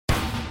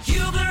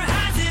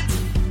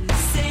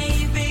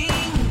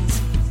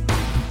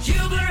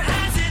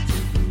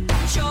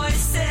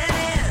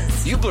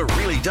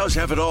does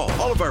have it all.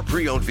 All of our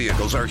pre-owned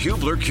vehicles are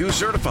Hubler Q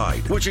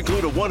certified, which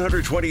include a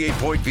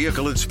 128-point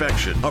vehicle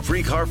inspection, a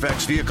free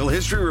Carfax vehicle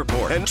history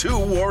report, and 2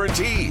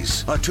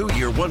 warranties. A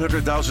 2-year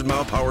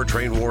 100,000-mile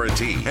powertrain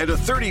warranty and a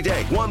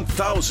 30-day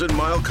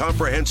 1,000-mile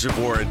comprehensive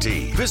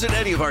warranty. Visit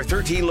any of our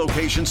 13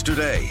 locations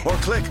today or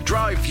click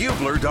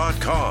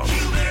drivehubler.com.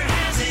 Hubler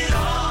has it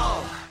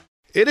all.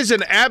 It is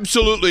an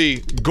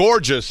absolutely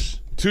gorgeous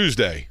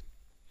Tuesday.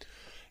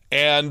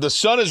 And the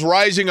sun is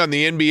rising on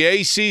the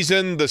NBA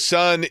season. The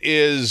sun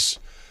is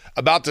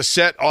about to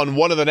set on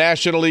one of the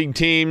National League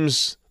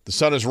teams. The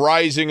sun is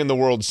rising in the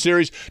World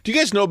Series. Do you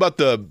guys know about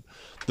the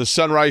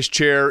sunrise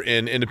chair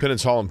in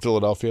Independence Hall in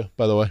Philadelphia,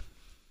 by the way?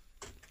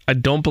 I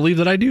don't believe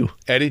that I do.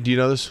 Eddie, do you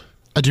know this?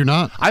 I do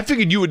not. I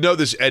figured you would know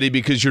this, Eddie,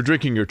 because you're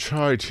drinking your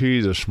chai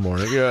tea this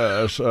morning.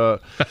 Yes.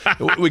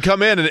 We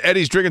come in, and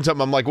Eddie's drinking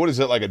something. I'm like, what is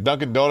it, like a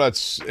Dunkin'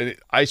 Donuts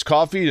iced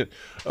coffee?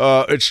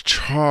 It's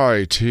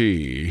chai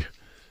tea.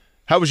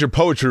 How was your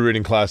poetry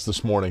reading class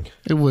this morning?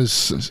 It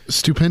was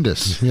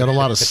stupendous. We had a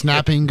lot of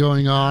snapping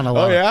going on. A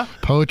lot of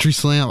poetry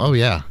slam. Oh,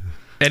 yeah.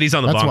 Eddie's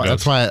on the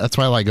bongos. That's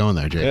why I like going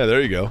there, Jay. Yeah,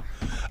 there you go.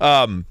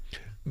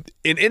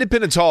 In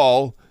Independence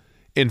Hall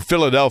in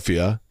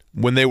Philadelphia,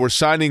 when they were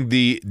signing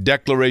the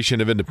Declaration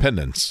of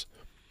Independence,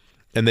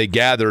 and they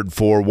gathered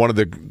for one of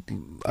the,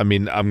 I'm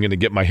going to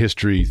get my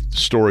history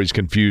stories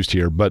confused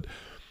here, but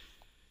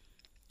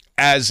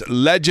as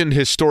legend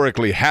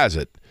historically has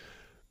it,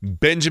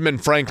 Benjamin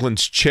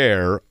Franklin's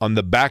chair, on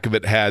the back of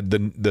it had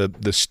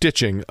the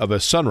stitching of a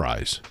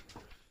sunrise,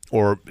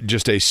 or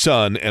just a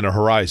sun and a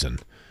horizon.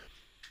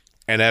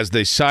 And as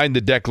they signed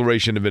the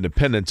Declaration of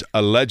Independence,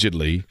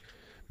 allegedly,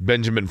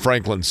 Benjamin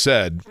Franklin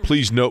said,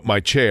 "Please note my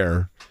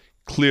chair.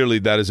 Clearly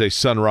that is a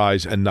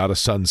sunrise and not a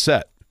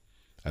sunset."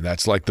 And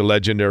that's like the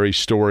legendary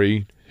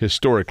story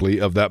historically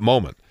of that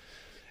moment.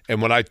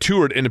 And when I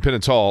toured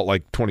Independence Hall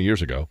like 20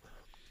 years ago,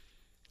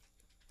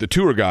 the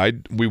tour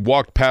guide, we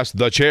walked past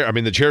the chair.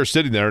 The chair is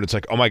sitting there, and it's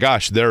like, oh my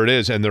gosh, there it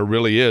is. And there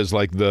really is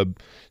like the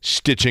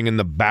stitching in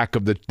the back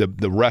of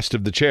the rest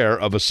of the chair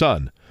of a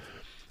sun.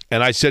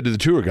 And I said to the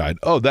tour guide,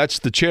 oh, that's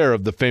the chair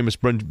of the famous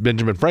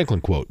Benjamin Franklin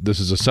quote. This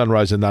is a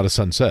sunrise and not a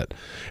sunset.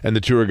 And the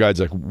tour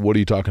guide's like, what are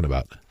you talking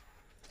about?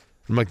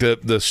 I'm like,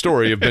 the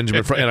story of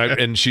Benjamin Franklin.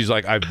 And she's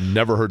like, I've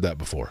never heard that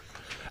before.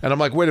 And I'm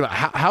like, wait a minute,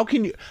 how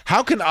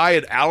can I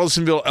at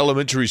Allisonville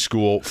Elementary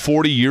School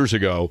 40 years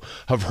ago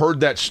have heard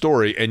that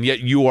story, and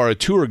yet you are a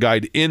tour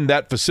guide in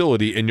that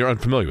facility and you're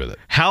unfamiliar with it?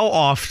 How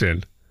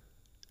often,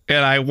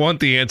 and I want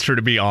the answer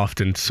to be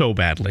often so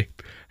badly,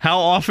 how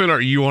often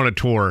are you on a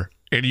tour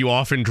and you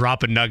often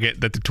drop a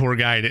nugget that the tour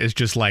guide is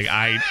just like,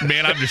 I'm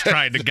just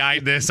trying to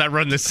guide this. I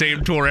run the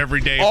same tour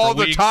every day all for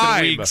the weeks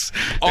time. and weeks.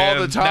 All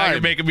the time. Now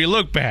you're making me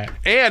look bad.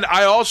 And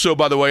I also,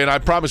 by the way, and I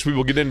promise we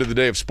will get into the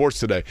day of sports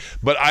today,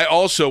 but I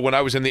also, when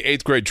I was in the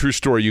 8th grade, true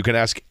story, you can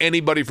ask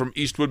anybody from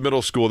Eastwood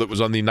Middle School that was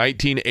on the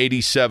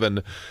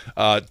 1987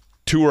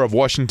 tour of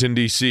Washington,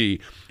 D.C.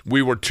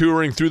 We were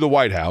touring through the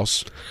White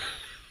House.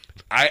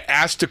 I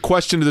asked a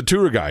question to the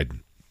tour guide.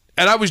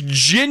 And I was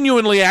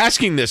genuinely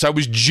asking this. I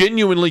was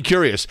genuinely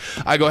curious.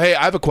 I go, hey,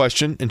 I have a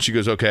question. And she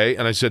goes, okay.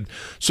 And I said,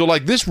 so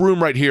like this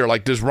room right here,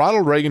 like does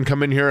Ronald Reagan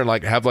come in here and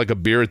like have like a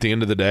beer at the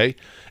end of the day?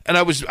 And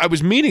I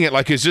was meaning it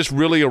like, is this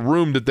really a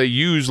room that they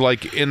use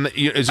like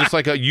is this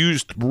like a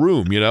used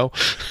room, you know?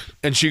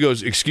 And she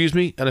goes, excuse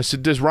me? And I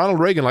said, does Ronald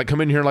Reagan like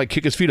come in here and like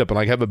kick his feet up and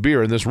like have a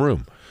beer in this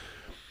room?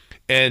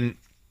 And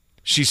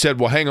she said,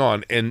 well, hang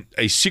on. And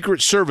a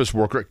Secret Service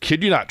worker,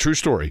 kid you not, true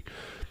story,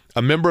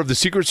 a member of the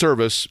Secret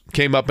Service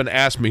came up and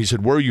asked me, he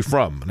said, where are you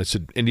from? And I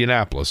said,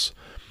 Indianapolis.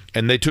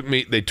 And they took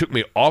me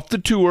off the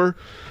tour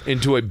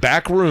into a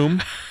back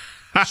room,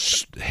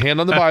 hand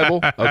on the Bible,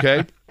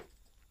 okay?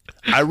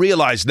 I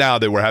realize now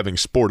they were having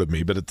sport of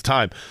me, but at the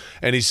time.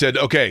 And he said,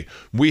 okay,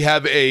 we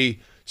have a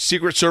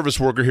Secret Service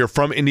worker here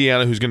from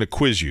Indiana who's going to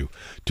quiz you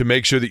to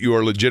make sure that you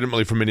are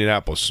legitimately from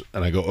Indianapolis.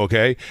 And I go,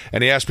 okay.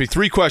 And he asked me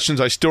 3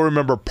 questions. I still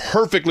remember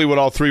perfectly what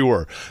all 3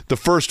 were. The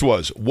first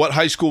was, what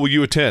high school will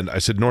you attend? I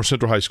said, North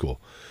Central High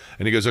School.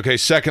 And he goes, okay,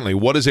 secondly,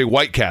 what is a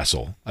White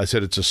Castle? I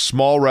said, it's a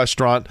small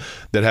restaurant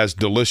that has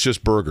delicious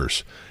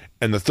burgers.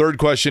 And the third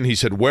question, he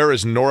said, where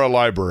is Nora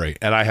Library?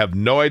 And I have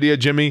no idea,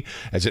 Jimmy,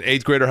 as an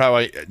 8th grader, how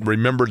I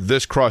remembered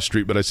this cross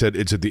street, but I said,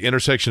 it's at the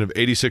intersection of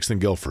 86th and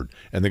Guilford.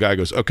 And the guy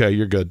goes, okay,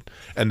 you're good.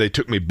 And they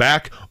took me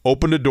back,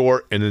 opened a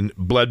door, and then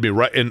bled me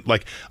right in,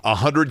 like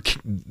 100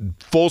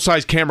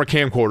 full-size camera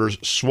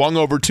camcorders swung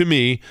over to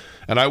me,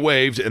 and I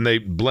waved, and they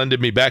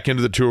blended me back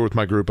into the tour with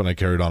my group, and I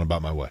carried on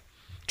about my way.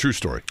 True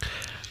story.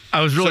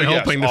 I was really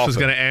hoping this was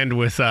often. going to end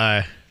with,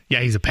 yeah,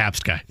 he's a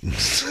Pabst guy.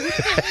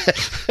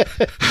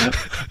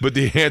 But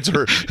the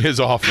answer is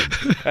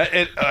often.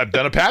 And I've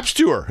done a Pabst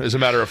tour, as a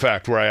matter of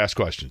fact, where I ask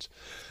questions.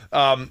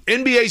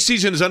 NBA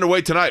season is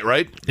underway tonight,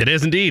 right? It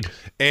is indeed.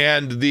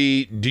 And do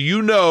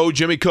you know,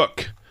 Jimmy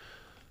Cook,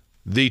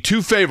 the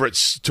 2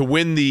 favorites to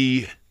win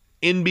the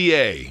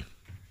NBA,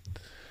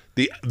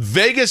 the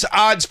Vegas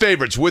odds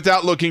favorites,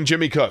 without looking,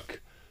 Jimmy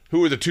Cook,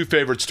 who are the 2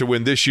 favorites to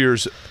win this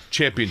year's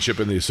championship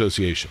in the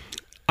association?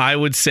 I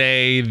would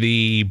say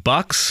the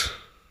Bucks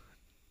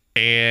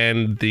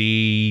and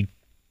the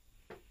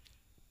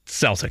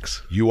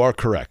Celtics. You are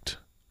correct.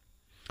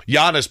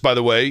 Giannis, by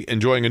the way,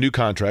 enjoying a new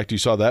contract. You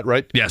saw that,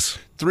 right? Yes.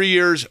 3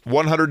 years,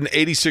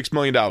 $186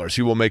 million.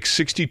 He will make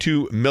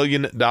 $62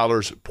 million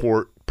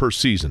per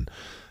season.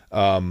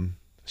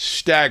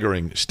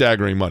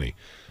 Staggering money.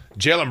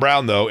 Jaylen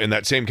Brown, though, in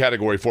that same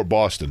category for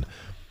Boston.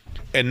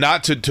 And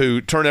not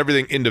to turn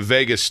everything into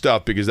Vegas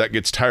stuff because that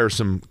gets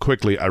tiresome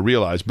quickly, I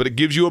realize. But it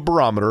gives you a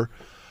barometer.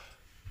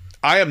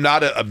 I am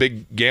not a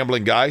big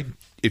gambling guy.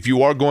 If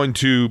you are going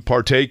to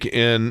partake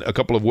in a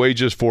couple of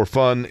wagers for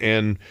fun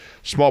and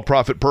small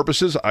profit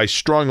purposes, I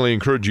strongly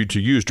encourage you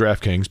to use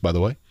DraftKings, by the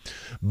way.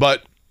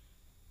 But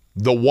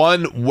the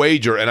one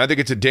wager, and I think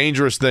it's a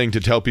dangerous thing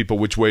to tell people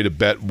which way to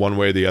bet one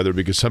way or the other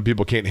because some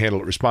people can't handle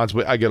it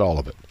responsibly. I get all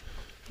of it.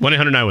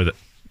 1-800-9-WITH-IT.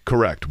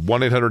 Correct.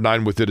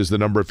 1-800-9-WITH-IT is the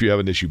number if you have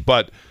an issue.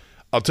 But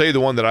I'll tell you the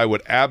one that I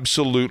would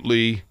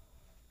absolutely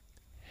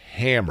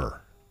hammer.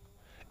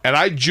 And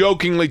I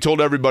jokingly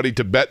told everybody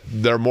to bet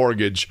their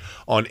mortgage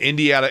on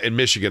Indiana and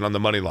Michigan on the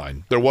money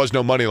line. There was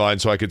no money line,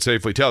 so I could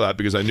safely tell that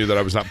because I knew that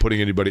I was not putting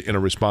anybody in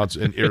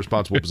an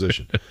irresponsible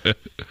position.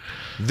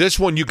 This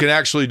one you can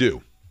actually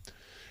do.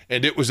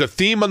 And it was a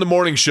theme on the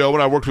morning show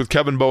when I worked with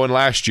Kevin Bowen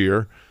last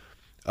year.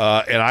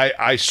 And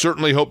I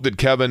certainly hope that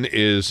Kevin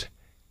is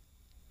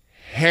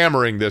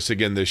hammering this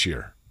again this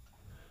year.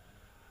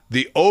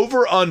 The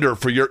over-under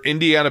for your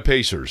Indiana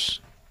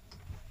Pacers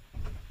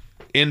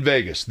in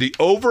Vegas. The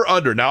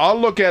over-under. Now, I'll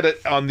look at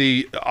it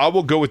I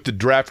will go with the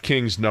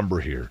DraftKings number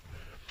here.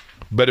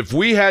 But if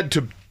we had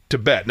to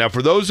bet, now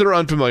for those that are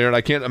unfamiliar, and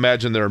I can't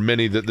imagine there are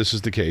many that this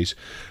is the case,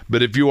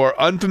 but if you are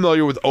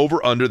unfamiliar with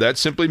over-under, that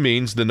simply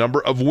means the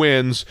number of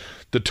wins,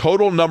 the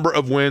total number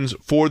of wins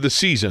for the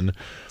season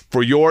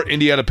for your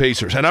Indiana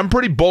Pacers. And I'm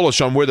pretty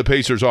bullish on where the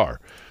Pacers are.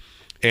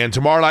 And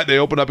tomorrow night they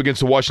open up against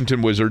the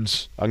Washington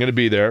Wizards. I'm going to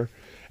be there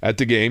at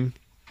the game.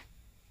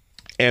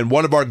 And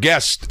one of our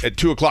guests at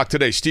 2 o'clock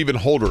today, Stephen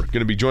Holder, going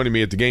to be joining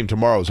me at the game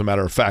tomorrow, as a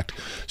matter of fact.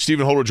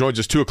 Stephen Holder joins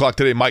us 2 o'clock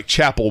today. Mike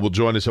Chappell will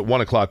join us at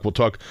 1 o'clock. We'll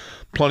talk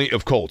plenty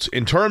of Colts.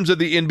 In terms of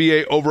the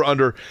NBA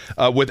over-under,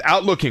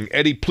 without looking,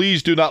 Eddie,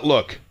 please do not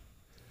look.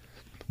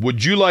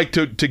 Would you like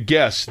to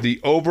guess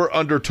the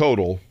over-under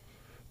total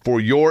for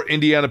your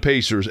Indiana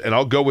Pacers? And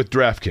I'll go with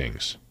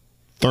DraftKings.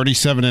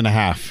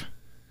 37.5.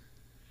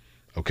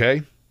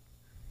 Okay.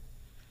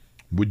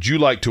 Would you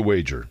like to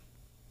wager?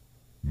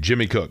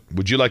 Jimmy Cook,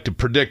 would you like to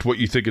predict what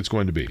you think it's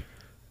going to be?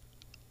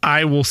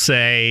 I will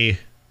say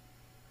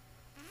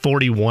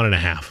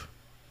 41.5.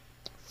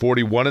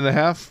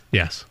 41.5?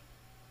 Yes.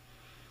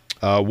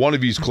 One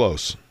of you's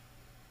close.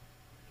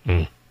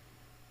 The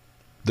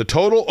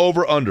total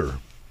over-under,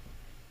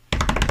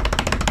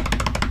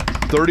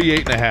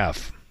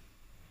 38.5.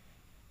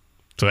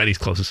 So Eddie's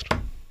closest.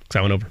 Because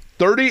I went over.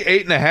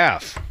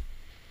 38.5.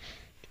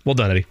 Well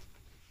done, Eddie.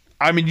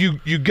 I mean,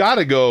 you got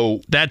to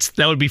go. That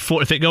would be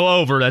 4. If they go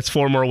over, that's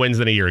 4 more wins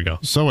than a year ago.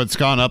 So it's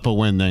gone up a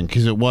win then,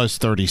 because it was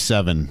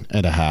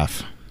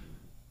 37.5.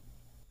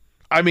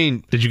 I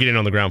mean, did you get in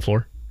on the ground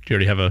floor? Do you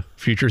already have a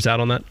futures out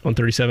on that on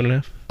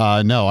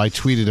 37.5? No, I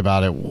tweeted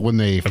about it when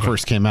they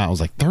first came out. I was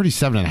like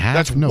 37.5.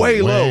 That's no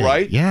way way. low,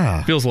 right?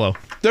 Yeah, feels low.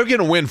 They're going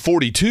to win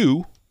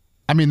 42.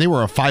 I mean, they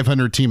were a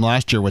 500 team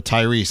last year with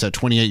Tyrese at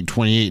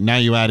 28-28. Now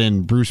you add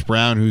in Bruce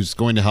Brown, who's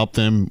going to help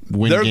them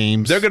win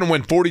games. They're going to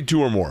win 42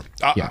 or more.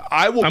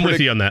 I'm with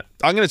you on that.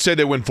 I'm going to say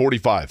they win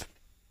 45.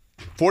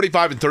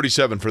 45 and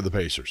 37 for the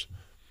Pacers.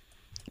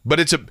 But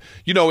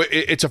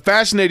it's a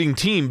fascinating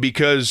team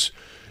because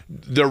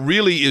there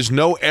really is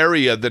no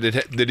area that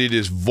it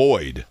is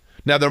void.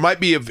 Now there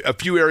might be a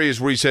few areas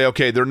where you say,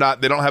 okay, they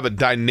don't have a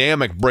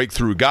dynamic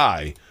breakthrough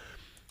guy.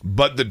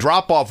 But the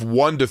drop-off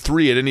 1 to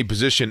 3 at any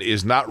position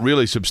is not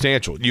really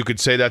substantial. You could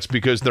say that's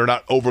because they're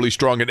not overly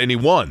strong at any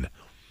one.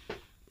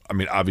 I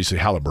mean, obviously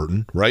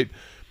Halliburton, right?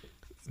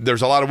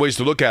 There's a lot of ways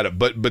to look at it,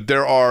 but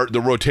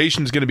the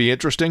rotation's going to be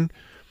interesting.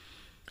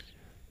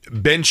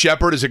 Ben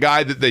Shepherd is a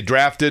guy that they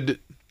drafted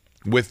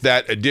with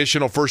that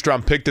additional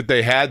first-round pick that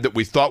they had that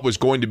we thought was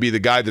going to be the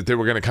guy that they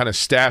were going to kind of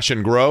stash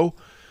and grow.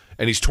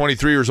 And he's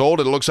 23 years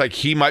old, and it looks like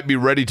he might be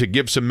ready to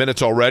give some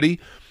minutes already.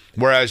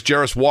 Whereas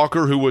Jarris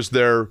Walker, who was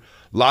their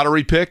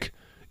lottery pick,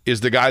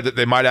 is the guy that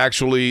they might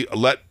actually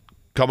let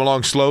come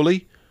along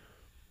slowly,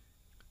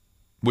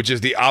 which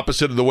is the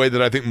opposite of the way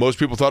that I think most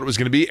people thought it was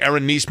going to be.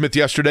 Aaron Nesmith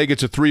yesterday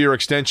gets a 3-year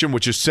extension,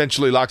 which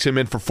essentially locks him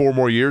in for 4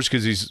 more years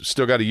because he's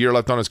still got a year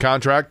left on his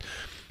contract.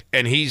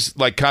 And he's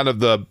like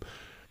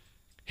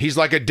he's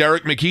like a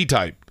Derek McKee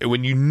type. And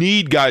when you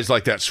need guys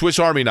like that, Swiss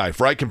Army knife,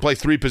 right? Can play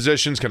 3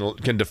 positions,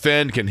 can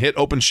defend, can hit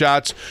open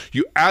shots.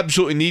 You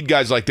absolutely need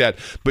guys like that.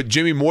 But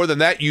Jimmy, more than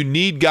that, you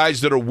need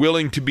guys that are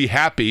willing to be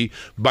happy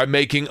by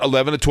making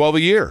 11 to 12 a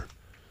year.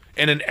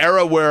 In an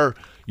era where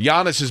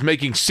Giannis is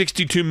making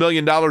 $62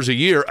 million a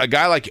year, a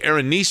guy like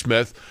Aaron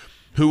Nesmith,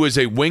 who is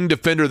a wing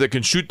defender that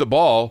can shoot the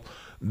ball,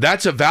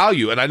 that's a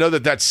value. And I know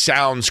that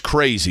sounds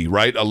crazy,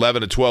 right?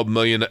 11 to 12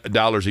 million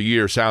dollars a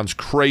year sounds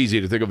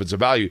crazy to think of as a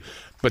value.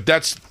 But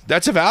that's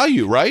a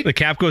value, right? The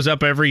cap goes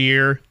up every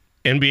year.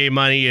 NBA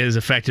money is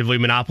effectively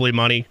monopoly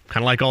money,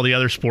 kind of like all the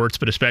other sports,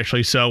 but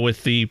especially so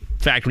with the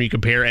fact when you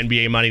compare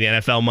NBA money to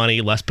NFL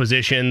money, less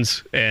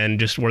positions, and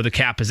just where the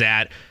cap is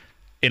at,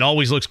 it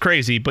always looks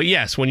crazy. But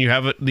yes, when you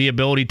have the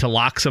ability to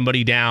lock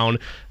somebody down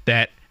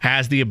that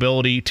has the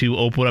ability to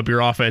open up your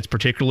offense,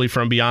 particularly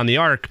from beyond the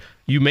arc,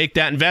 you make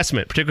that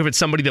investment, particularly if it's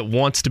somebody that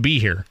wants to be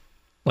here.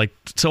 Like,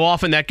 so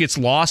often that gets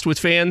lost with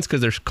fans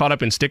because they're caught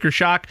up in sticker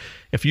shock.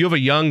 If you have a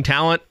young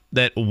talent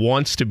that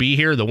wants to be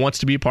here, that wants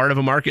to be part of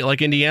a market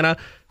like Indiana,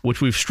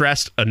 which we've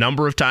stressed a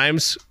number of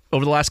times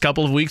over the last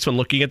couple of weeks when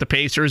looking at the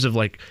Pacers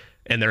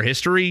and their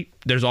history,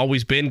 there's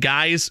always been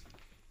guys,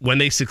 when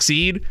they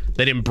succeed,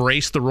 that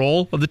embrace the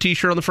role of the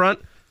T-shirt on the front.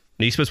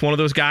 Neesmith's one of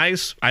those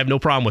guys. I have no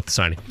problem with the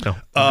signing.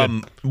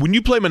 No, when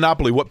you play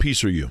Monopoly, what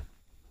piece are you?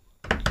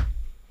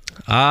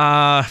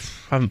 I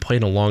haven't played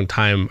in a long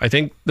time. I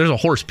think there's a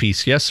horse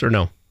piece, yes or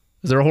no?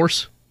 Is there a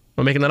horse?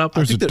 Am I making that up?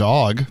 There's a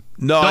dog.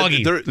 No,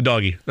 doggy. The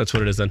doggy. That's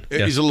what it is then.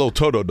 He's a little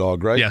Toto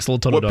dog, right? Yes, a little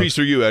Toto dog. What piece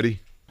are you,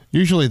 Eddie?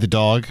 Usually the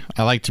dog.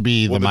 I like to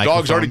be the microphone.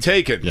 Dog's already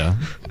taken. Yeah.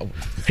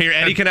 Here,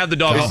 Eddie can have the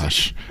dog.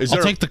 Gosh.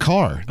 I'll take the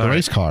car, the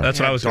race car. That's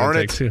what I was going to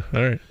take too.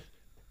 All right.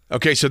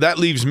 Okay, so that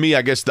leaves me,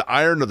 I guess, the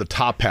iron or the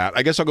top hat.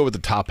 I guess I'll go with the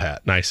top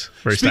hat. Nice.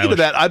 Very Speaking stylish. of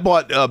that, I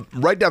bought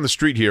right down the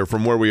street here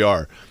from where we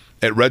are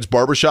at Red's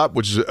Barbershop,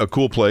 which is a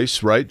cool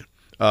place, right?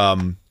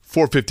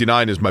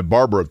 459 is my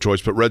barber of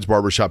choice, but Red's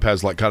Barbershop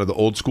has like kind of the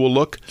old school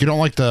look. You don't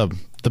like the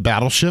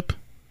battleship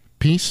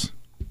piece?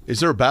 Is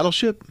there a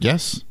battleship?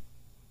 Yes.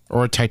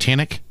 Or a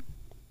Titanic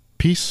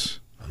piece?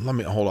 Let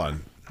me hold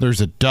on.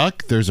 There's a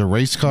duck. There's a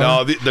race car.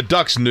 No, the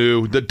duck's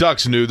new. The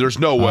duck's new. There's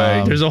no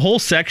way. There's a whole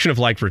section of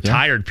like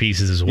retired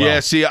pieces as well.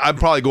 Yeah, see, I'm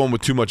probably going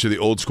with too much of the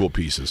old school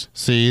pieces.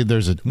 See,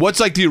 there's a What's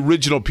like the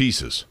original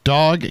pieces?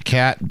 dog,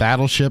 cat,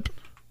 battleship,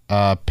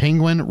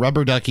 penguin,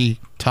 rubber ducky,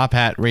 top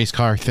hat, race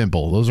car,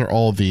 thimble. Those are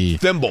all the...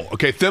 Thimble.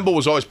 Okay, Thimble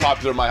was always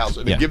popular in my house.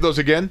 Yeah. Give those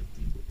again?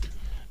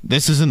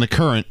 This is in the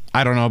current.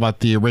 I don't know about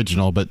the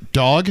original, but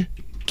dog,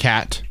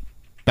 cat,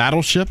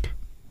 battleship,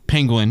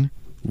 penguin,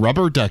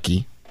 rubber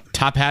ducky,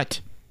 top hat,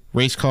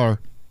 race car,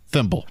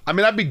 thimble. I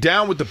mean, I'd be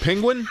down with the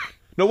penguin.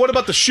 No, what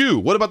about the shoe?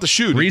 What about the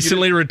shoe?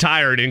 Recently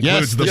retired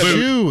includes the boot.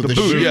 Shoe, the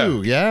boot,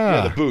 shoe,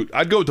 yeah, the boot.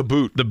 I'd go with the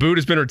boot. The boot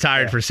has been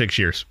retired for 6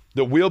 years.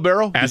 The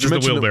wheelbarrow? As Did you is the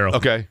mention wheelbarrow.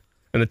 Okay.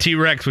 And the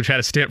T-Rex, which had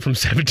a stint from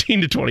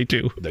 17 to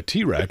 22. The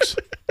T-Rex?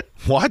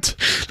 What?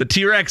 The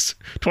T-Rex,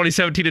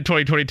 2017 to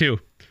 2022.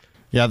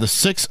 Yeah, the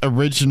 6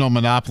 original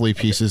Monopoly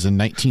pieces in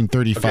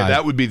 1935. Okay,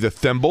 that would be the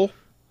thimble.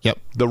 Yep.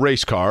 The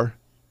race car.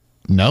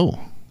 No.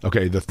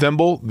 Okay, the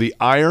thimble, the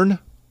iron,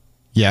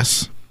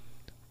 Yes.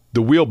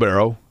 the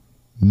wheelbarrow.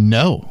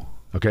 No.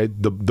 Okay,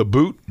 the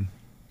boot,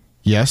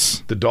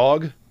 Yes. the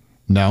dog.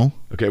 No.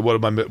 Okay, what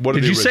am I? What are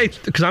Did the you say,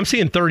 originals? because I'm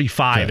seeing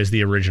 35 as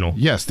the original.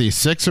 Yes, the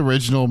 6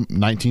 original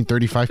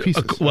 1935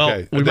 pieces. Well,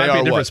 Okay, we they might be are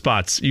in different what?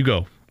 spots. You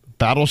go.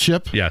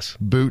 Battleship. Yes.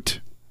 Boot.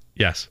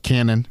 Yes.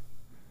 Cannon.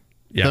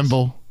 Yes.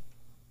 Thimble.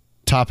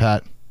 Top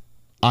hat.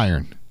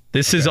 Iron.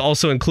 This is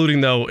also including,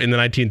 though, in the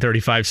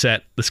 1935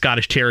 set, the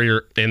Scottish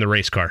Terrier and the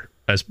race car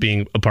as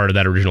being a part of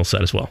that original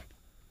set as well,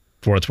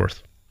 for what it's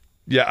worth.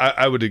 Yeah,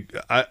 I would.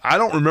 I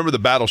don't remember the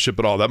battleship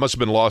at all. That must have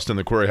been lost in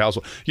the Query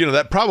household. You know,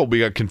 that probably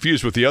got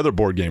confused with the other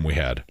board game we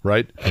had,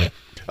 right?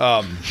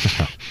 But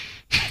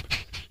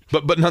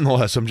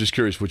nonetheless, I'm just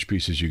curious which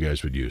pieces you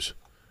guys would use.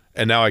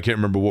 And now I can't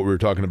remember what we were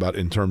talking about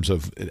in terms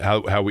of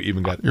how we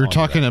even got. You're onto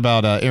talking that.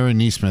 about Aaron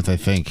Neesmith, I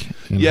think,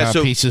 and Yeah, how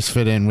so- pieces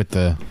fit in with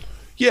the.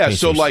 Yeah, Pacers.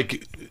 so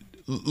like,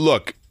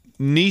 look,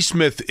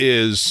 Neesmith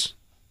is.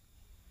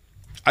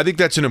 I think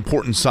that's an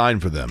important sign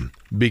for them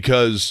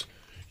because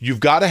you've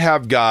got to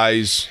have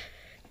guys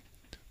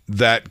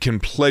that can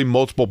play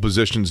multiple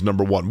positions,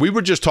 number one. We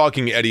were just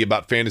talking, Eddie,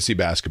 about fantasy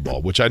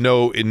basketball, which I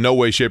know in no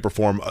way, shape, or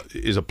form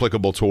is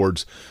applicable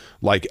towards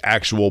like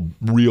actual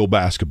real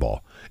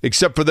basketball,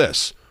 except for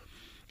this.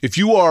 If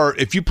you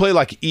play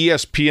like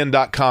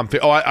ESPN.com,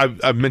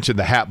 I've mentioned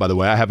the hat, by the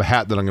way. I have a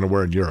hat that I'm going to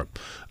wear in Europe,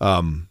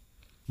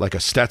 like a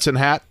Stetson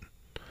hat.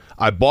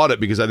 I bought it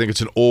because I think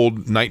it's an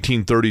old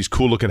 1930s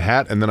cool looking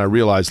hat, and then I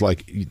realized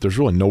like there's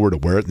really nowhere to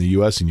wear it in the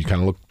U.S. and you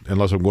kind of look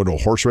unless I'm going to a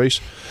horse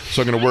race.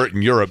 So I'm going to wear it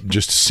in Europe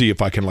just to see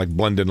if I can like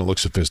blend in and look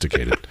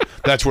sophisticated.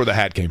 That's where the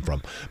hat came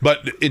from.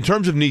 But in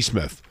terms of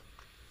Neesmith,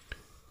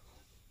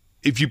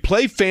 if you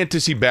play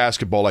fantasy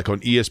basketball like on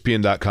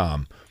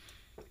ESPN.com,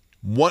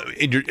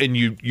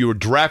 you're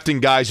drafting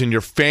guys in your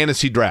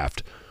fantasy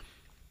draft,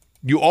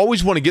 you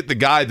always want to get the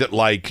guy that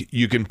like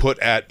you can put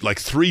at like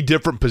 3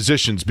 different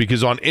positions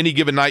because on any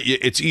given night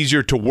it's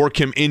easier to work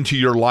him into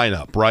your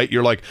lineup, right?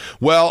 You're like,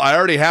 well, I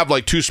already have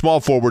like 2 small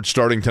forwards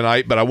starting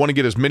tonight, but I want to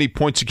get as many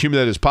points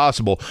accumulated as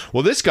possible.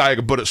 Well, this guy I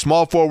can put at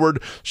small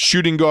forward,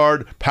 shooting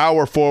guard,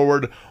 power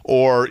forward,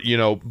 or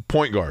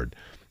point guard,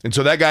 and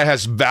so that guy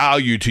has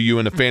value to you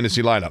in a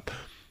fantasy lineup.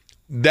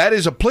 That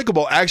is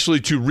applicable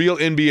actually to real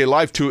NBA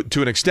life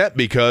to an extent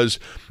because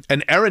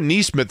an Aaron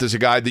Neesmith is a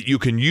guy that you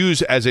can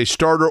use as a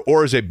starter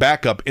or as a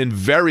backup in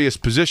various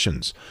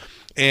positions.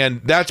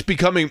 And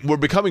we're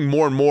becoming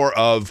more and more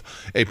of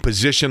a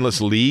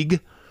positionless league.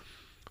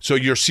 So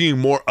you're seeing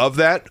more of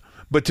that.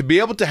 But to be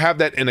able to have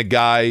that in a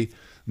guy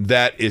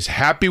that is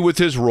happy with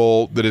his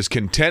role, that is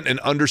content and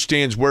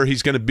understands where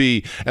he's going to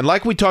be. And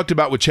like we talked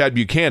about with Chad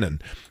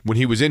Buchanan when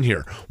he was in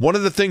here, one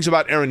of the things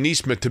about Aaron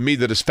Nesmith to me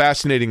that is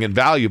fascinating and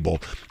valuable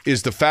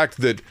is the fact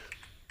that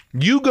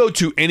you go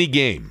to any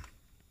game.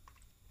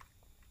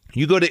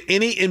 You go to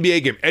any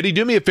NBA game. Eddie,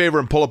 do me a favor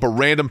and pull up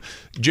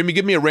Jimmy,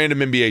 give me a random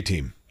NBA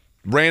team.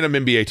 Random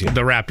NBA team.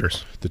 The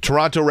Raptors. The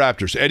Toronto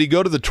Raptors. Eddie,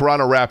 go to the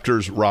Toronto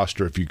Raptors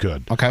roster if you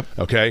could.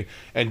 Okay.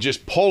 And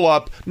just pull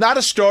up, not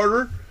a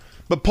starter,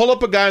 but pull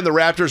up a guy on the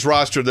Raptors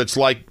roster that's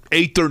like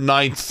 8th or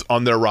 9th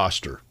on their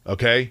roster,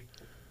 okay?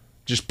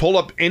 Just pull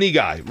up any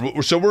guy.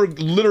 So we're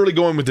literally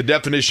going with the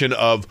definition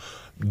of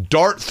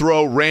dart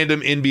throw random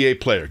NBA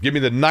player. Give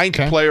me the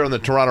 9th player on the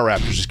Toronto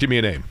Raptors. Just give me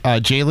a name.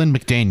 Jalen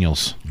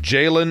McDaniels.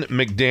 Jalen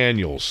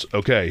McDaniels.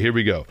 Okay, here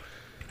we go.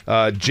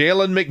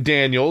 Jalen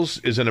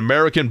McDaniels is an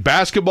American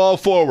basketball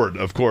forward,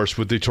 of course,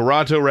 with the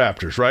Toronto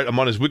Raptors, right? I'm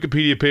on his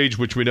Wikipedia page,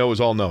 which we know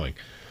is all-knowing.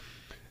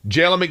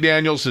 Jalen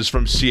McDaniels is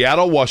from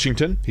Seattle,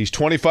 Washington. He's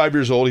 25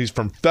 years old. He's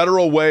from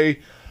Federal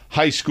Way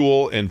High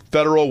School in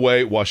Federal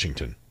Way,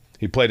 Washington.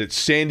 He played at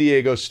San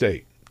Diego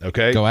State,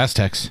 okay? Go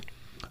Aztecs.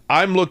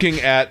 I'm looking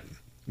at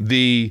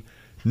the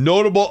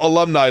notable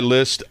alumni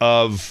list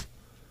of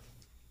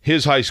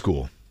his high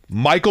school.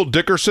 Michael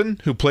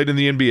Dickerson, who played in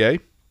the NBA.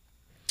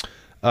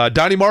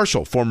 Donnie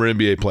Marshall, former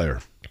NBA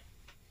player.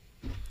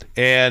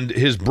 And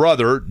his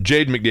brother,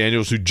 Jade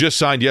McDaniels, who just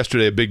signed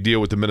yesterday a big deal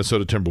with the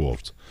Minnesota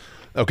Timberwolves.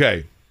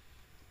 Okay.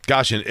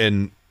 Gosh,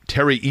 and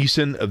Terry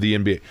Eason of the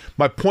NBA.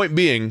 My point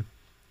being,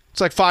 it's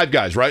like 5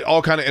 guys, right?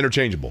 All kind of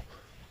interchangeable.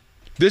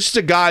 This is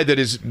a guy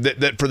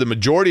that for the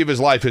majority of his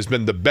life has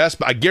been the best.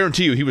 I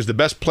guarantee you he was the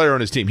best player on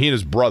his team. He and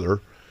his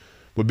brother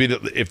would be,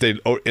 if they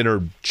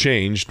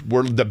interchanged,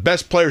 were the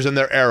best players in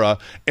their era.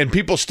 And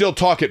people still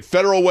talk at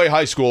Federal Way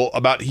High School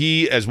about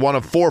he as one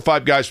of 4 or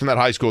 5 guys from that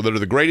high school that are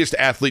the greatest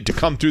athlete to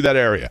come through that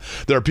area.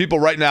 There are people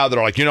right now that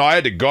are like, I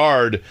had to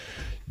guard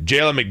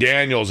Jalen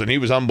McDaniels and he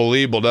was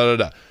unbelievable,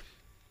 da-da-da.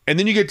 And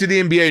then you get to the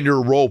NBA and you're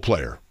a role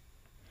player.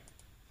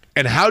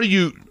 And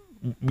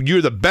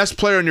you're the best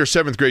player in your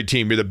 7th grade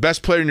team. You're the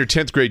best player in your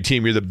 10th grade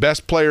team. You're the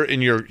best player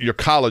in your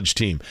college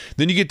team.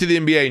 Then you get to the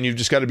NBA and you've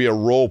just got to be a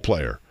role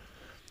player.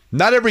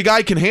 Not every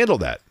guy can handle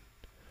that.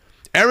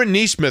 Aaron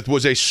Nesmith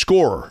was a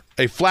scorer,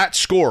 a flat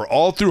scorer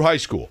all through high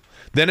school.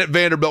 Then at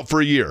Vanderbilt for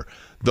a year.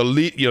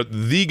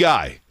 The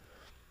guy.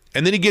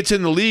 And then he gets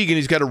in the league and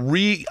he's got to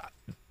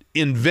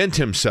reinvent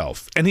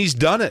himself, and he's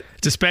done it.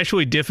 It's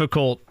especially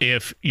difficult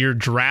if you're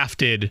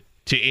drafted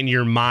to, in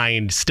your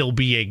mind, still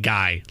be a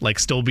guy, like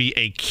still be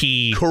a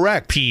key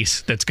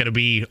piece that's going to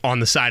be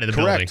on the side of the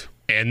building.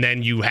 And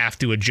then you have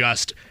to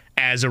adjust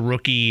as a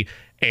rookie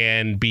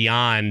and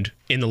beyond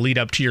in the lead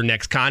up to your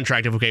next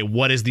contract of, okay,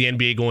 what is the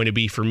NBA going to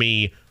be for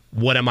me?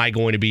 What am I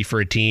going to be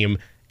for a team?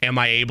 Am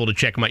I able to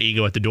check my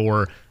ego at the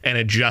door and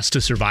adjust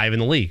to survive in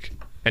the league?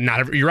 And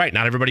you're right,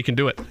 not everybody can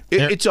do it.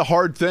 It's a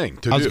hard thing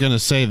to do. I was going to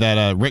say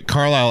that Rick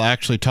Carlisle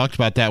actually talked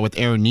about that with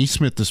Aaron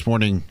Nesmith this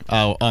morning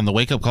on the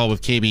wake-up call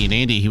with KB and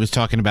Andy. He was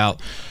talking about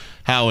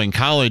how in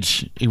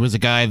college he was a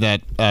guy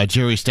that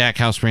Jerry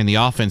Stackhouse ran the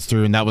offense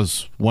through, and that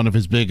was one of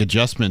his big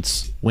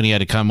adjustments when he had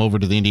to come over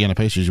to the Indiana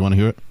Pacers. You want to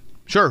hear it?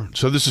 Sure.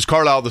 So this is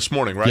Carlisle this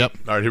morning, right? Yep.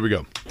 All right, here we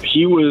go.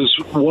 He was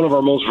one of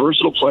our most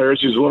versatile players.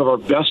 He was one of our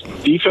best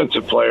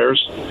defensive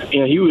players,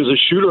 and he was a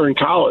shooter in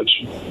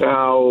college.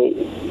 Now,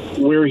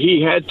 where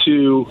he had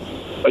to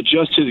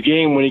adjust his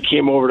game when he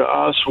came over to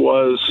us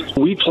was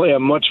we play a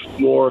much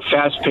more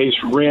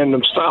fast-paced,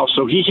 random style.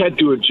 So he had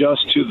to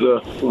adjust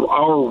to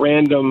our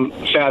random,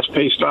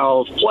 fast-paced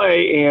style of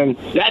play, and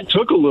that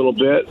took a little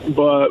bit.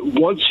 But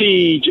once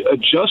he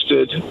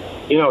adjusted,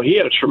 he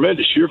had a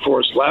tremendous year for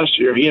us last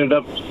year. He ended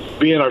up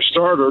being our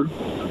starter.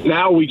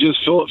 Now we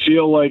just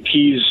feel like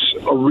he's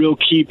a real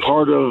key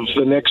part of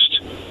the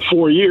next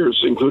 4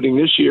 years, including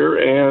this year,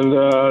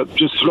 and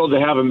just thrilled to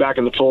have him back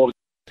in the fold.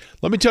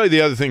 Let me tell you the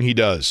other thing he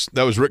does.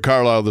 That was Rick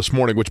Carlisle this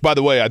morning, which, by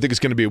the way, I think is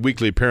going to be a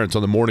weekly appearance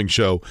on the morning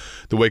show,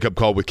 the Wake Up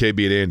Call with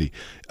KB and Andy.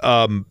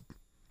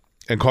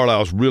 And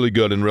Carlisle's really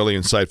good and really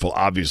insightful,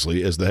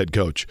 obviously, as the head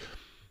coach.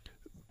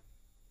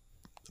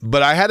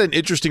 But I had an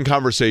interesting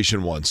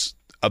conversation once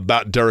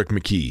about Derek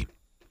McKee.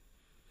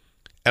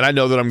 And I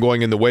know that I'm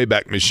going in the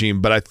Wayback Machine,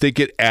 but I think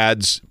it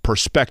adds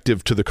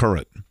perspective to the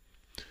current.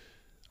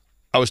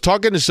 I was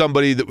talking to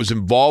somebody that was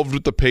involved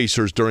with the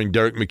Pacers during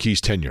Derek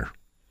McKee's tenure.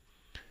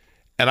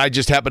 And I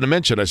just happened to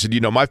mention, I said,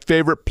 my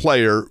favorite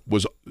player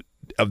was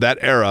of that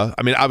era.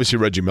 I mean, obviously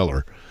Reggie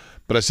Miller.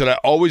 But I said, I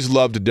always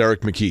loved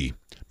Derek McKee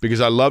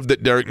because I loved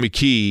that Derek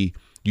McKee,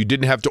 you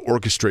didn't have to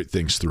orchestrate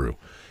things through.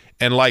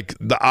 And like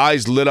the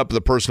eyes lit up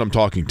the person I'm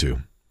talking to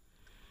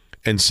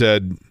and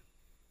said,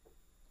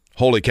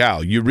 holy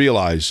cow, you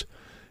realize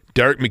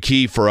Derek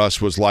McKee for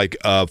us was like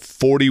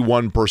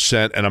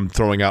 41%, and I'm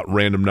throwing out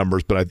random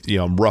numbers, but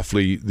I'm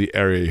roughly the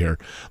area here,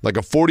 like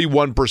a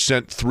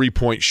 41%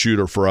 three-point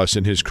shooter for us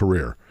in his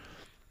career.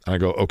 And I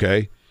go,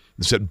 okay.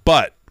 I said,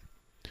 but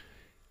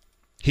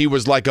he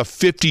was like a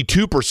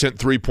 52%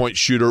 three-point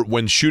shooter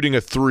when shooting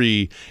a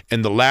three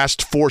in the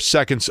last 4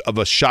 seconds of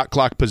a shot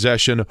clock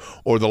possession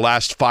or the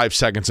last 5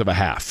 seconds of a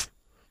half.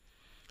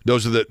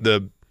 Those are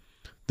the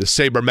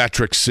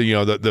sabermetrics,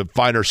 the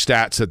finer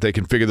stats that they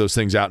can figure those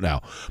things out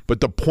now. But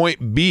the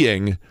point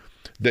being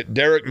that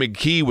Derek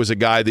McKee was a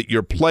guy that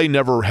your play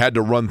never had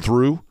to run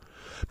through.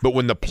 But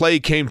when the play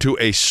came to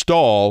a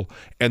stall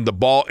and the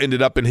ball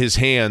ended up in his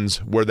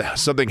hands where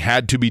something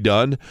had to be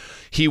done,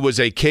 he was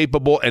a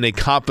capable and a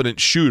confident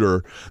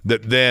shooter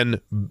that then,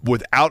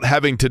 without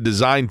having to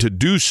design to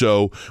do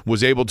so,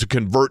 was able to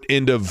convert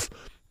end of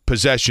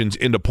possessions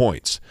into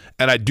points.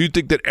 And I do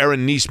think that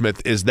Aaron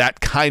Nesmith is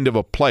that kind of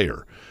a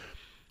player.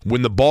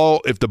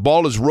 If the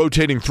ball is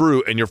rotating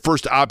through and your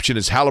first option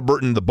is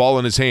Halliburton, the ball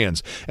in his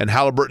hands, and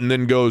Halliburton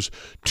then goes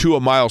to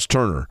a Miles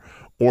Turner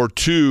or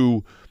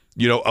to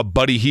a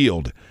Buddy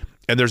Hield,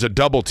 and there's a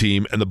double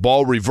team, and the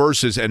ball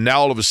reverses, and now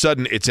all of a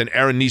sudden it's in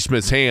Aaron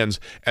Nesmith's hands,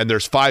 and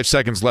there's 5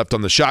 seconds left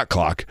on the shot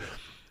clock.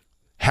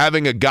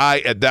 Having a guy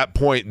at that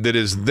point that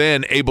is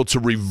then able to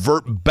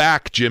revert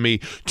back, Jimmy,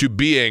 to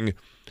being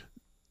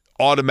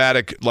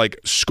automatic, like,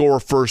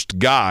 score-first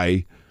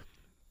guy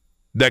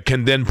that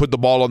can then put the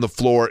ball on the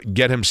floor,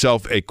 get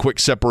himself a quick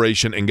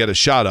separation, and get a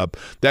shot up.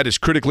 That is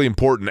critically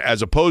important,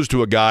 as opposed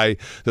to a guy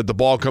that the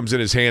ball comes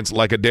in his hands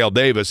like a Dale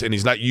Davis, and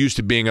he's not used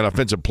to being an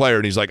offensive player,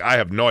 and he's like, I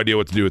have no idea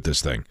what to do with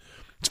this thing.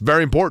 It's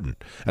very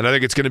important, and I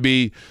think it's going to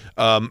be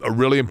a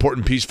really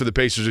important piece for the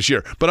Pacers this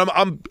year. But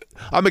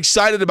I'm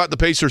excited about the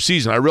Pacers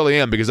season. I really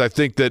am, because I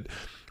think that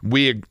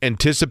we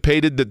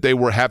anticipated that they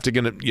were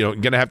going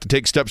to have to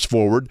take steps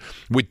forward.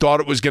 We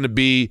thought it was going to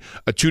be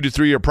a 2 to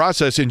 3 year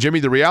process, and Jimmy,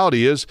 the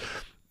reality is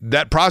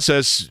that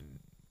process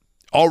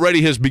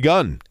already has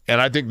begun, and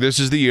I think this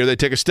is the year they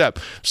take a step.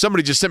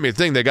 Somebody just sent me a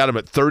thing. They got them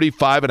at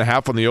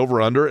 35.5 on the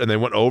over-under, and they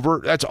went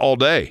over. That's all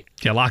day.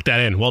 Yeah, lock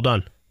that in. Well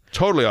done.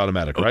 Totally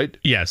automatic, right?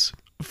 Yes.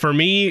 For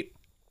me,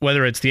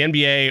 whether it's the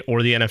NBA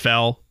or the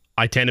NFL,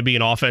 I tend to be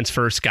an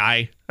offense-first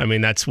guy. I mean,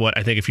 that's what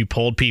I think if you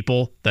polled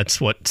people, that's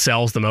what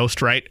sells the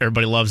most, right?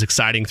 Everybody loves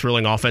exciting,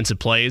 thrilling offensive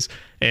plays.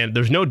 And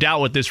there's no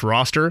doubt with this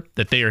roster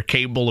that they are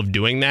capable of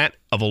doing that,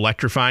 of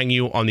electrifying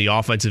you on the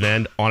offensive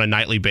end on a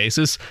nightly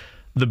basis.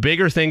 The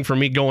bigger thing for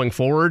me going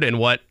forward, and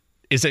what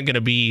isn't going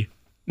to be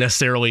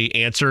necessarily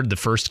answered the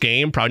first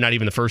game, probably not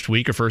even the first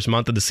week or first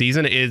month of the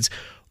season, is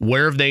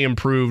where have they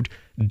improved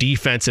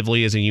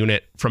defensively as a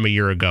unit from a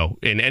year ago.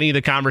 In any of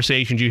the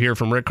conversations you hear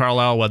from Rick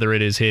Carlisle, whether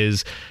it is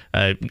his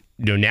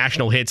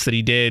national hits that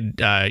he did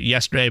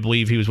yesterday, I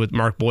believe he was with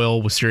Mark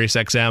Boyle with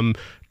SiriusXM,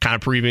 kind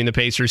of previewing the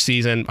Pacers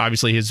season.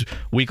 Obviously, his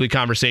weekly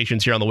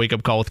conversations here on the Wake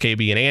Up Call with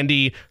KB and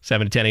Andy,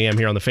 7 to 10 a.m.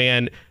 here on The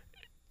Fan.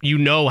 You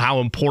know how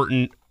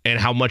important and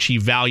how much he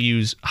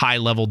values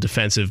high-level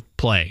defensive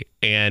play.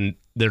 And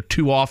they're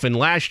too often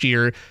last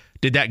year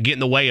did that get in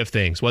the way of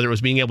things, whether it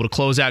was being able to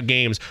close out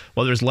games,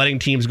 whether it was letting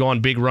teams go on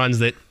big runs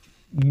that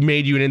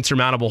made you an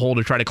insurmountable hole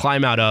to try to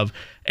climb out of.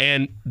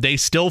 And they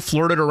still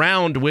flirted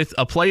around with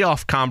a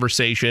playoff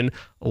conversation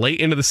late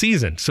into the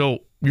season.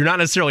 So you're not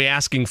necessarily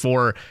asking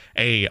for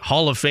a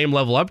Hall of Fame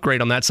level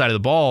upgrade on that side of the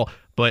ball,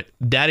 but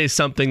that is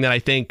something that I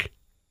think,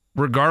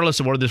 regardless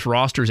of where this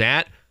roster's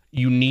at,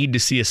 you need to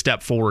see a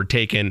step forward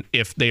taken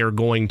if they are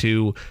going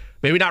to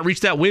maybe not reach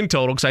that win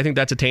total, because I think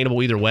that's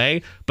attainable either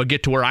way, but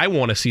get to where I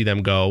want to see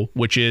them go,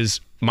 which is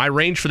my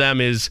range for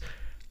them is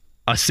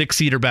a 6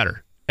 seed or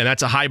better. And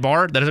that's a high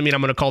bar. That doesn't mean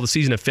I'm going to call the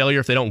season a failure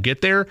if they don't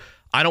get there.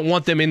 I don't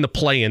want them in the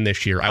play-in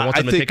this year. I want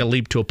them to take a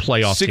leap to a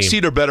playoff team. 6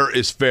 seed or better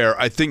is fair.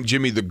 I think,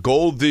 Jimmy, the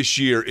goal this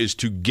year is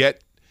to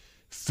get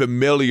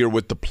familiar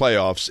with the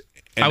playoffs.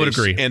 I would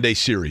agree. And a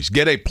series.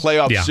 Get a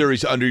playoff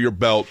series under your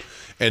belt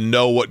and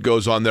know what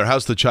goes on there.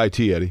 How's the chai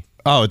tea, Eddie?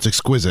 Oh, it's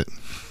exquisite.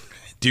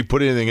 Do you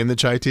put anything in the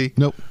chai tea?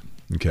 Nope.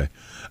 Okay.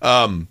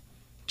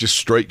 Just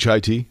straight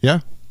chai tea? Yeah.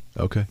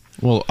 Okay.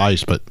 Well,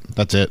 ice, but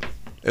that's it.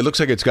 It looks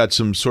like it's got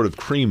some sort of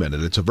cream in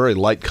it. It's a very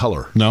light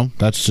color. No,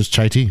 that's just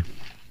chai tea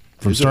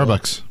from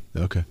Starbucks.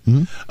 Okay.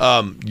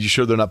 Mm-hmm. You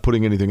sure they're not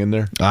putting anything in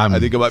there? I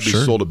think it might be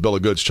sold a bill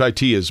of goods. Chai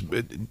tea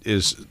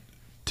is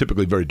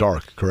typically very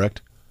dark,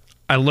 correct?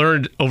 I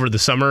learned over the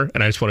summer,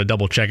 and I just want to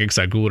double check it because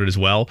I Googled it as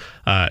well.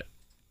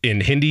 In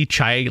Hindi,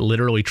 chai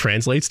literally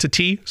translates to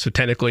tea. So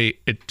technically,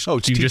 you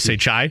just say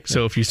chai. Yeah.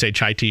 So if you say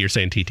chai tea, you're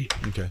saying TT.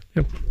 Okay.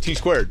 Yep. T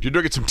squared. You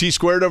drinking some T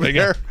squared over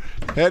there,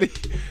 Eddie?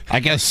 I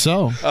guess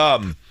so.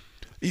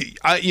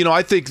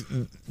 I think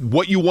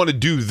what you want to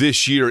do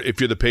this year,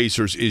 if you're the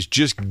Pacers, is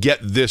just get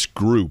this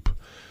group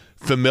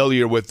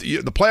familiar with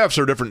the playoffs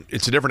are different.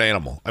 It's a different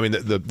animal. I mean,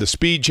 the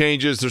speed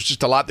changes. There's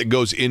just a lot that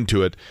goes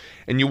into it,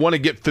 and you want to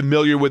get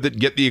familiar with it,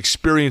 get the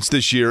experience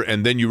this year,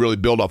 and then you really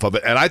build off of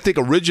it. And I think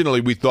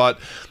originally we thought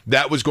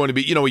that was going to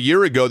be, a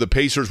year ago the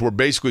Pacers were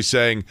basically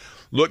saying,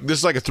 "Look, this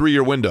is like a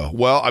 3-year window."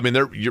 Well, I mean,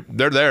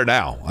 they're there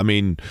now. I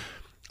mean,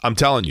 I'm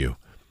telling you,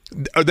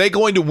 are they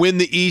going to win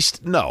the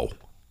East? No.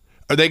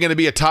 Are they going to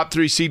be a top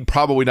 3 seed?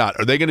 Probably not.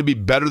 Are they going to be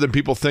better than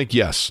people think?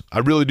 Yes, I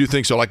really do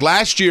think so. Like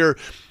last year,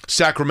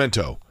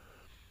 Sacramento.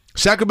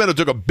 Sacramento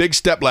took a big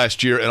step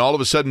last year and all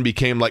of a sudden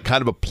became like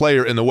kind of a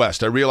player in the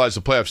West. I realize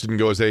the playoffs didn't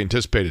go as they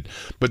anticipated,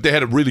 but they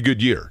had a really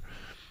good year.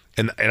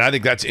 And I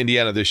think that's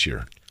Indiana this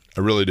year. I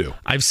really do.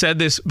 I've said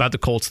this about the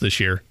Colts this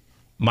year.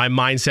 My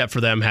mindset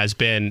for them has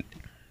been,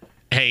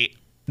 hey,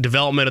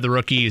 development of the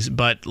rookies,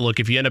 but look,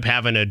 if you end up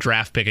having a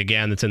draft pick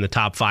again that's in the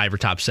top 5 or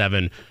top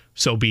 7,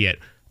 so be it.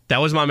 That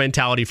was my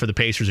mentality for the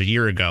Pacers a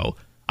year ago.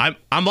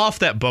 I'm off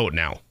that boat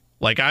now.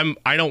 Like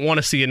I don't want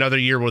to see another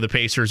year where the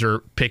Pacers are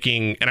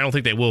picking, and I don't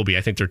think they will be.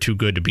 I think they're too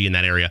good to be in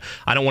that area.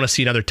 I don't want to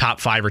see another top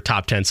 5 or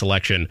top 10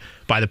 selection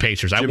by the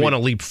Pacers. Jimmy, I want to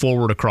leap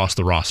forward across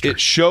the roster. It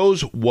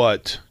shows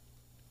what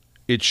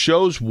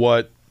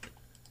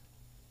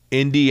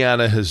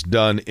Indiana has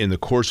done in the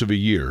course of a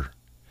year,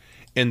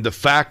 and the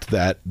fact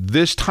that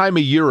this time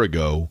a year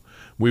ago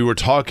we were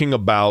talking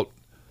about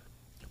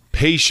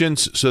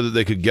patience so that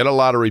they could get a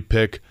lottery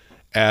pick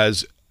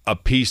as a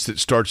piece that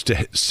starts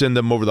to send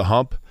them over the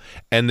hump.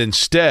 And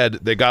instead,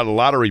 they got a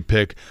lottery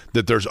pick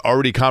that there's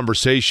already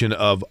conversation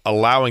of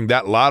allowing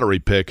that lottery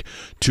pick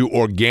to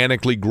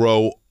organically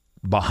grow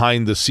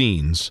behind the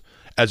scenes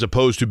as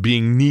opposed to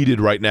being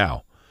needed right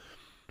now.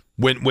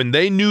 When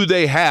they knew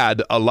they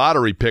had a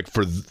lottery pick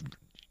for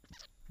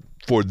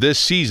this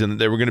season that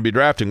they were going to be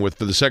drafting with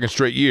for the second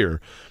straight year,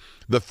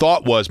 the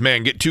thought was,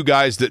 man, get 2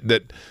 guys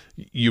that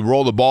you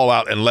roll the ball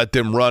out and let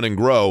them run and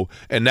grow.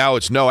 And now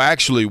it's, no,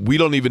 actually, we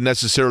don't even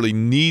necessarily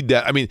need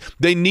that. I mean,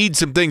 they need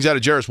some things out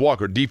of Jarris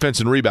Walker, defense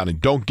and rebounding.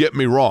 Don't get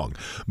me wrong.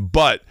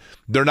 But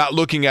they're not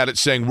looking at it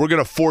saying, we're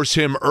going to force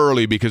him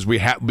early because we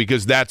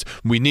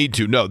need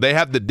to. No, they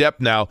have the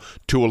depth now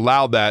to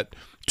allow that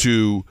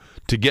to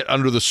get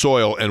under the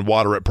soil and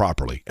water it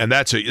properly. And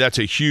that's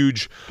a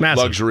huge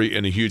luxury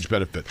and a huge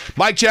benefit.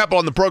 Mike Chappell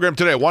on the program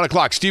today at 1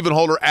 o'clock. Stephen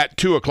Holder at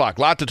 2 o'clock.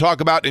 A lot to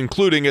talk about,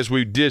 including, as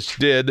we just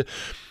did,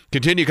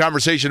 continue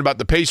conversation about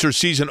the Pacers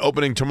season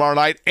opening tomorrow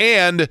night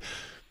and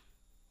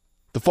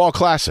the Fall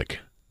Classic.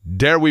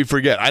 Dare we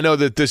forget? I know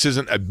that this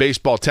isn't a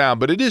baseball town,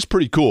 but it is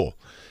pretty cool.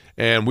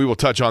 And we will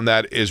touch on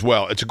that as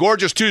well. It's a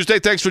gorgeous Tuesday.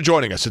 Thanks for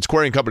joining us. It's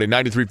Query & Company,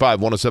 93.5,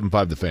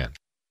 107.5 The Fan.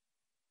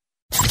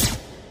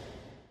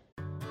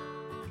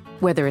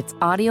 Whether it's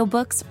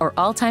audiobooks or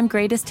all-time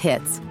greatest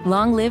hits,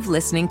 long live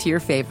listening to your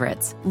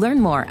favorites. Learn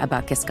more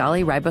about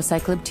Kisqali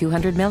Ribociclib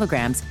 200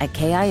 milligrams at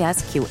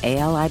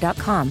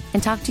KISQALI.com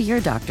and talk to your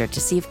doctor to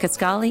see if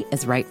Kisqali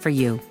is right for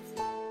you.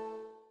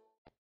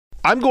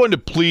 I'm going to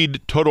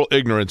plead total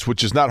ignorance,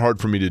 which is not hard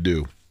for me to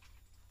do.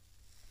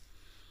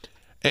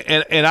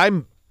 And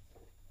I'm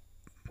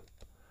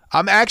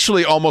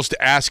actually almost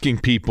asking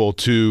people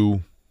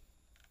to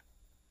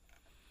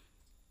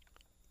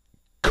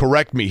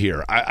correct me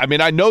here. I mean,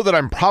 I know that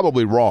I'm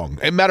probably wrong.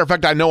 As a matter of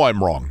fact, I know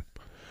I'm wrong,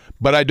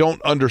 but I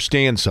don't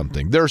understand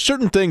something. There are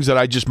certain things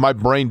that my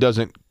brain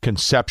doesn't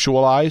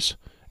conceptualize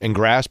and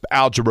grasp,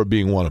 algebra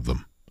being one of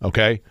them,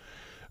 okay?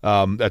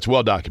 That's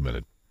well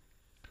documented.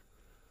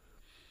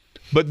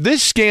 But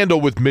this scandal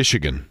with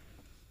Michigan,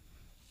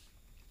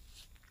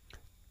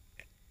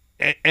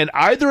 and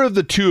either of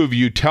the two of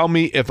you tell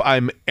me if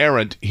I'm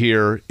errant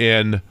here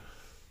in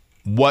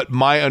what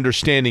my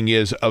understanding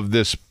is of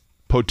this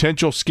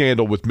potential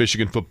scandal with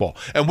Michigan football.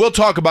 And we'll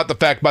talk about the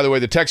fact, by the way,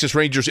 the Texas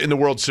Rangers in the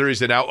World Series,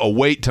 they now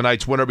await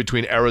tonight's winner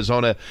between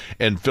Arizona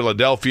and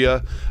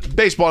Philadelphia.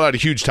 Baseball, not a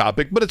huge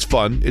topic, but it's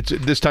fun. It's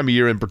this time of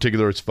year in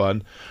particular, it's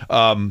fun.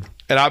 And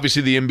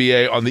obviously the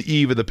NBA on the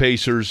eve of the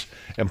Pacers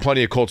and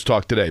plenty of Colts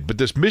talk today. But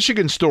this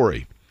Michigan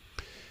story,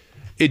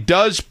 it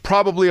does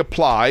probably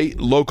apply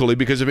locally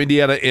because of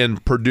Indiana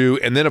and Purdue.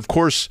 And then, of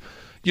course,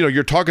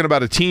 you're talking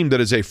about a team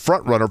that is a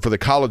front runner for the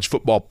college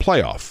football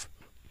playoff.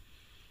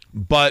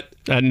 But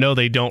no,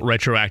 they don't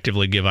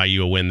retroactively give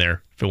IU a win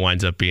there if it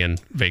winds up being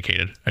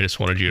vacated. I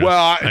just wanted you to.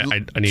 Well,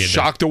 I needed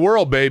shock the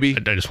world, baby.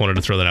 I just wanted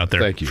to throw that out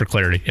there. Thank you. For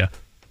clarity. Yeah.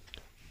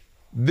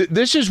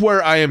 This is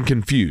where I am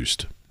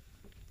confused.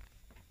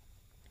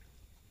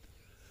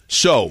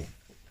 So,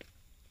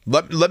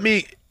 let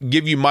me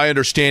give you my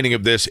understanding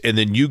of this, and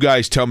then you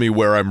guys tell me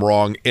where I'm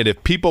wrong. And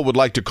if people would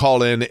like to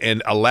call in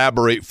and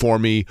elaborate for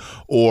me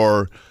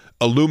or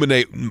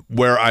illuminate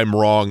where I'm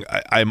wrong,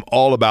 I'm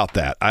all about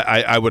that.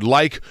 I would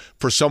like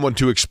for someone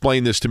to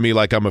explain this to me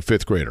like I'm a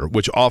fifth grader,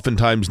 which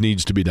oftentimes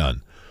needs to be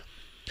done.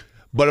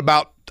 But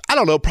about, I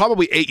don't know,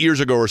 probably 8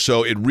 years ago or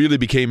so, it really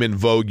became in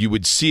vogue. You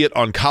would see it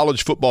on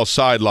college football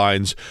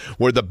sidelines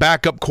where the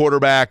backup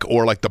quarterback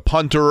or like the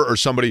punter or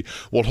somebody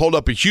will hold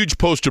up a huge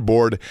poster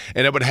board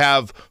and it would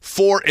have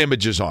 4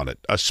 images on it.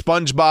 A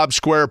SpongeBob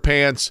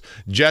SquarePants,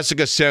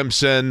 Jessica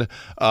Simpson,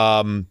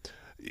 a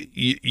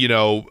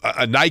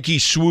Nike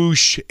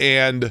swoosh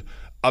and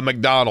a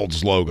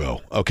McDonald's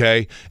logo,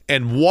 okay?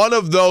 And one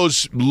of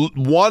those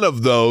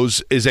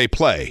is a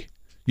play.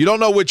 You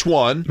don't know which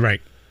one.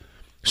 Right.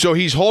 So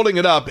he's holding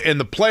it up, and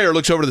the player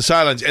looks over to the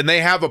sidelines, and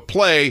they have a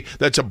play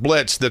that's a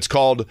blitz that's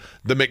called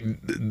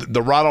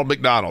the Ronald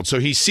McDonald. So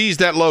he sees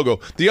that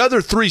logo. The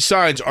other 3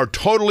 signs are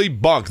totally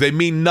bunk. They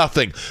mean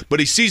nothing. But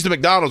he sees the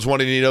McDonald's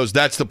one, and he knows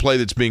that's the play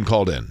that's being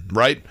called in,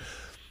 right?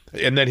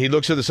 And then he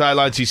looks at the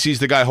sidelines, he sees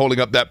the guy holding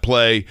up that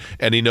play,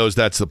 and he knows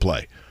that's the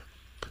play.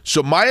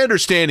 So my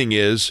understanding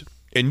is,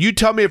 and you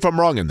tell me if I'm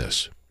wrong in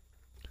this,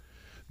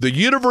 the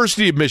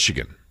University of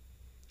Michigan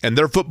and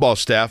their football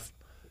staff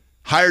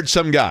hired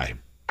some guy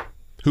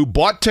who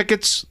bought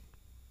tickets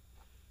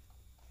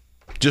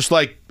just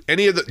like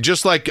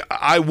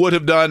I would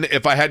have done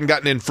if I hadn't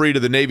gotten in free to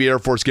the Navy Air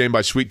Force game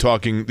by sweet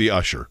talking the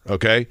usher,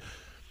 okay?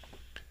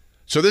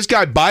 So this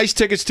guy buys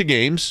tickets to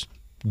games,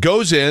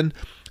 goes in,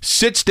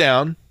 sits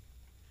down,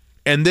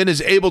 and then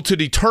is able to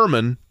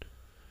determine,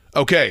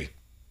 okay,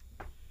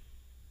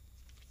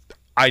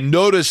 I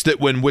noticed that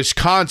when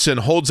Wisconsin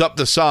holds up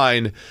the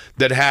sign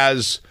that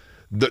has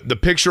the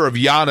picture of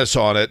Giannis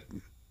on it,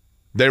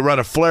 they run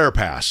a flare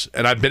pass.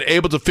 And I've been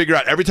able to figure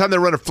out every time they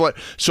run a flare.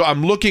 So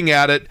I'm looking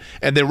at it,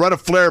 and they run a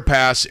flare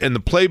pass, and the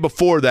play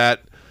before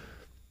that,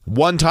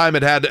 one time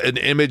it had an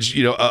image,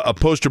 a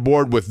poster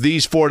board with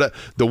these four.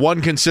 The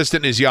one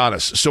consistent is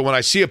Giannis. So when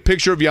I see a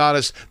picture of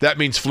Giannis, that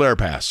means flare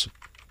pass.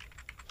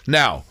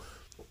 Now,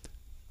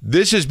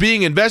 this is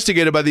being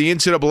investigated by the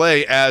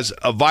NCAA as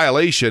a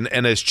violation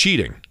and as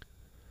cheating.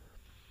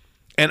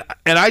 And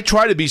I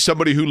try to be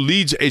somebody who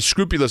leads a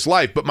scrupulous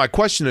life, but my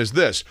question is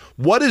this.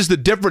 What is the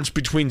difference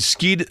between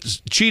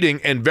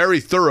cheating and very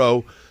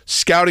thorough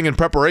scouting and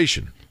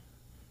preparation?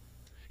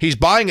 He's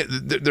buying it.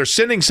 They're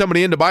sending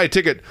somebody in to buy a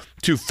ticket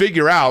to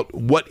figure out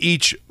what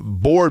each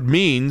board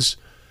means.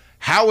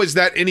 How is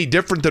that any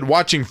different than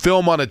watching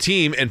film on a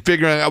team and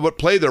figuring out what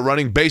play they're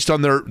running based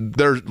on their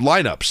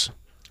lineups?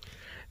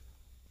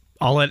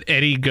 I'll let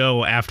Eddie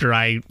go after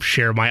I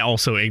share my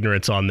also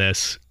ignorance on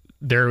this.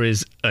 There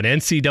is an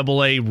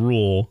NCAA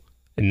rule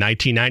in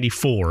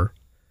 1994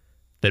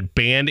 that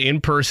banned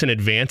in-person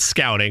advanced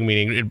scouting,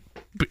 meaning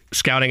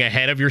scouting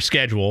ahead of your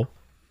schedule,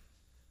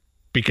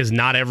 because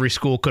not every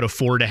school could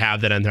afford to have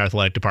that in their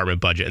athletic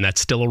department budget, and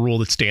that's still a rule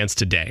that stands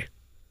today.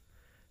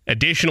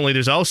 Additionally,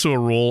 there's also a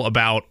rule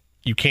about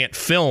you can't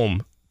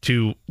film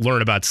to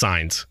learn about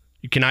signs.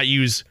 You cannot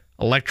use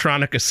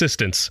electronic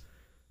assistance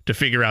to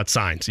figure out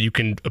signs. You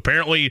can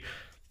apparently, if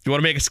you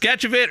want to make a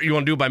sketch of it or you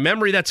want to do it by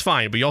memory, that's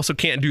fine, but you also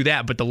can't do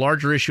that. But the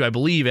larger issue, I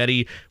believe,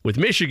 Eddie, with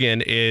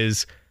Michigan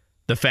is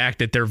the fact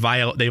that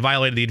they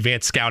violated the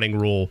advanced scouting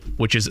rule,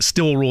 which is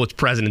still a rule that's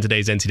present in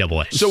today's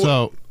NCAA.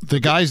 So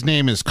the guy's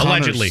name is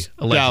Connor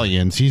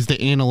Gallions. He's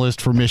the analyst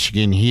for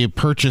Michigan. He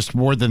purchased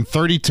more than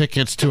 30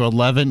 tickets to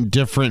 11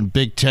 different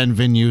Big Ten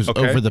venues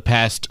over the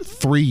past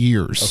 3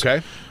 years.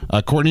 Okay.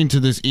 According to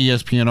this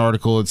ESPN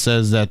article, it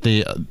says that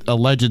the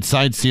alleged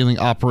side-stealing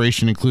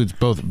operation includes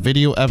both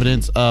video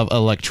evidence of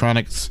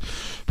electronics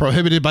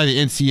prohibited by the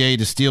NCAA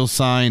to steal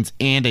signs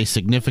and a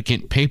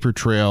significant paper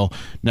trail.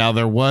 Now,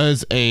 there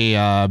was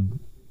another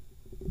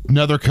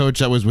coach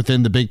that was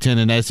within the Big Ten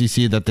and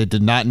SEC that they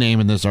did not name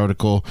in this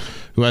article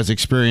who has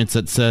experience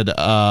that said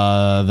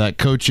that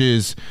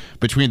coaches,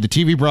 between the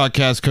TV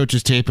broadcast,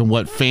 coaches tape, and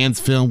what fans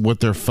film with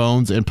their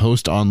phones and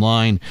post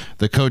online,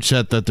 the coach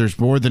said that there's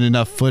more than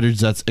enough footage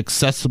that's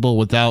accessible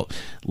without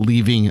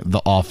leaving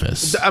the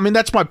office. I mean,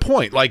 that's my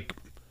point. Like,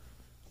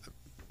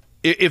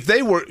 if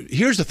they were,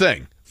 here's the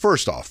thing.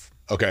 First off,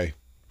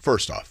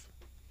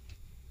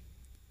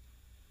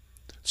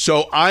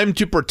 so I'm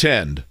to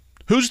pretend,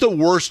 who's the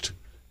worst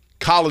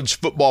college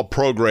football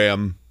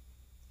program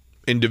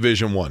in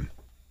Division I?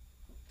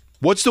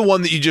 What's the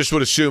one that you just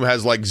would assume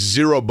has like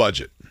zero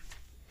budget?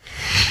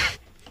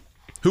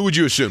 Who would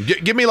you assume?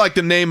 Give me like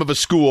the name of a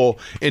school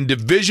in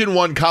Division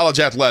I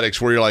college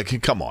athletics where you're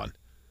like, come on.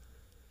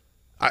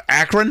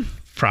 Akron?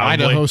 Probably.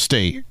 Idaho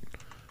State.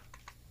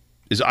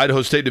 Is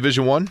Idaho State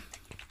Division I?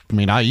 I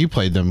mean, IU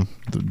played them.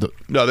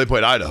 No, they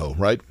played Idaho,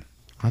 right?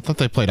 I thought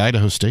they played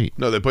Idaho State.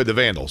 No, they played the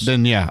Vandals.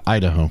 Then, yeah,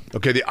 Idaho.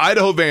 Okay, the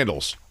Idaho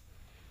Vandals.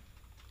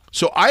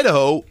 So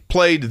Idaho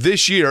played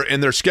this year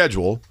in their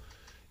schedule.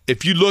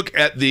 If you look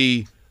at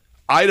the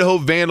Idaho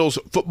Vandals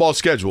football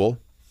schedule,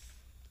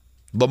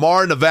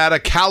 Lamar, Nevada,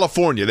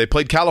 California. They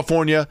played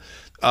California,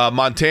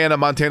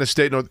 Montana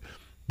State.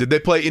 Did they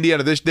play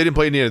Indiana this? They didn't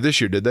play Indiana this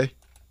year, did they?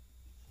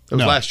 It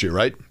was last year,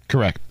 right?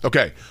 Correct.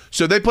 Okay,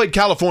 so they played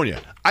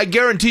California. I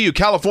guarantee you,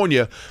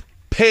 California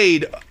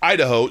paid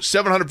Idaho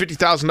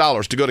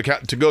 $750,000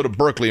 to go to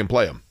Berkeley and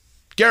play them.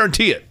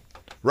 Guarantee it,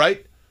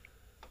 right?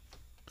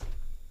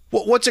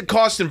 What's it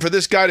costing for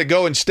this guy to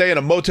go and stay in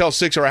a Motel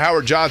 6 or a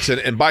Howard Johnson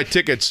and buy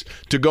tickets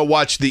to go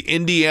watch the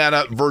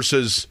Indiana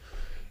versus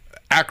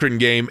Akron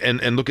game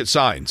and look at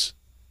signs?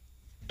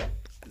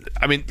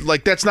 I mean,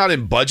 like, that's not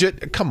in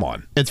budget. Come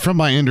on. It's from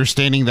my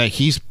understanding that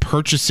he's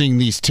purchasing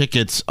these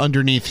tickets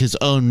underneath his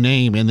own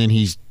name, and then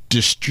he's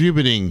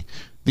distributing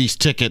these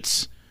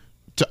tickets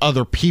to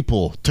other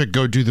people to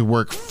go do the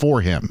work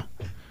for him.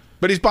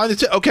 But he's buying the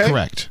ticket. Okay.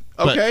 Correct.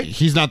 Okay. But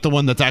he's not the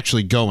one that's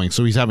actually going,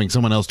 so he's having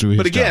someone else do his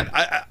job. But again,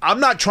 I'm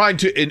not trying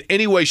to in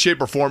any way,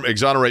 shape, or form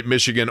exonerate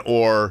Michigan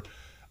or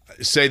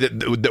say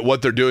that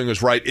what they're doing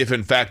is right if,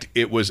 in fact,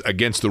 it was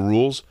against the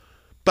rules.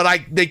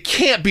 But they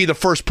can't be the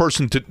first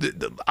person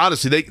to –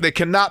 honestly, they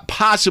cannot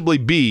possibly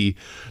be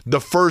the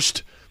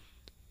first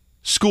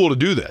school to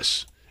do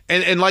this.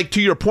 And like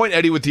to your point,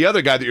 Eddie, with the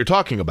other guy that you're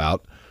talking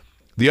about,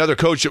 the other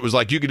coach that was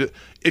like, you could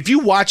 – if you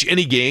watch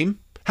any game,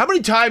 How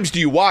many times do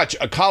you watch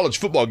a college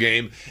football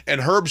game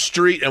and Herb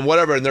Street and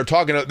whatever, and they're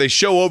talking, they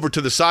show over to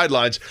the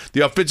sidelines,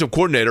 the offensive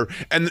coordinator,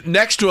 and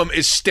next to him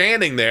is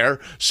standing there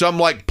some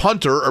like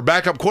punter or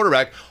backup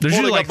quarterback. There's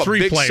usually like up a 3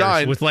 big players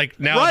sign. with like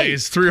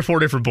nowadays 3 or 4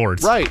 different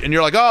boards. Right. And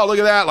you're like, oh, look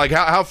at that. Like,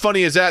 how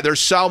funny is that? There's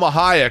Salma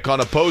Hayek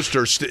on a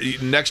poster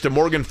next to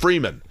Morgan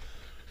Freeman.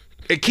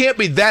 It can't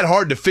be that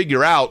hard to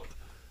figure out.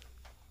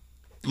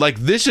 Like,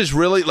 this is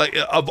really, like,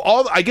 of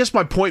all, I guess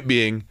my point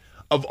being,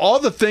 of all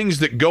the things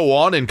that go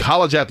on in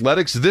college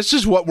athletics, this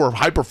is what we're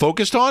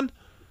hyper-focused on?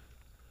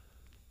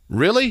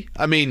 Really?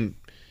 I mean,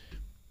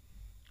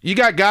 you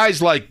got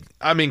guys like,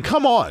 I mean,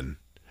 come on.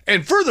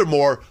 And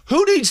furthermore,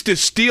 who needs to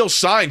steal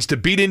signs to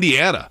beat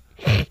Indiana?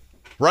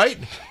 Right?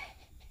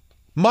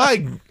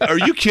 Are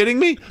you kidding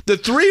me? The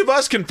 3 of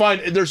us can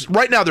find,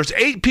 right now there's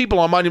 8 people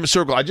on Monument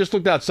Circle. I just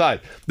looked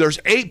outside. There's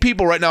 8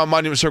 people right now on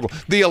Monument Circle.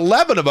 The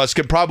 11 of us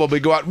could probably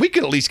go out. We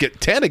could at least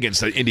get 10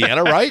 against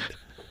Indiana, right?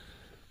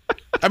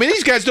 I mean,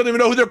 these guys don't even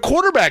know who their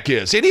quarterback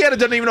is. Indiana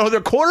doesn't even know who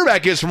their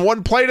quarterback is from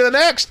one play to the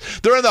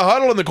next. They're in the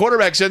huddle, and the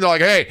quarterback's in. They're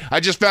like, hey,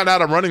 I just found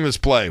out I'm running this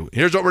play.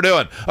 Here's what we're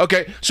doing.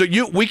 Okay, so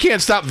we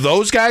can't stop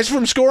those guys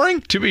from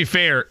scoring? To be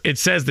fair, it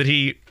says that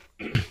he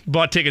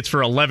bought tickets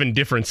for 11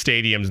 different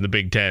stadiums in the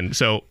Big Ten,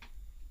 so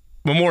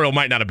Memorial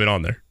might not have been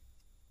on there.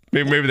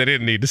 Maybe they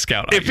didn't need to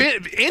scout. If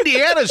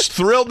Indiana's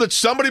thrilled that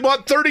somebody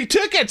bought 30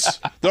 tickets.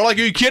 They're like,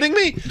 are you kidding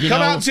me?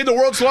 Come out and see the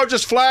world's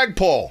largest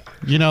flagpole.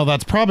 You know,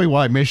 that's probably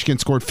why Michigan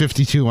scored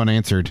 52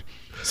 unanswered.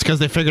 It's because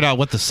they figured out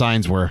what the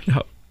signs were.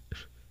 No,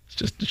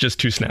 it's just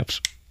 2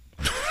 snaps.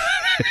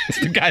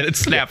 It's the guy that's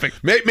snapping.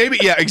 Maybe,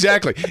 yeah,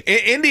 exactly.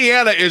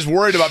 Indiana is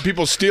worried about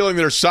people stealing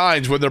their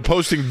signs when they're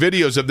posting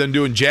videos of them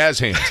doing jazz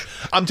hands.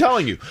 I'm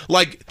telling you,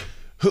 like,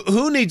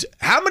 who needs,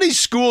 how many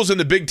schools in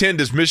the Big Ten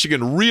does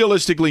Michigan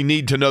realistically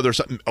need to know there's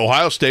something?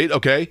 Ohio State,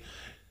 okay.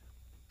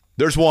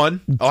 There's one.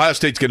 Ohio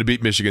State's going to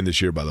beat Michigan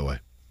this year, by the way.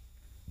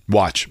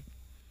 Watch.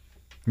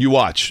 You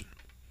watch.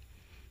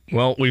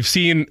 Well, we've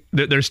seen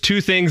that there's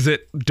 2 things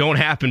that don't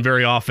happen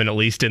very often, at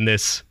least in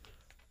this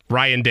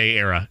Ryan Day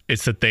era.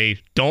 It's that they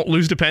don't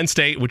lose to Penn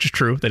State, which is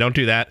true. They don't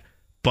do that,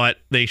 but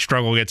they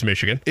struggle against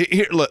Michigan.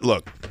 Here,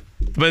 look.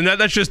 But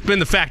that's just been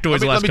the factoids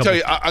the last couple. Let me tell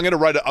you, I'm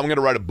going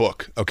to write a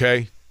book,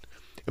 okay?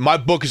 My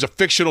book is a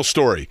fictional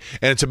story,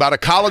 and it's about a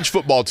college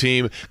football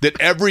team that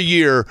every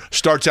year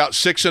starts out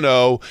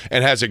 6-0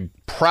 and has a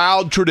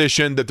proud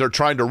tradition that they're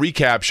trying to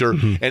recapture.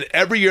 Mm-hmm. And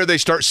every year they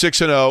start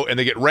 6-0 and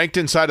they get ranked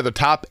inside of the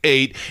top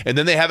 8, and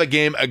then they have a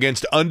game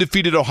against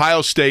undefeated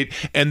Ohio State,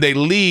 and they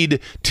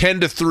lead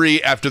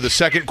 10-3 after the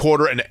second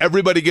quarter, and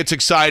everybody gets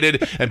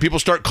excited, and people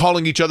start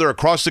calling each other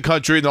across the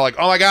country, and they're like,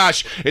 oh my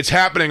gosh, it's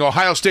happening.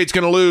 Ohio State's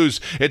going to lose.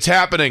 It's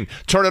happening.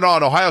 Turn it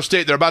on. Ohio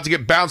State, they're about to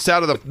get bounced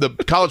out of the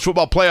college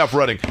football playoff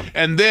running.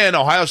 And then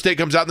Ohio State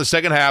comes out in the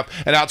second half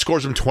and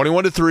outscores them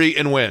 21-3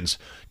 and wins.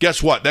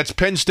 Guess what? That's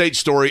Penn State's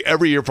story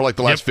every year for like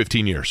the last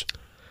 15 years.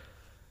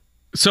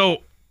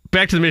 So,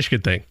 back to the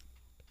Michigan thing.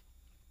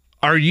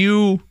 Are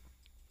you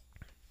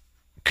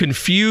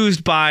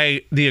confused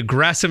by the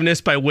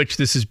aggressiveness by which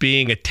this is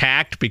being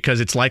attacked because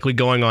it's likely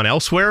going on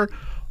elsewhere?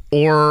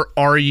 Or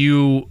are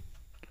you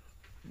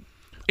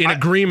in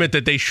agreement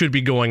that they should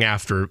be going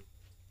after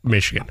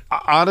Michigan?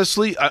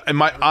 Honestly, and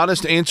my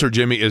honest answer,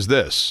 Jimmy, is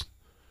this.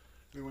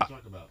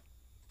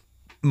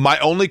 My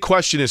only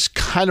question is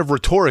kind of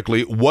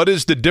rhetorically, what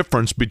is the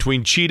difference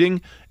between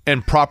cheating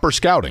and proper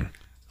scouting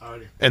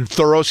and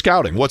thorough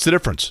scouting? What's the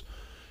difference?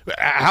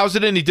 How's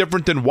it any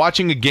different than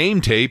watching a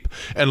game tape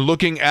and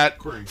looking at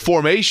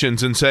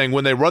formations and saying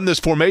when they run this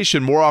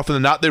formation, more often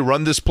than not, they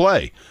run this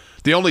play?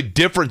 The only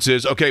difference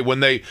is, okay,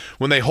 when they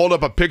hold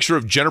up a picture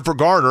of Jennifer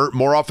Garner,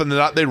 more often than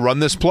not, they run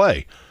this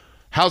play.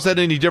 How's that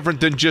any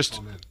different than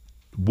just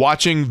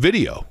watching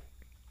video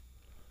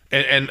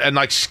and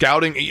like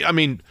scouting? I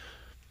mean,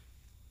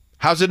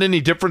 how's it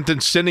any different than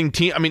sending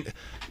team? I mean,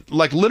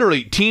 like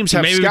literally, teams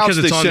have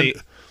scouts they send.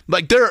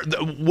 Like,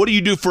 what do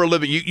you do for a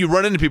living? You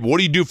run into people. What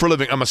do you do for a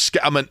living? I'm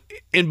an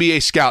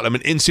NBA scout. I'm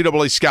an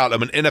NCAA scout.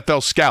 I'm an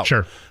NFL scout.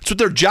 Sure, that's what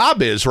their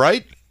job is,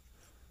 right?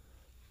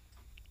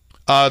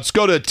 Let's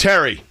go to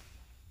Terry.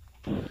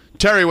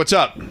 Terry, what's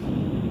up?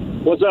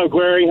 What's up,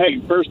 Query? Hey,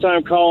 first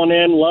time calling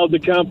in. Love the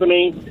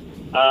company.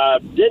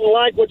 Didn't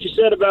like what you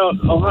said about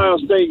Ohio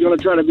State going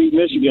to try to beat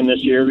Michigan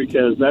this year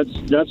because that's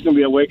going to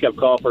be a wake-up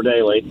call for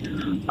Daly.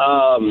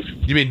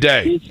 You mean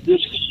Day?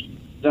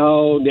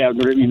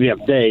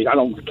 Day. I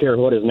don't care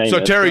what his name is. So,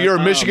 Terry, you're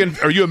a Michigan.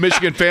 Are you a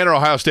Michigan fan or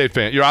Ohio State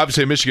fan? You're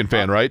obviously a Michigan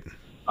fan, right?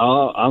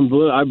 I'm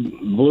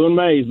blue and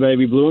maize,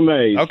 baby. Blue and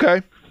maize.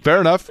 Okay,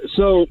 fair enough.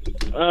 So,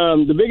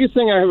 the biggest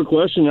thing I have a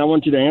question I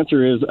want you to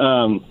answer is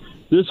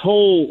this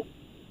whole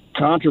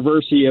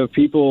controversy of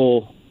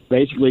people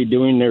basically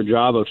doing their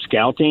job of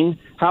scouting.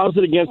 How is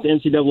it against the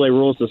NCAA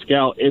rules to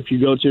scout if you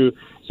go to,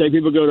 say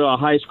people go to a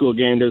high school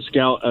game to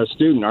scout a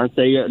student? Aren't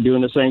they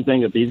doing the same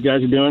thing that these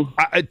guys are doing?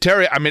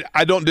 Terry, I mean,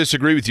 I don't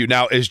disagree with you.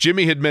 Now, as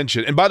Jimmy had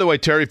mentioned, and by the way,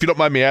 Terry, if you don't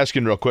mind me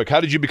asking real quick,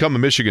 how did you become a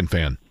Michigan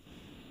fan?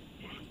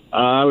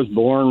 I was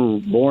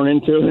born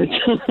into it.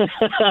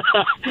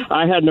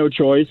 I had no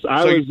choice.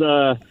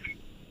 I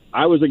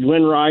I was at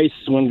Glen Rice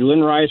when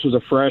Glen Rice was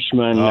a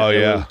freshman. Oh,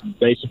 yeah.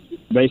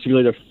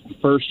 Basically the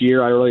first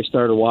year I really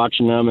started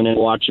watching them, and then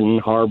watching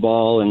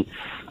Harbaugh and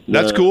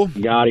that's cool.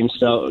 God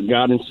himself,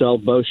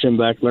 Bo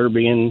Schembechler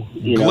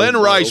being Glen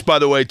Rice, by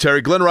the way,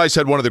 Terry. Glen Rice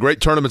had one of the great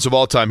tournaments of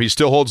all time. He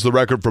still holds the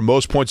record for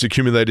most points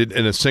accumulated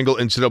in a single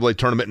NCAA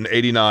tournament in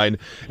 '89.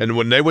 And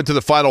when they went to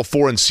the Final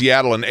Four in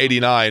Seattle in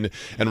 '89,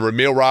 and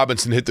Ramil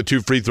Robinson hit the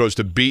 2 free throws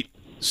to beat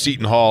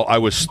Seton Hall, I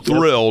was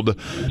thrilled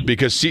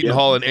because Seton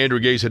Hall and Andrew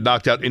Gase had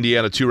knocked out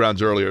Indiana 2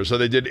 rounds earlier. So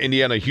they did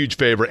Indiana a huge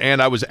favor,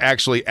 and I was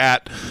actually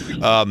at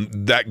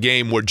that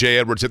game where Jay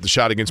Edwards hit the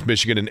shot against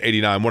Michigan in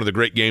 '89, one of the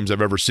great games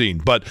I've ever seen.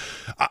 But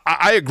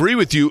I agree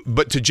with you,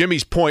 but to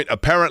Jimmy's point,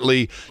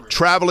 apparently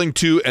traveling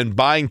to and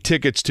buying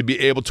tickets to be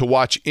able to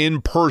watch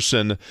in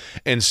person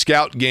and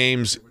scout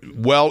games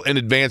well in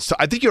advance.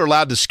 I think you're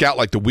allowed to scout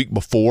like the week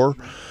before,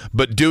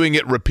 but doing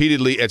it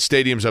repeatedly at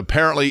stadiums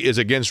apparently is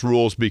against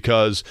rules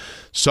because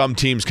some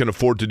teams can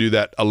afford to do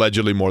that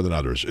allegedly more than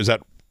others. Is that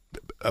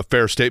a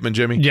fair statement,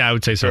 Jimmy? Yeah, I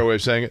would say so. Fair way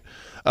of saying it.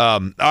 All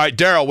right,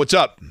 Daryl, what's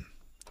up?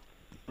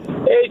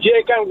 Hey,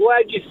 Jake, I'm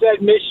glad you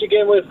said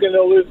Michigan was going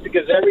to lose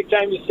because every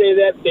time you say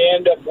that, they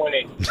end up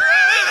winning.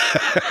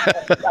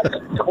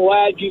 I'm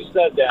glad you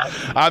said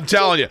that. I'm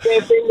telling you.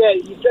 Same thing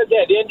that you said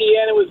that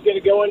Indiana was going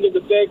to go into the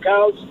big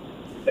house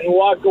and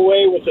walk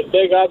away with a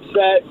big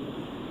upset.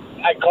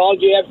 I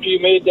called you after you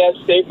made that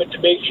statement to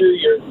make sure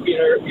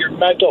your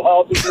mental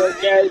health is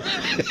okay.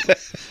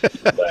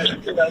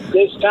 But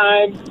this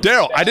time,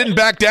 Daryl, I didn't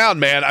back down,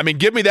 man. I mean,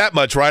 give me that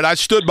much, right? I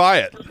stood by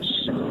it.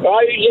 Well,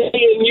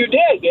 and you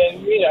did,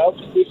 and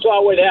we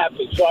saw what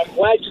happened. So I'm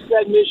glad you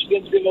said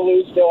Michigan's going to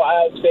lose to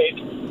Ohio State.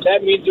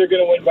 That means they're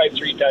going to win by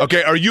 3 touchdowns.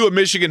 Okay, are you a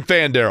Michigan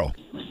fan, Daryl?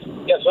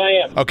 Yes, I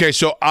am. Okay,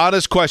 so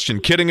honest question,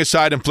 kidding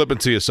aside and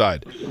flippancy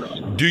aside,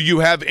 do you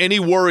have any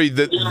worry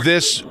that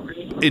this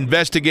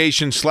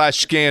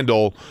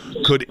investigation/scandal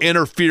could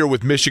interfere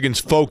with Michigan's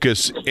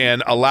focus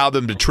and allow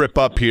them to trip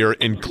up here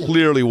in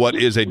clearly what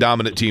is a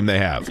dominant team they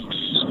have?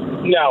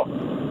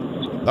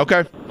 No.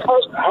 Okay.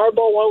 Harbaugh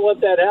won't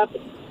let that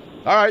happen.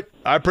 All right,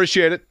 I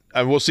appreciate it,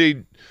 and we'll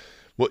see.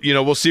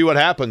 We'll see what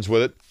happens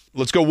with it.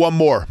 Let's go one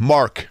more,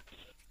 Mark.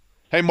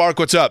 Hey, Mark,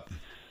 what's up?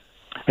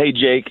 Hey,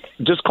 Jake,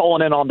 just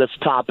calling in on this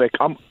topic.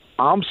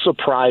 I'm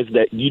surprised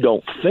that you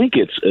don't think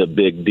it's a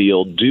big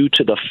deal due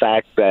to the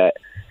fact that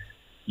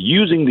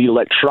using the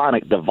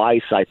electronic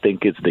device, I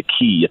think, is the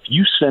key. If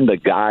you send a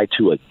guy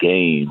to a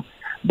game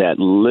that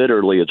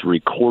literally is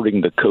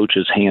recording the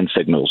coach's hand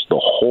signals the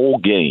whole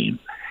game,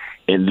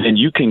 and then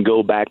you can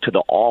go back to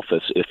the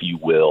office, if you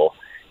will,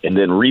 and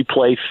then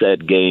replay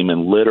said game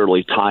and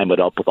literally time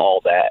it up with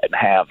all that and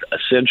have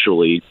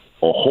essentially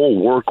a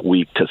whole work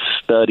week to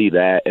study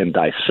that and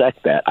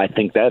dissect that. I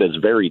think that is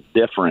very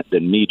different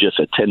than me just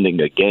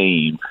attending a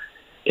game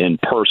in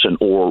person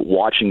or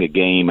watching a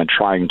game and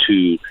trying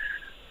to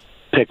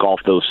pick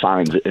off those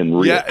signs in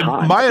real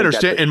time. My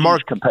understanding, and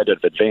Mark,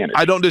 competitive advantage.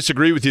 I don't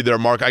disagree with you there,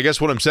 Mark. I guess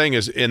what I'm saying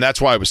is, and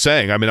that's why I was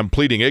saying, I mean, I'm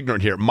pleading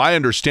ignorant here. My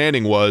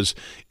understanding was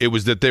it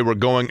was that they were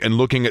going and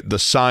looking at the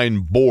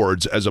sign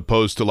boards as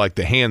opposed to like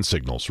the hand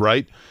signals,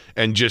 right?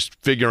 And just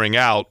figuring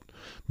out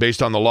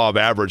based on the law of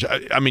average.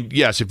 I mean,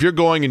 yes, if you're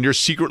going and you're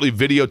secretly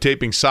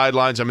videotaping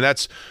sidelines, I mean,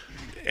 that's,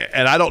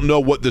 and I don't know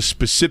what the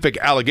specific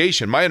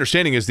allegation. My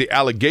understanding is the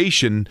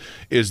allegation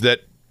is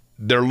that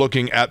they're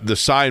looking at the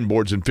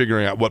signboards and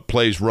figuring out what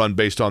plays run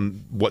based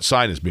on what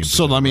sign is being.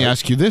 So let me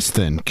ask you this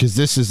then, because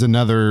this is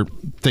another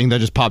thing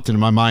that just popped into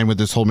my mind with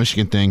this whole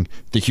Michigan thing: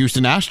 the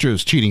Houston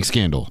Astros cheating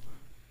scandal.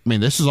 I mean,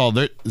 this is all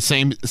the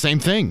same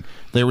thing.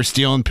 They were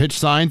stealing pitch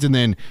signs, and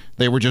then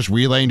they were just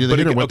relaying to the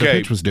hitter what the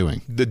pitch was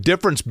doing. The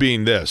difference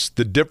being this: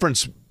 the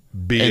difference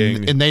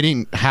being, and they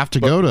didn't have to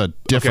go to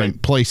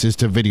different places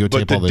to videotape all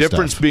this stuff. But the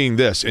difference being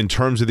this, in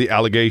terms of the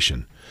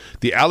allegation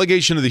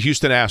of the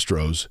Houston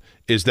Astros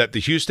is that the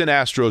Houston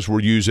Astros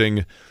were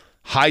using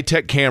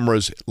high-tech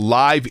cameras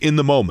live in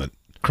the moment,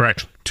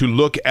 correct, to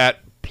look at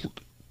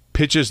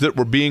pitches that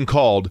were being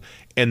called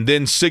and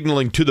then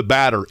signaling to the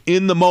batter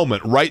in the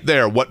moment right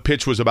there what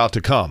pitch was about to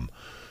come.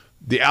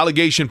 The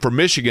allegation for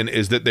Michigan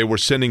is that they were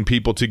sending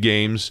people to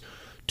games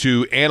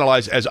to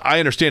analyze, as I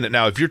understand it.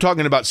 Now, if you're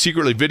talking about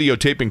secretly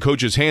videotaping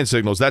coaches' hand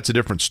signals, that's a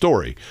different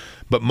story.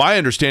 But my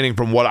understanding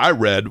from what I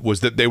read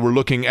was that they were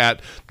looking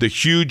at the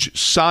huge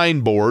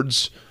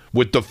signboards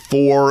with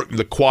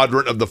the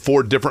quadrant of the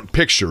 4 different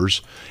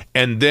pictures,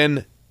 and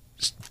then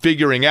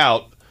figuring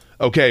out,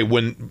 okay,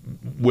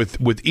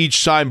 with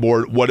each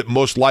signboard, what it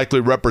most likely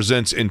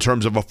represents in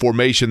terms of a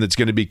formation that's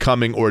going to be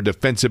coming, or a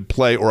defensive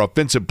play or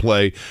offensive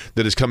play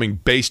that is coming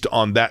based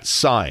on that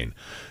sign.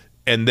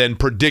 And then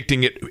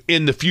predicting it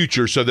in the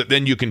future so that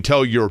then you can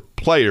tell your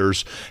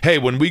players, hey,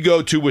 when we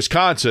go to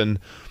Wisconsin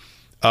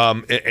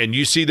and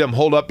you see them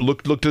hold up,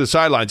 look to the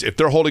sidelines, if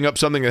they're holding up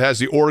something that has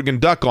the Oregon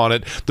Duck on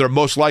it, they're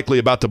most likely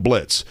about to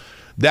blitz.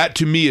 That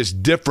to me is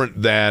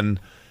different than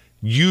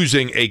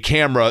using a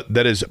camera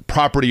that is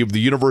property of the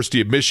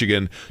University of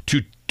Michigan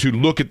to to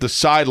look at the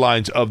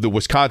sidelines of the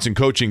Wisconsin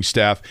coaching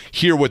staff,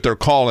 hear what they're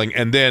calling,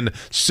 and then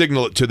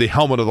signal it to the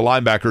helmet of the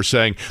linebacker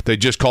saying they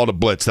just called a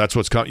blitz. That's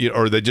what's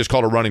or they just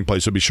called a running play,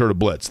 so be sure to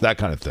blitz. That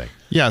kind of thing.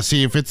 Yeah,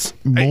 see, if it's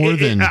more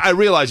than... I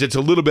realize it's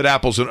a little bit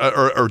apples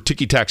or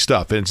ticky-tack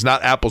stuff, and it's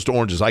not apples to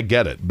oranges. I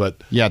get it,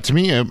 but... Yeah, to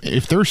me,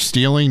 if they're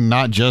stealing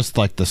not just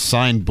like the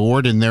signed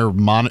board and they're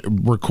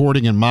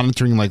recording and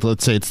monitoring, like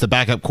let's say it's the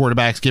backup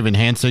quarterbacks giving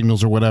hand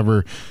signals or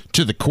whatever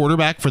to the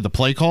quarterback for the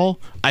play call,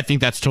 I think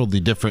that's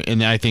totally different,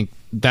 and I think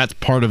that's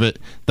part of it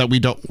that we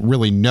don't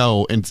really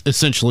know, and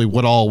essentially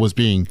what all was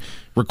being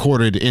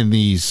recorded in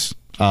these...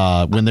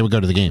 when they would go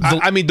to the game.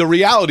 I mean, the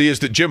reality is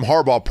that Jim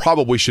Harbaugh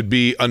probably should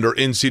be under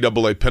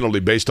NCAA penalty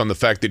based on the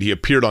fact that he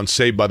appeared on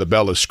Saved by the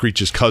Bell as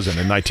Screech's cousin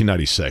in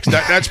 1996.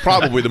 That's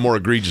probably the more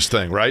egregious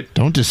thing, right?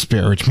 Don't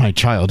disparage my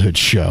childhood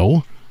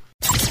show.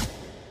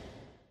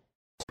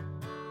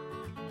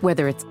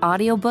 Whether it's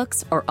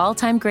audiobooks or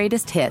all-time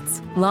greatest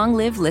hits, long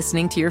live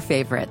listening to your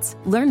favorites.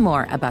 Learn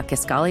more about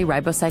Kisqali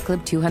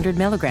Ribociclib 200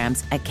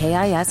 milligrams at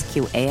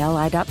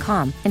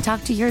KISQALI.com and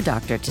talk to your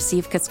doctor to see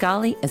if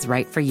Kisqali is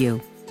right for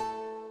you.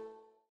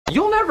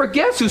 You'll never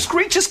guess who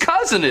Screech's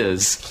cousin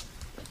is.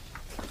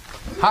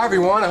 Hi,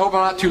 everyone. I hope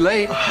I'm not too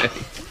late.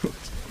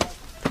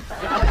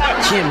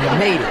 Jim, you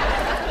made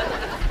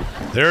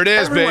it. There it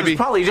is, Everyone's baby.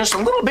 Probably just a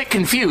little bit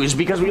confused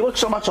because we look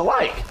so much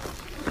alike.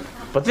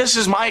 But this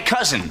is my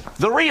cousin,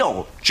 the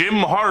real Jim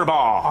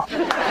Harbaugh.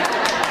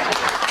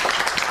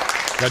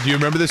 Now, do you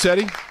remember this,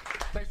 Eddie?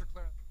 Thanks for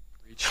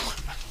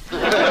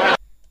clearing.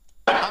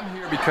 I'm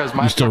here because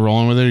my... You still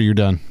rolling with it, or you're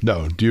done?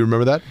 No. Do you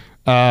remember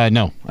that?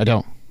 No, I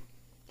don't.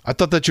 I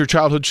thought that's your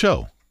childhood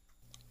show.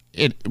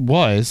 It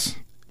was,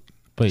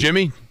 but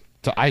Jimmy?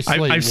 To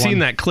isolate I've seen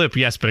that clip,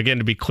 yes, but again,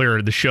 to be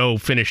clear, the show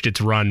finished its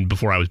run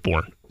before I was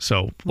born.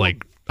 So,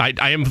 like, I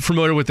am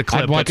familiar with the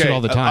clip. I'd watch it all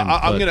the time.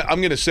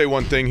 I'm gonna say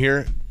one thing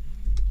here,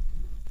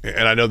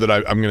 and I know that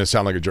I'm gonna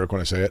sound like a jerk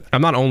when I say it.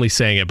 I'm not only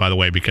saying it, by the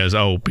way, because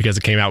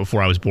it came out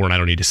before I was born. I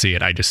don't need to see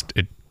it.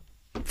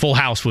 Full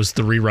House was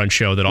the rerun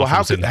show that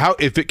How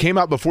if it came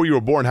out before you were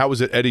born, how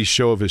was it Eddie's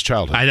show of his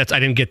childhood? I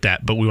didn't get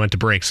that, but we went to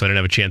break, so I didn't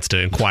have a chance to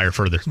inquire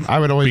further. I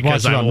would always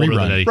watch it on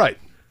rerun. Right.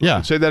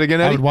 Yeah. Say that again,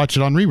 Eddie? I would watch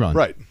it on rerun.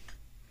 Right.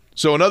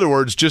 So, in other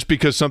words, just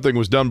because something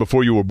was done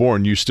before you were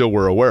born, you still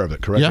were aware of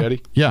it, correct,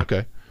 Eddie? Yeah.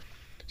 Okay.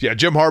 Yeah,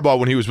 Jim Harbaugh,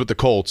 when he was with the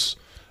Colts,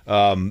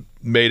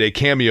 made a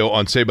cameo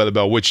on Saved by the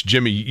Bell, which,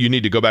 Jimmy, you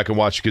need to go back and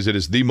watch because it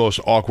is the most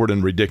awkward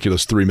and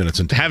ridiculous 3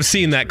 minutes. Have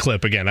seen that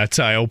clip again. That's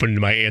how I opened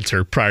my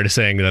answer prior to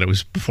saying that it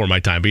was before my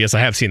time. But yes, I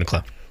have seen the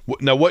clip.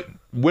 Now,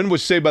 when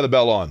was Saved by the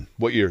Bell on?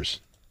 What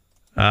years?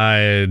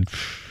 I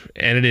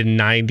ended in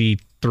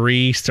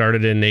 93,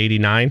 started in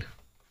 89.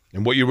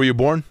 And what year were you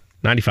born?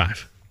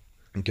 95.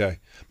 Okay.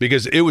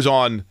 Because it was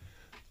on,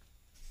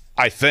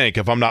 I think,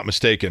 if I'm not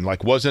mistaken,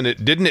 like, isn't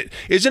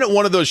it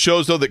one of those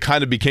shows, though, that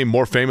kind of became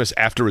more famous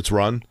after its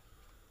run?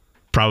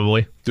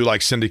 Probably. Through, like,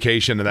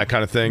 syndication and that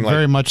kind of thing?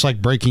 Very much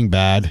like Breaking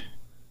Bad.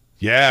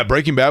 Yeah,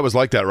 Breaking Bad was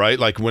like that, right?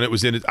 Like, when it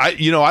was in it. I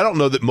don't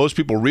know that most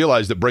people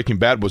realized that Breaking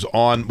Bad was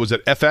on, was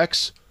it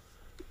FX?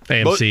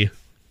 AMC.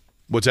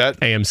 What's that?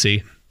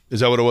 AMC.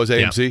 Is that what it was,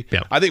 AMC?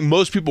 Yeah. I think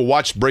most people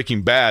watched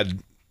Breaking Bad,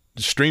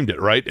 streamed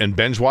it, right? And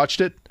binge watched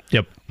it?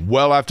 Yep.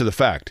 Well after the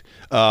fact.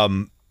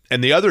 And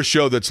the other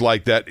show that's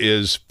like that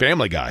is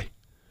Family Guy.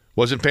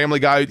 Wasn't Family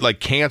Guy like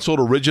canceled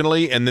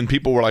originally, and then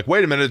people were like,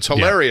 "Wait a minute, it's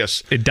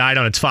hilarious." Yeah. It died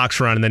on its Fox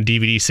run, and then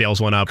DVD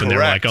sales went up, Correct. and they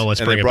were like, "Oh, let's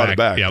bring it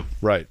back." Yep,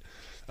 right.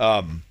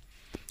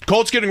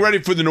 Colts getting ready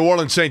for the New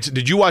Orleans Saints.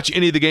 Did you watch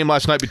any of the game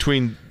last night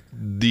between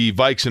the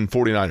Vikes and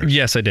 49ers?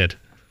 Yes, I did.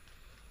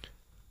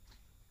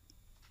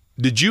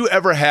 Did you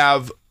ever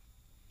have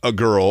a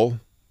girl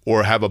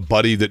or have a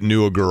buddy that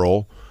knew a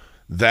girl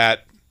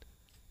that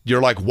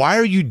you're like, why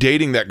are you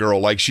dating that girl?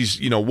 Like, she's,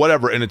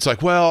 whatever. And it's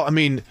like, well, I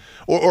mean,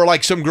 or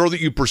like some girl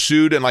that you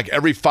pursued and like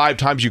every 5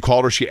 times you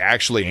called her, she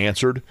actually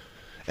answered.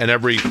 And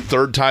every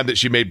 3rd time that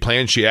she made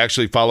plans, she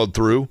actually followed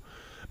through.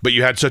 But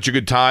you had such a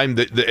good time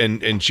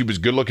and she was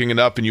good looking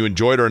enough and you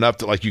enjoyed her enough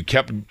that like you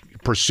kept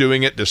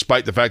pursuing it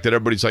despite the fact that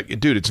everybody's like,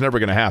 dude, it's never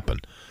going to happen.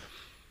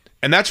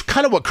 And that's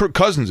kind of what Kirk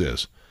Cousins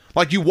is.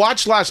 Like, you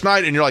watched last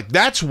night and you're like,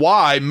 that's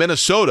why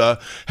Minnesota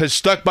has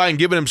stuck by and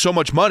given him so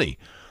much money.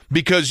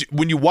 Because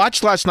when you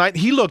watched last night,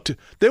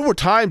 there were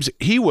times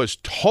he was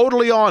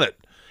totally on it.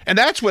 And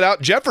that's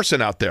without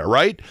Jefferson out there,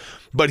 right?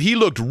 But he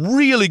looked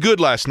really good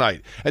last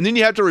night. And then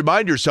you have to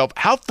remind yourself,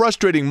 how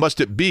frustrating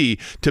must it be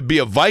to be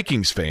a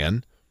Vikings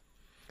fan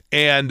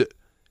and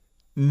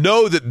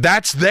know that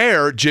that's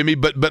there, Jimmy,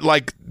 but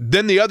like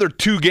then the other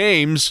 2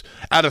 games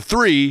out of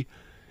 3,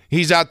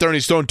 he's out there and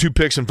he's throwing 2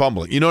 picks and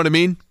fumbling. You know what I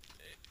mean?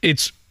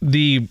 It's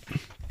the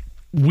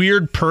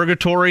weird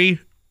purgatory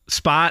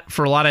spot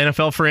for a lot of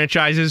NFL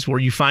franchises where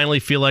you finally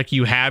feel like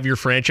you have your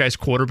franchise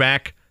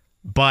quarterback,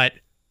 but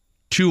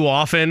too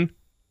often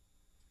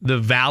the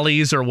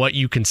valleys are what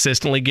you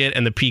consistently get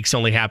and the peaks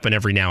only happen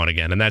every now and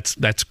again. And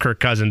that's Kirk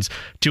Cousins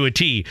to a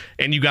T.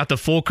 And you got the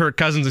full Kirk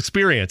Cousins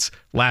experience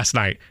last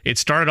night. It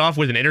started off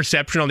with an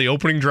interception on the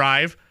opening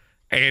drive,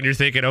 And you're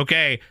thinking,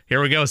 okay,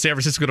 here we go. San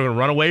Francisco going to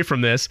run away from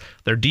this.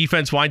 Their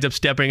defense winds up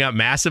stepping up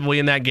massively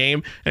in that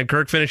game, and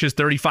Kirk finishes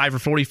 35 for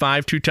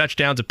 45, 2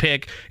 touchdowns, a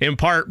pick, in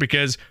part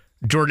because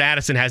Jordan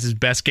Addison has his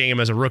best game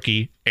as a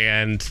rookie,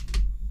 and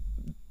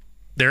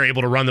they're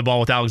able to run the ball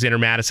with Alexander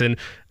Mattison.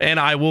 And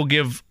I will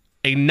give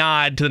a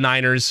nod to the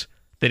Niners.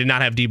 They did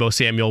not have Deebo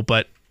Samuel,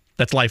 but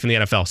that's life in the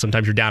NFL.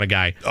 Sometimes you're down a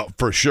guy. Oh,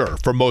 for sure.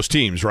 For most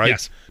teams, right?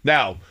 Yes.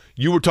 Now,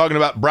 you were talking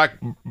about Brock.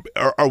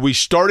 Are we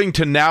starting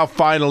to now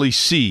finally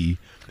see,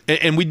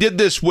 and we did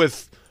this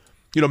with,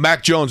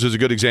 Mac Jones is a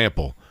good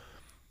example.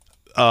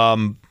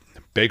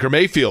 Baker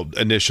Mayfield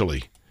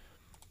initially.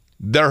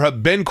 There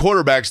have been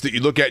quarterbacks that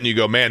you look at and you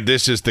go, man,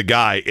 this is the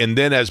guy. And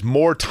then as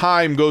more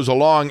time goes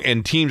along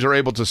and teams are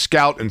able to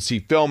scout and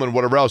see film and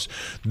whatever else,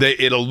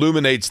 it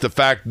illuminates the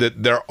fact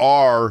that there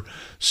are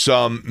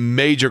some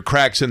major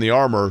cracks in the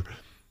armor.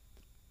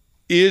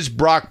 Is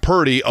Brock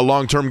Purdy a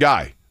long-term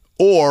guy?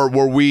 Or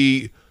were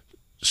we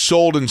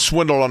sold and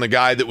swindled on a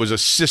guy that was a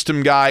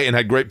system guy and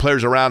had great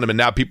players around him, and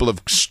now people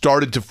have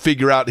started to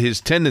figure out his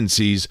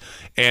tendencies,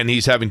 and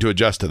he's having to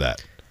adjust to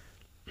that?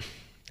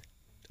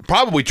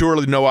 Probably too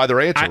early to know either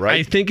answer, right?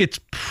 I think it's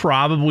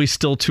probably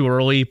still too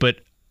early, but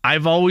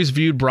I've always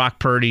viewed Brock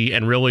Purdy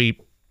and really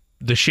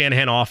the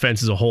Shanahan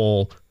offense as a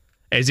whole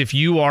as if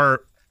you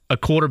are a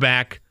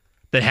quarterback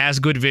that has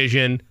good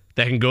vision,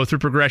 that can go through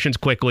progressions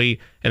quickly,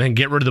 and then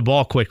get rid of the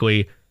ball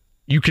quickly,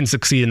 you can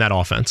succeed in that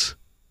offense.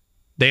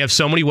 They have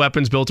so many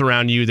weapons built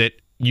around you that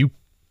you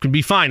can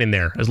be fine in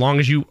there as long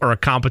as you are a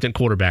competent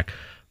quarterback.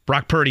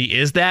 Brock Purdy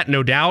is that,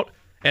 no doubt.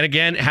 And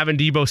again, having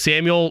Deebo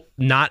Samuel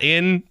not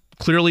in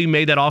clearly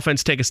made that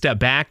offense take a step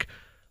back,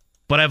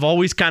 but I've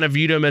always kind of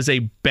viewed him as a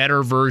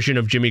better version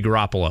of Jimmy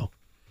Garoppolo.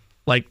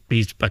 Like,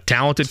 he's a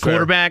talented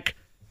quarterback.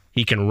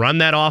 He can run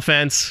that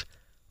offense.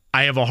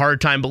 I have a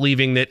hard time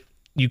believing that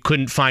you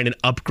couldn't find an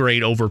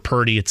upgrade over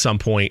Purdy at some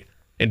point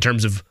in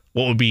terms of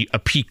what would be a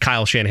peak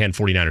Kyle Shanahan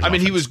 49ers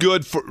offense. He was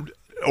good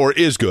or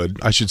is good,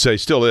 I should say,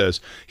 still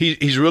is.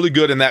 He's really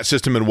good in that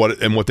system and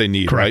what they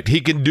need, correct, right? He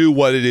can do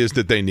what it is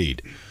that they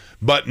need.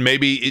 But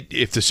maybe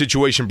if the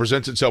situation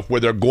presents itself where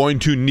they're going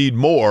to need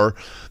more,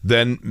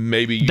 then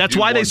maybe that's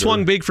why they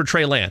swung big for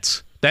Trey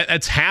Lance.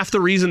 That's half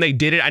the reason they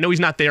did it. I know he's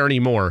not there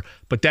anymore,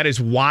 but that is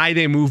why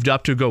they moved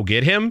up to go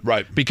get him.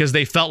 Right. Because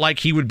they felt like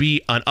he would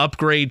be an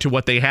upgrade to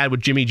what they had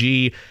with Jimmy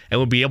G and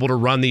would be able to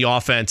run the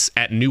offense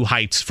at new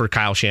heights for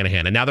Kyle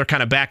Shanahan. And now they're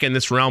kind of back in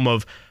this realm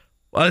of,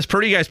 well, this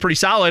Purdy guy's pretty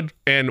solid,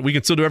 and we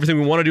can still do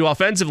everything we want to do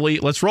offensively.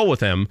 Let's roll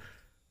with him.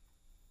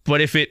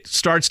 But if it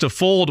starts to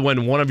fold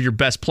when one of your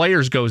best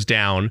players goes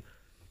down,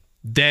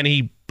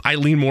 then I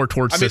lean more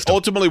towards system.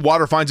 Ultimately,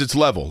 water finds its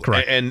level.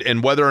 Correct.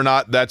 And whether or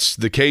not that's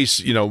the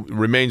case,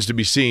 remains to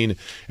be seen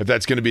if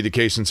that's going to be the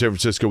case in San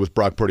Francisco with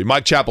Brock Purdy.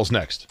 Mike Chappell's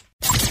next.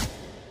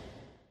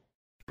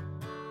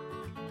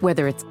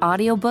 Whether it's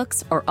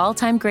audiobooks or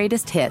all-time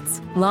greatest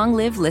hits, long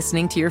live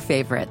listening to your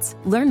favorites.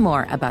 Learn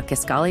more about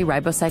Kisqali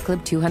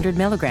Ribociclib 200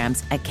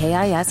 milligrams at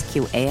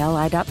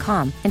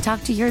KISQALI.com and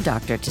talk to your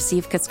doctor to see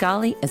if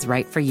Kisqali is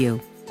right for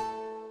you.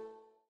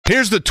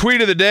 Here's the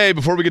tweet of the day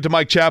before we get to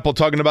Mike Chappell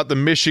talking about the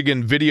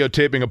Michigan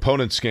videotaping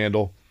opponent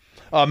scandal.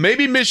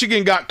 Maybe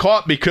Michigan got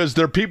caught because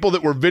their people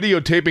that were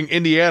videotaping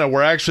Indiana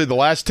were actually the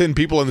last 10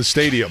 people in the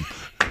stadium.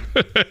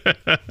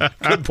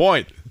 Good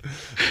point.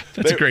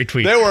 That's a great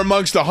tweet. They were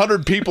amongst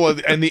 100 people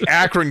in the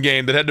Akron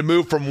game that had to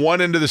move from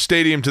one end of the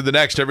stadium to the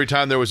next every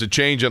time there was a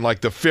change in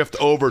like the fifth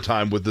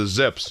overtime with the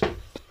Zips.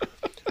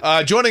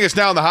 Joining us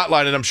now on the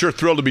hotline, and I'm sure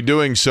thrilled to be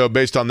doing so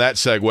based on that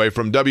segue,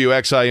 from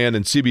WXIN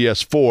and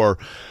CBS4,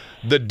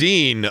 the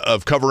dean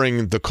of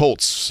covering the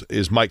Colts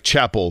is Mike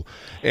Chappell.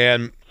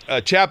 And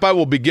Chap, I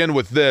will begin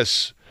with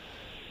this.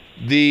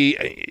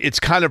 It's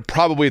kind of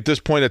probably at this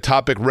point a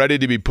topic ready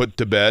to be put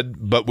to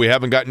bed, but we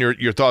haven't gotten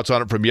your thoughts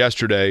on it from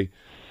yesterday.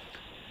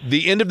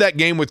 The end of that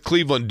game with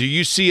Cleveland, do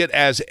you see it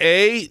as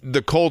A,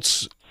 the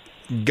Colts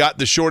got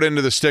the short end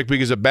of the stick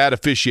because of bad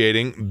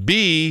officiating,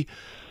 B,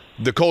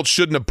 the Colts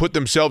shouldn't have put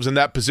themselves in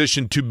that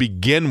position to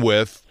begin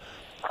with,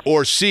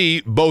 or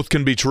C, both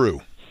can be true?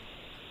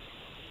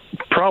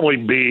 Probably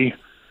B.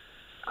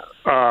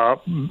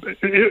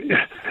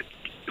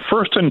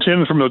 First and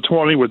 10 from the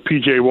 20 with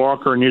P.J.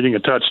 Walker needing a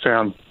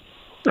touchdown.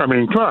 I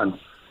mean, come on.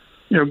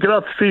 Get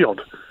off the field.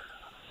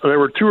 There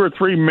were 2 or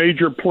 3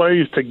 major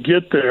plays to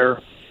get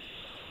there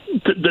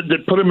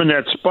that put him in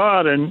that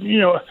spot. And,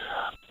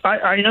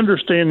 I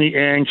understand the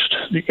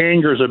angst. The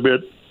anger is a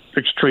bit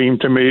extreme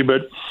to me,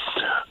 but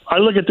I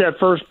look at that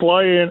first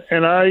play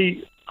and I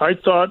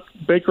thought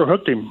Baker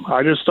hooked him.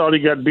 I just thought he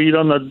got beat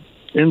on the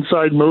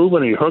inside move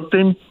and he hooked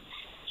him.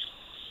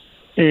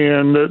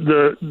 And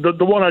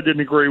the one I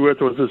didn't agree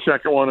with was the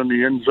second one in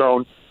the end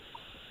zone.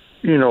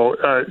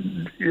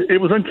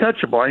 It was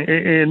uncatchable.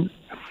 And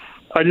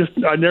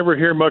I never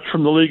hear much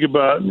from the league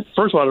about.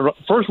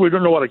 First we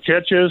don't know what a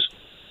catch is,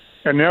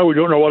 and now we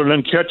don't know what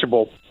an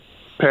uncatchable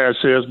pass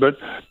is. But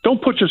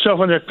don't put yourself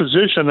in that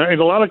position.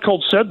 And a lot of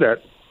Colts said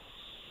that.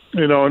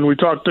 And we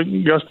talked to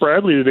Gus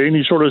Bradley today, and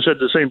he sort of said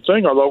the same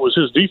thing. Although it was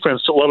his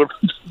defense to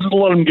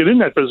let him get in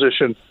that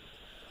position.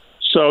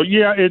 So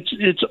yeah, it's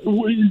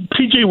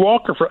PJ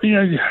Walker.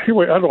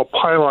 I don't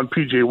pile on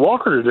PJ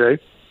Walker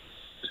today,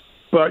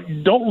 but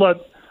don't let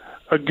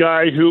a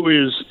guy who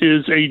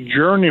is a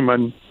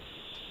journeyman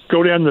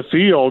go down the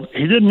field.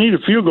 He didn't need a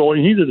field goal;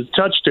 he needed a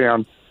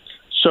touchdown.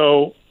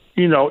 So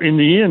in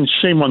the end,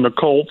 shame on the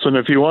Colts. And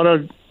if you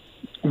want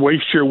to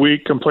waste your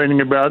week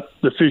complaining about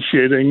the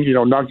officiating,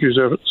 knock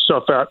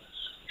yourself out.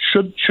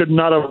 Should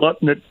not have let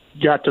it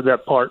got to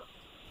that part.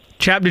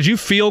 Chap, did you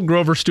feel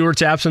Grover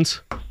Stewart's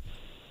absence?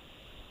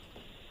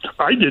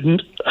 I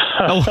didn't.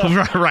 Oh,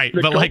 right.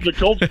 The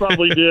Colts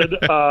probably did.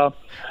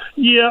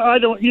 Yeah, I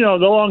don't. The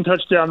long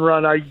touchdown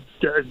run.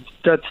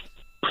 That's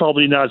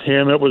probably not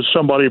him. It was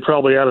somebody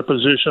probably out of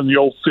position. The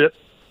old fit,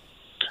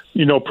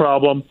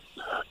 problem.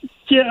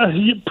 Yeah,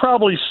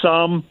 probably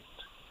some,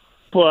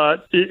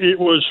 but it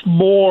was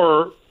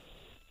more.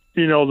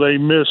 They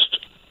missed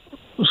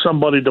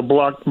somebody to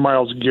block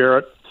Myles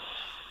Garrett.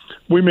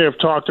 We may have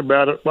talked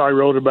about it. I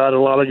wrote about it.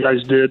 A lot of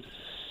guys did.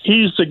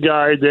 He's the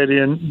guy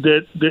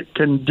that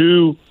can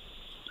do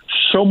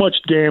so much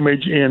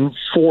damage in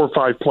 4 or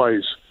 5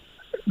 plays.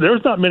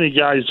 There's not many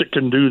guys that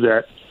can do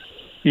that.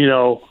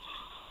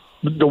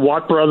 The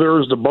Watt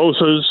brothers, the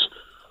Bosas,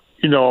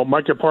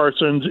 Micah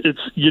Parsons.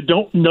 You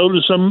don't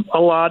notice them a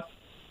lot,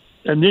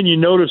 and then you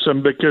notice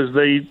them because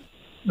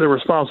they're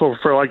responsible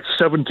for like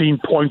 17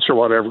 points or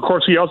whatever. Of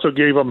course, he also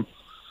gave them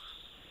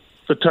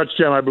the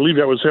touchdown. I believe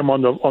that was him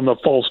on the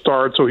false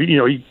start. So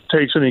he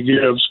takes and he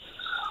gives,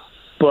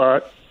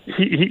 but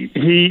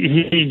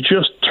he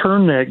just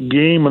turned that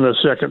game in the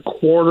second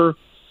quarter,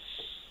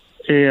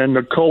 and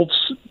the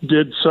Colts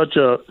did such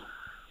a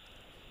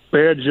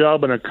bad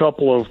job in a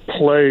couple of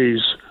plays.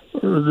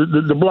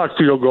 The block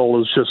field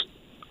goal is just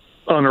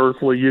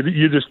unearthly.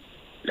 You just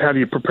how do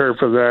you prepare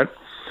for that?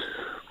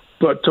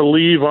 But to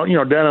leave down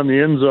in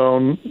the end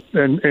zone,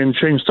 and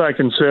Shane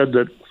Steichen said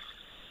that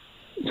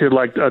he'd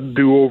like a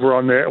do-over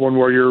on that one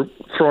where you're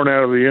thrown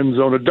out of the end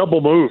zone, a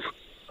double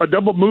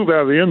move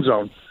out of the end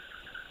zone.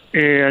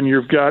 And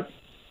you've got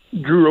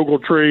Drew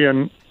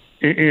Ogletree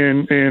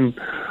and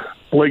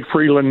Blake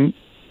Freeland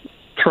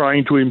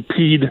trying to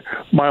impede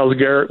Myles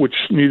Garrett, which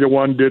neither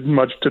one did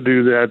much to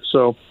do that.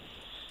 So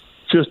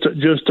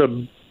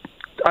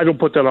I don't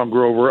put that on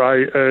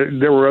Grover.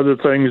 There were other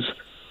things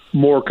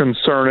more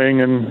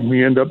concerning, and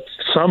we end up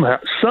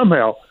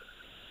somehow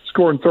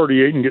scoring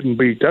 38 and getting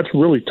beat. That's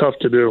really tough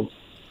to do.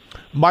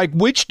 Mike,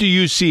 which do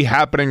you see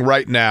happening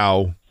right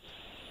now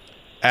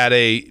at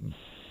a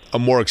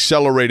more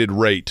accelerated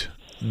rate?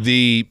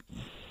 The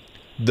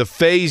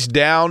phase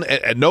down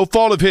at no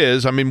fault of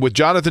his. I mean, with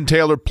Jonathan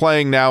Taylor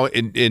playing now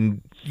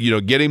in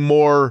getting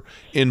more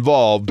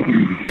involved,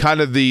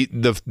 kind of the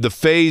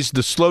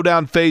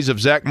slowdown phase of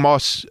Zach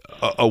Moss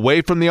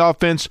away from the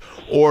offense,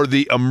 or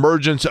the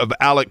emergence of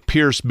Alec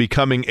Pierce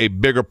becoming a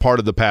bigger part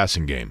of the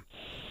passing game?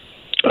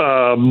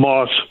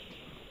 Moss.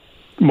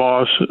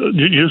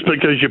 Just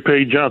because you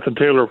paid Jonathan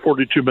Taylor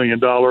 $42 million,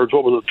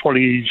 what was it,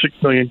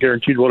 $26 million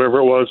guaranteed, whatever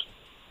it was,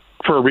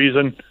 for a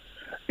reason.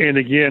 And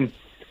again,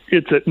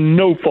 it's at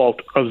no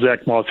fault of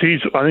Zach Moss.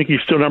 I think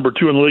he's still number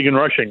 2 in the league in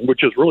rushing,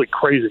 which is really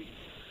crazy.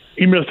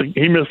 He missed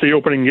the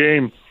opening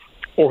game,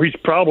 or he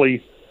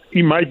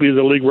might be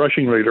the league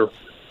rushing leader.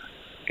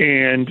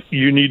 And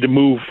you need to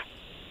move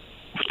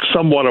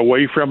somewhat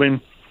away from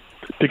him,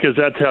 because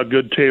that's how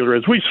good Taylor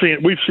is. We've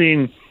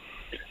seen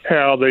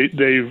how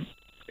they've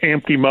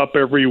amped him up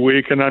every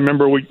week. And I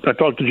remember I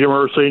talked to Jim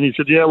Irsay, and he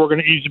said, yeah, we're going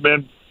to ease him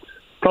in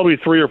probably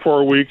 3 or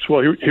 4 weeks.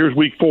 Well, here's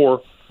week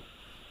 4.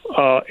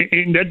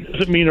 And that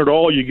doesn't mean at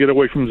all you get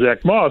away from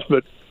Zach Moss,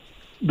 but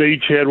they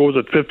each had,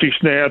 50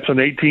 snaps and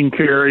 18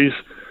 carries.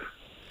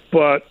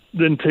 But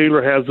then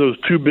Taylor has those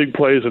 2 big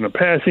plays in a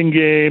passing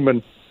game,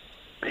 and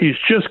he's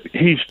just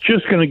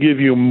going to give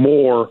you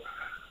more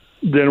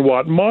than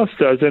what Moss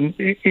does. And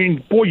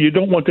boy, you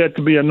don't want that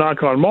to be a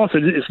knock on Moss.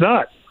 It's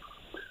not.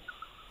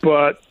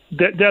 But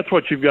that's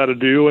what you've got to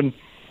do, and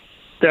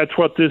that's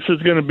what this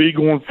is going to be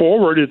going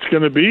forward. It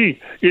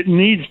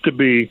needs to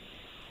be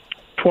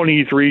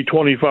 23,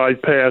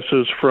 25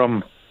 passes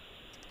from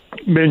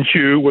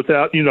Minshew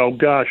without,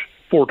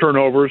 4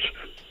 turnovers,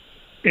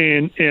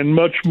 and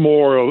much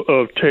more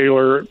of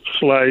Taylor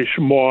 /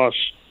 Moss,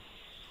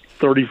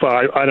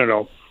 35,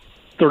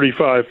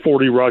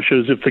 40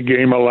 rushes if the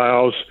game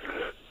allows,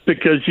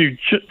 because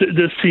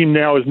this team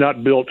now is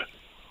not built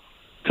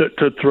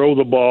to throw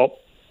the ball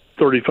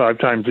 35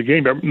 times a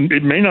game.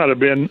 It may not have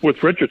been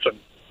with Richardson,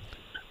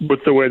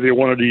 with the way they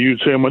wanted to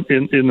use him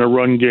in the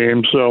run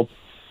game. So,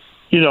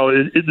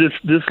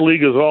 this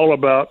league is all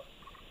about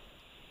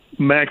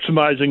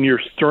maximizing your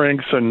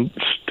strengths and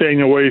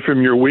staying away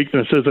from your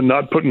weaknesses and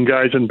not putting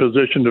guys in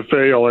position to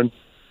fail. And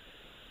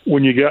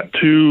when you got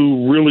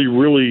 2 really,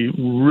 really,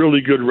 really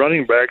good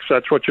running backs,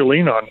 that's what you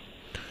lean on.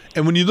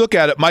 And when you look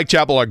at it, Mike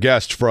Chappell, our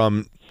guest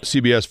from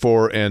CBS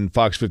 4 and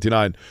Fox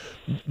 59,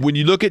 when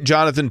you look at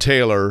Jonathan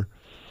Taylor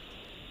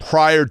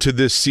prior to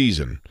this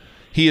season,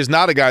 he is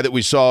not a guy that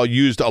we saw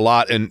used a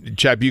lot. And,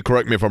 Chap, you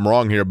correct me if I'm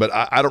wrong here, but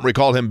I don't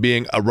recall him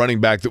being a running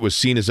back that was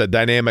seen as a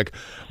dynamic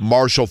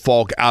Marshall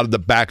Faulk out of the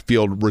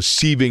backfield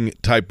receiving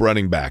type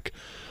running back.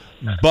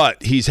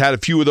 But he's had a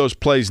few of those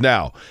plays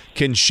now.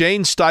 Can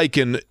Shane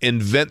Steichen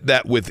invent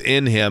that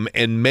within him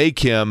and make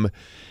him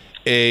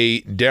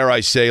a, dare I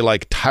say,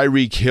 like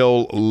Tyreek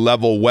Hill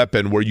level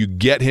weapon where you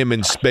get him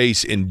in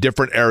space in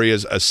different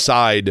areas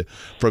aside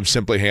from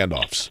simply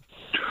handoffs?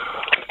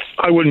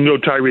 I wouldn't go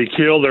Tyreek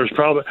Hill. There's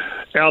probably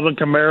Alvin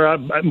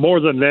Kamara. More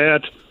than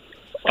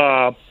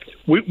that,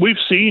 we've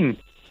seen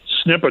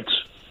snippets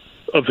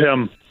of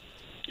him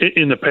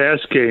in the pass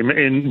game,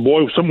 and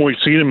boy, somewhere we've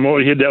seen him.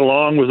 He hit that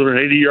long, was it an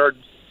 80-yard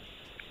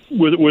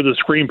with a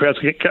screen pass?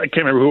 I can't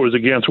remember who it was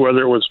against,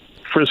 whether it was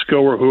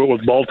Frisco or who it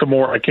was,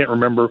 Baltimore. I can't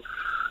remember.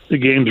 The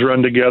games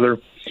run together.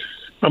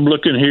 I'm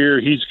looking here.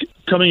 He's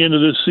coming into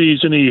this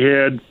season. He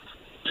had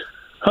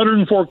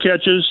 104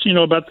 catches,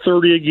 about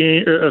 30 a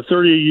game,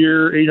 30 a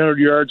year, 800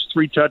 yards,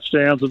 3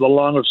 touchdowns, with a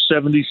long of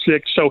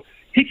 76. So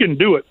he can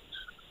do it.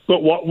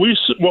 But what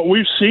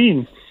we've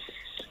seen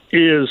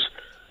is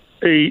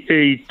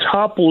a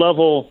top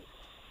level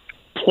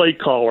play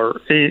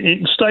caller.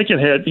 And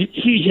Steichen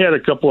he had a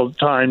couple of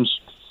times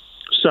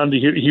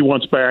Sunday he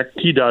wants back.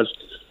 He does.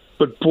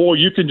 But boy,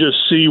 you can just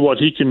see what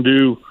he can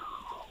do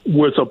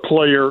with a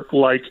player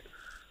like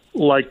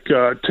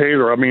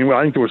Taylor. I mean,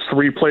 I think there was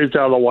 3 plays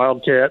out of the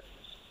Wildcat,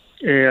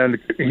 and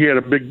he had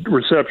a big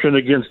reception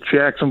against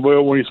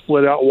Jacksonville when he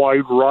split out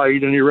wide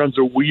right, and he runs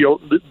a wheel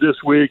this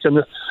week.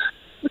 And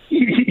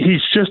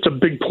he's just a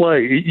big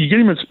play. You get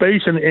him in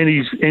space, and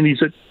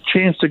he's a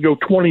chance to go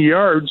 20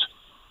 yards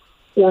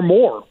or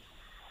more.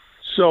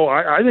 So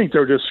I think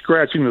they're just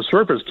scratching the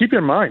surface. Keep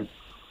in mind,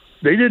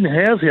 they didn't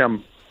have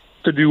him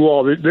to do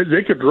all.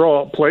 They could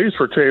draw up plays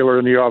for Taylor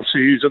in the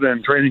offseason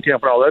and training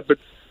camp and all that, but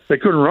they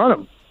couldn't run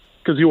him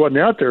because he wasn't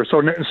out there.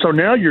 So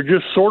now you're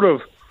just sort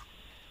of,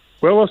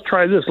 well, let's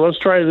try this,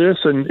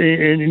 and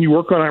you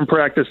work on it in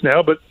practice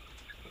now, but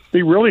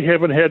they really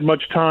haven't had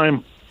much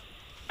time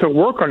to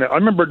work on it. I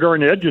remember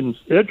during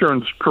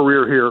Edgerton's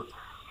career here,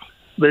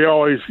 they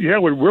always, we'd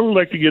really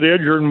like to get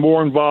Edgerton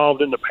more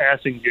involved in the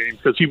passing game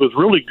because he was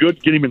really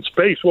good getting him in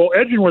space. Well,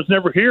 Edgerton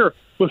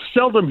was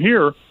seldom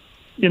here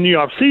in the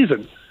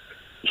offseason.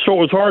 So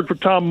it was hard for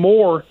Tom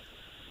Moore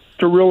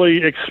to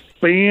really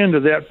expand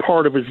that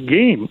part of his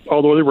game,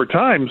 although there were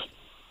times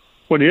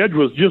when Edge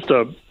was just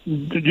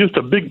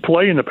a big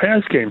play in the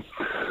pass game.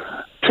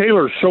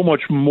 Taylor's so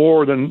much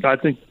more than I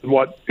think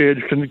what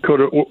Edge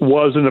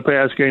was in the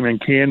pass game and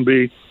can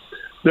be.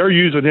 They're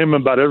using him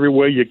about every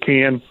way you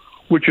can,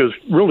 which is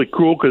really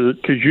cool because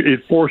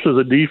it forces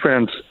a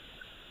defense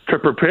to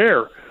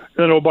prepare.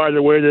 And, oh, by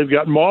the way, they've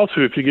got Moss,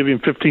 who if you give him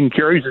 15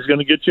 carries, is going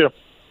to get you,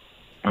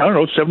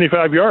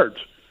 75 yards.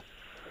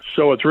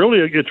 So it's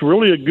really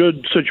a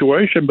good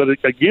situation, but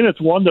again,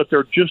 it's one that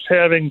they're just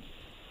having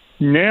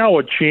now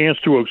a chance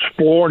to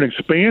explore and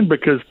expand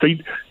because they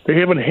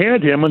haven't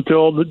had him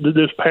until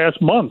this past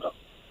month.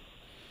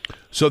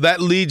 So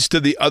that leads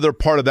to the other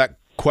part of that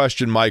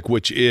question, Mike,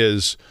 which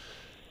is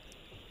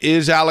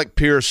Alec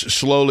Pierce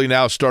slowly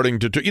now starting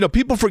to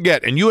people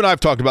forget, and you and I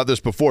have talked about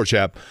this before,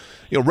 Chap.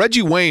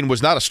 Reggie Wayne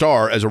was not a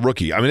star as a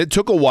rookie. I mean, it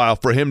took a while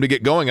for him to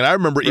get going, and I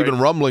remember even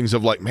rumblings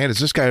of like, man, is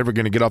this guy ever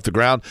going to get off the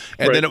ground?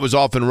 And then it was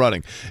off and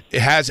running.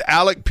 Has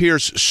Alec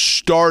Pierce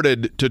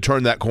started to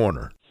turn that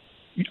corner?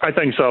 I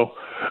think so.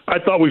 I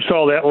thought we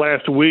saw that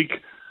last week.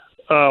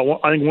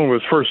 I think one of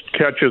his first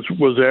catches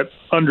was that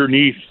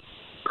underneath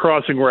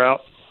crossing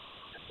route,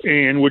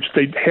 in which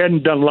they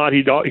hadn't done a lot.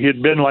 He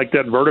had been like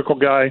that vertical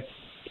guy,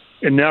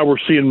 and now we're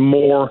seeing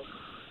more.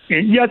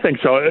 And yeah, I think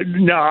so.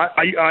 Now,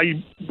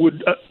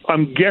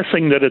 I'm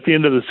guessing that at the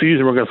end of the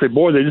season we're going to say,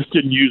 boy, they just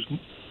didn't use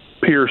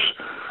Pierce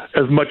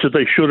as much as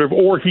they should have,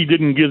 or he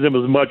didn't give them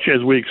as much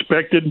as we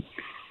expected.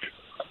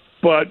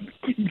 But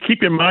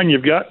keep in mind,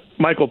 you've got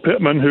Michael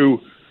Pittman, who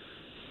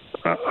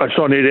I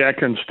saw Nate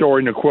Atkins'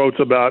 story in the quotes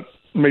about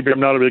maybe I'm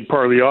not a big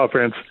part of the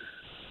offense.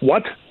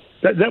 What?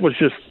 That was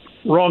just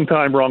wrong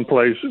time, wrong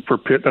place for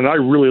Pitt, and I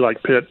really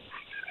like Pitt.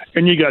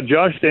 And you got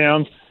Josh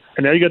Downs,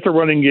 and now you got the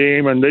running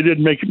game, and they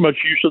didn't make much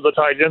use of the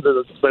tight end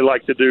that they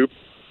like to do.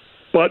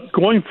 But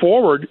going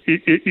forward,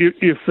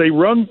 if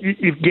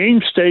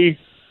games stay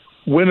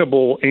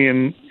winnable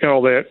and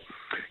all that,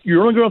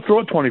 you're only going to throw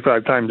it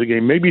 25 times a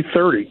game, maybe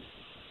 30.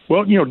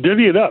 Well,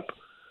 divvy it up.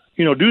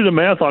 Do the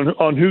math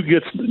on who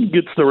gets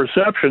the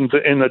receptions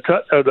and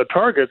the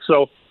targets.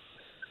 So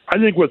I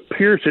think with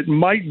Pierce, it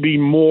might be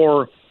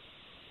more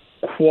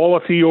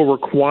quality over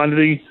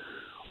quantity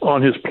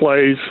on his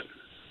plays.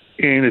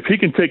 And if he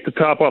can take the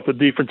top off the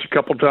defense a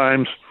couple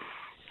times,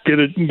 get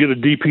a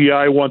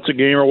DPI once a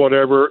game or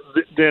whatever,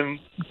 then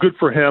good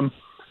for him.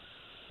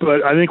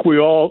 But I think we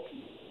all,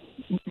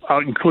 I'll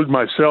include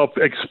myself,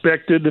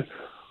 expected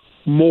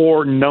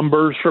more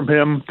numbers from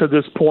him to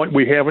this point.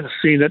 We haven't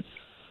seen it.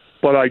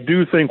 But I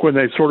do think when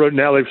they've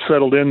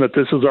settled in that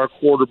this is our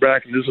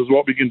quarterback and this is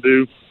what we can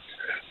do,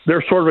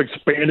 they're sort of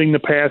expanding the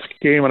pass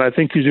game, and I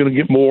think he's going to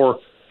get more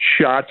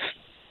shots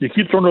you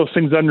keep throwing those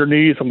things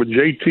underneath and with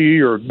JT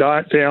or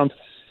Downs,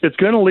 it's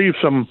going to leave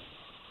some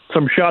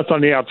shots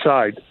on the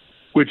outside,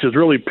 which is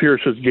really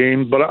Pierce's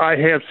game. But I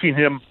have seen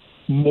him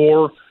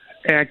more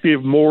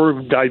active,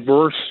 more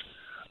diverse.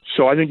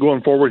 So I think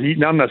going forward,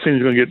 now I'm not saying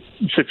he's going to get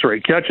 6 or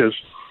 8 catches.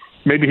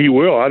 Maybe he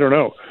will. I don't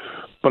know.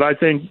 But I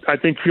think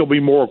he'll be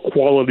more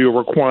quality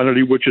over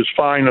quantity, which is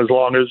fine as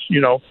long as,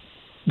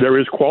 there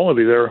is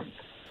quality there.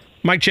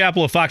 Mike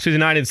Chappell of Fox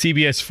 59 and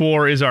CBS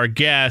 4 is our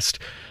guest.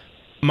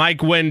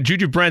 Mike, when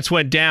Juju Brents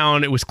went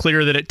down, it was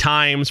clear that at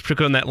times,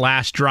 particularly on that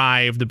last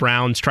drive, the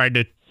Browns tried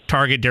to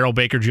target Darrell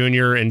Baker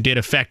Jr. and did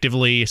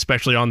effectively,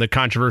 especially on the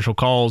controversial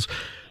calls,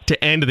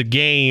 to end the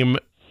game.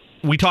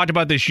 We talked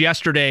about this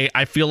yesterday.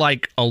 I feel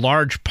like a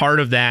large part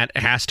of that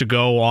has to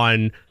go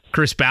on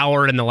Chris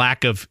Ballard and the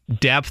lack of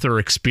depth or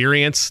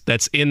experience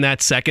that's in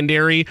that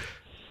secondary.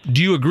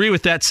 Do you agree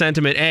with that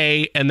sentiment,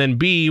 A? And then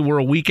B, we're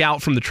a week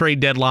out from the trade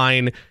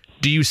deadline.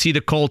 Do you see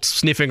the Colts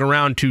sniffing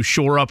around to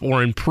shore up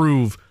or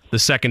improve the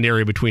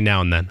secondary between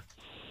now and then?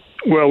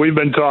 Well, we've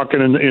been talking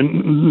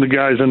in the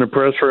guys in the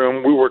press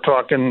room. We were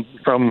talking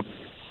from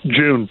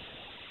June,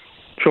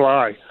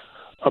 July,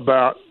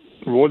 about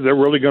what they're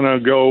really going to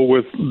go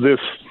with this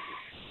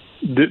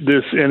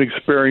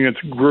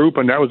inexperienced group,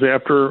 and that was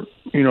after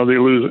they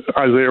lose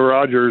Isaiah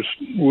Rodgers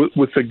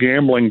with the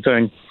gambling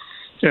thing,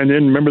 and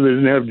then remember they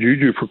didn't have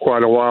Juju for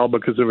quite a while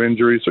because of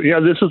injuries. So yeah,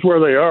 this is where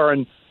they are,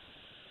 and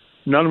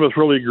none of us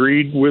really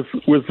agreed with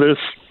this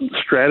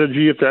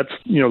strategy. If that's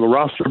the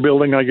roster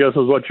building, I guess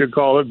is what you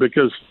call it,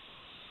 because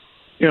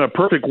in a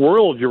perfect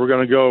world you were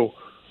going to go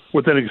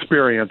with an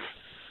experience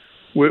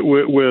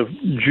with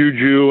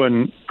Juju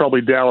and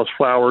probably Dallas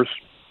Flowers.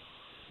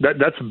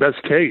 That's the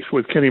best case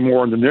with Kenny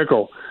Moore in the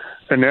nickel,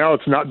 and now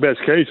it's not best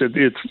case.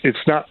 It's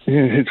not.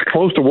 It's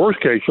close to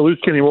worst case. You lose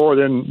Kenny Moore,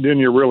 then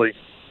you're really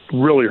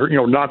hurt.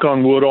 Knock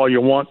on wood all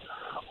you want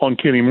on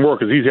Kenny Moore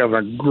because he's having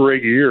a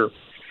great year.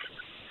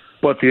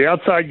 But the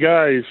outside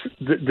guys,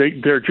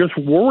 they're just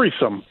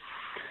worrisome,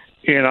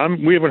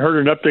 and we haven't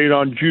heard an update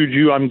on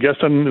Juju. I'm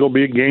guessing it'll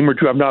be a game or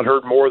two. I've not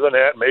heard more than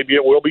that. Maybe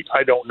it will be.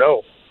 I don't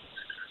know.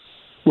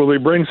 Will they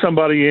bring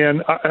somebody in?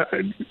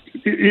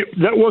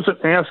 That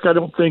wasn't asked, I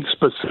don't think,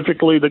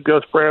 specifically to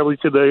Gus Bradley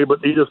today, but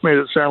he just made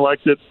it sound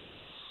like that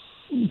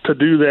to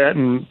do that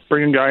and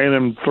bring a guy in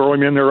and throw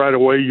him in there right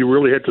away, you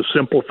really had to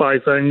simplify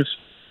things,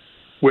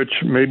 which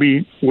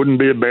maybe wouldn't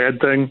be a bad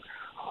thing.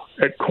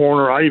 At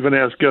corner, I even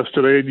asked Gus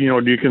today, do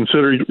you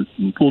consider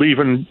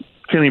leaving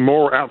Kenny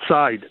Moore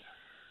outside,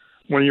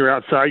 one of your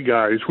outside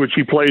guys, which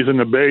he plays in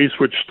the base,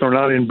 which they're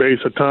not in base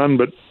a ton,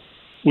 but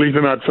leave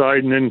him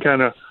outside and then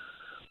kind of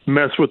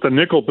mess with the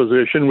nickel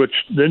position, which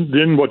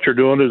then what you're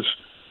doing is,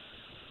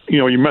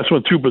 you're messing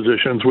with 2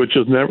 positions, which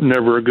is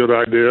never a good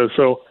idea.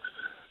 So,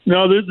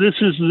 no, this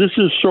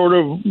is sort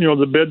of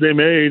the bed they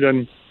made,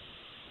 and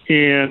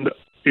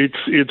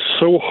it's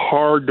so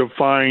hard to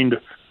find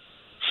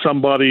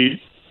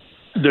somebody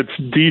that's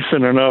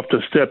decent enough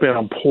to step in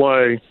and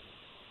play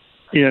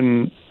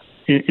in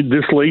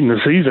this late in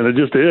the season. It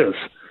just is.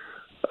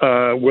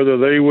 Whether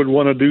they would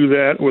want to do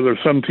that, whether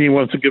some team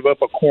wants to give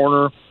up a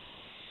corner,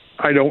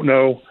 I don't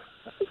know,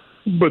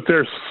 but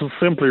they're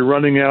simply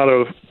running out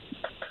of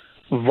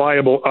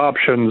viable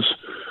options.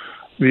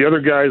 The other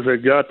guys they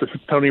got, the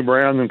Tony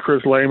Brown and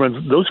Chris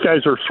Layman, those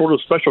guys are sort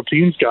of special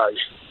teams guys.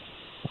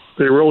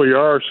 They really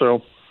are.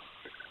 So,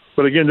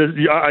 but again,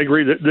 I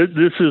agree that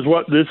this is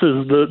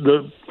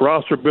the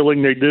roster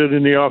building they did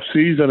in the off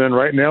season, and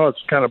right now it's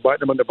kind of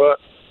biting them in the butt.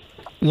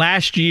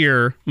 Last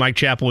year, Mike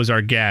Chappell was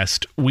our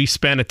guest. We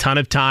spent a ton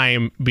of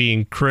time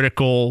being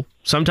critical,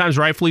 sometimes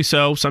rightfully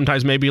so,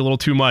 sometimes maybe a little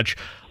too much,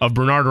 of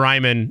Bernhard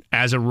Raimann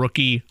as a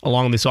rookie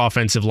along this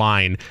offensive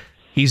line.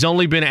 He's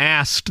only been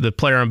asked, the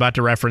player I'm about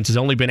to reference, has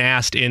only been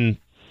asked in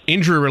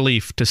injury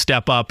relief to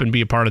step up and be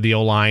a part of the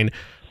O-line.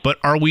 But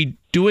are we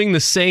doing the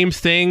same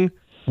thing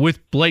with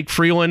Blake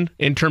Freeland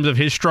in terms of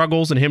his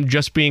struggles and him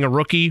just being a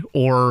rookie,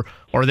 or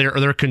are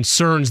there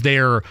concerns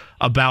there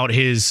about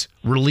his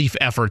relief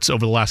efforts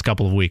over the last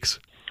couple of weeks?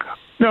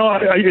 No,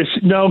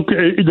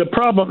 the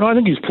problem, I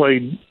think he's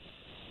played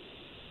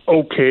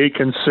okay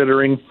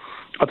considering.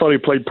 I thought he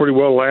played pretty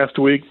well last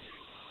week.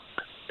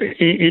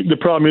 The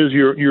problem is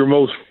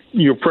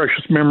your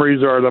precious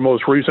memories are the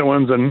most recent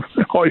ones, and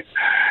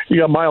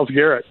you got Myles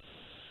Garrett.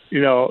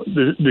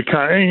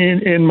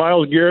 And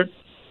Myles Garrett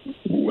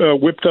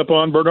whipped up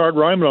on Bernhard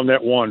Raimann on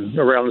that one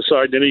around the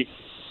side. Then he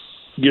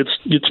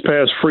gets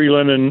past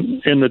Freeland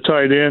and in the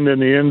tight end in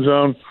the end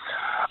zone.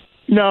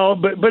 No,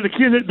 but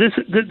again,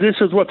 this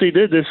is what they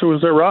did. This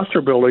was their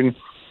roster building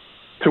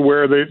to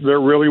where there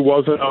really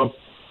wasn't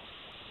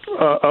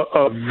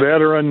a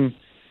veteran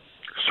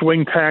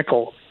swing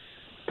tackle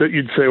that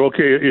you'd say,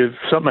 okay, if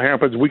something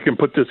happens, we can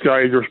put this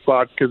guy in your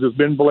spot, because it's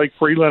been Blake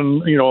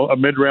Freeland, a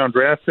mid-round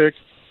draft pick.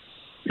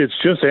 It's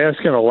just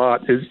asking a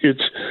lot.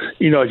 It's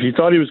if you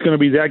thought he was going to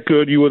be that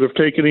good, you would have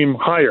taken him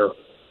higher.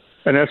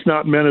 And that's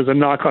not meant as a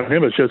knock on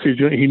him. It's just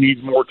he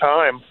needs more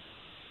time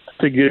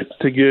to get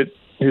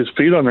his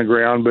feet on the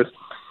ground. But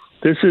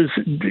That's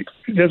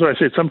what I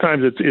say.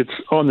 Sometimes it's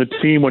on the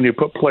team when you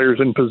put players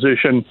in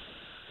position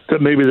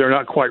that maybe they're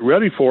not quite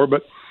ready for.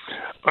 But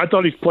I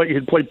thought he'd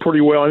played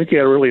pretty well. I think he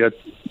had really a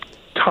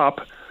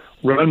top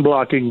run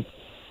blocking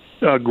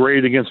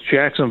grade against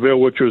Jacksonville,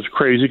 which was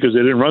crazy because they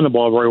didn't run the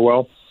ball very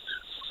well.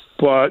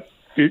 But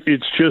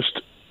it's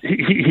just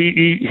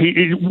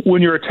he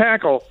when you're a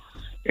tackle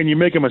and you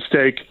make a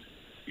mistake,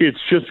 it's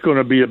just going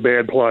to be a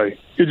bad play.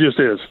 It just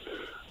is.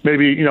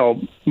 Maybe,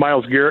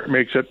 Myles Garrett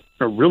makes it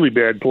a really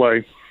bad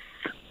play.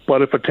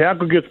 But if a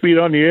tackle gets beat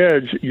on the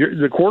edge,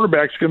 the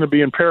quarterback's going to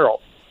be in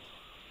peril.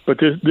 But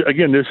this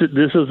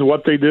is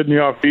what they did in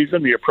the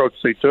offseason, the approach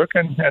they took,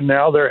 and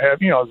now they're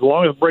having, as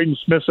long as Braden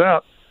Smith's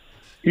out,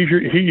 he's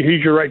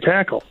your right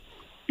tackle.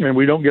 And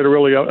we don't get an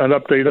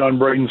update on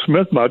Braden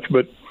Smith much,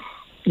 but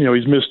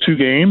he's missed 2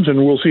 games,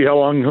 and we'll see how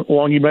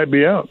long he might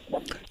be out.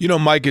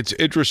 Mike, it's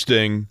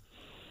interesting.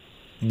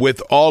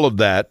 With all of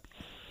that,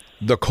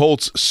 the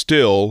Colts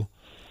still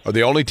are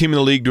the only team in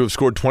the league to have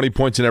scored 20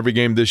 points in every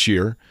game this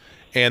year,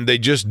 and they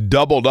just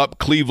doubled up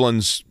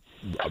Cleveland's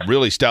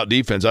really stout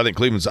defense. I think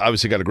Cleveland's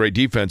obviously got a great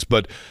defense,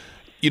 but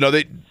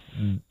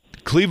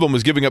Cleveland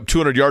was giving up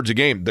 200 yards a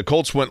game. The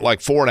Colts went like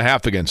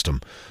 4.5 against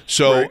them.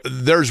 So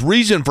There's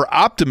reason for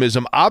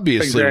optimism,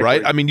 obviously, exactly.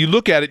 Right? I mean, you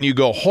look at it and you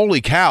go,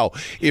 holy cow,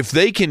 if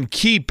they can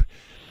keep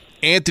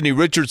Anthony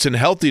Richardson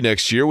healthy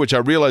next year, which I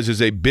realize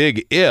is a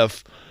big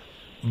if,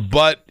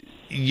 but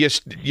you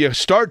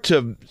start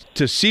to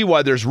see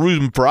why there's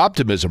room for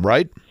optimism,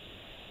 right?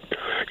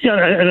 Yeah,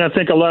 and I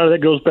think a lot of that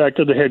goes back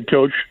to the head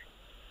coach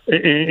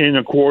in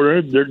a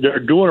quarter. They're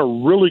doing a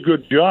really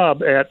good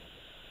job at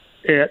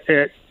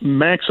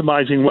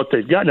maximizing what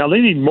they've got. Now they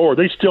need more.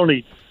 They still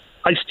need.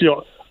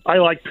 I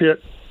like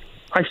Pitt.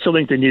 I still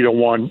think they need a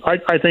 1.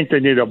 I think they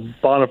need a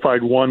bona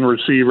fide 1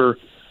 receiver.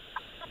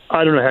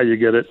 I don't know how you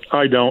get it.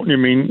 I don't. I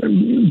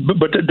mean,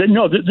 but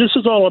no. This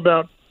is all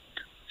about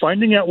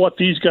finding out what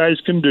these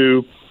guys can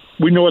do.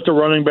 We know what the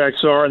running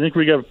backs are. I think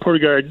we got a pretty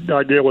good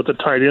idea what the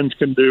tight ends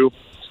can do.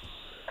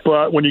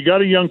 But when you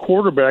got a young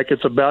quarterback,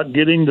 it's about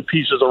getting the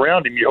pieces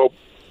around him. You hope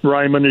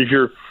Ryman is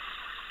your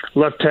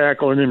left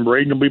tackle, and then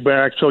Braden will be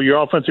back. So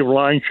your offensive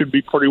line should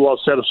be pretty well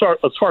set as far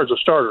as the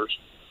starters.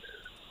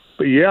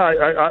 But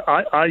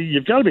yeah,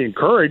 you've got to be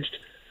encouraged.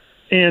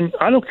 And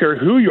I don't care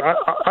who you.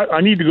 I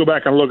need to go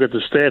back and look at the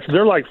stats.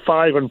 They're like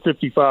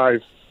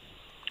 5-55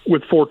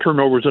 with 4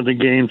 turnovers in the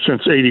game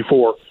since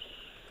 '84.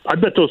 I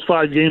bet those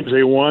 5 games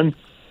they won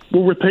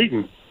were with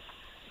Peyton,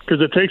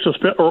 because it takes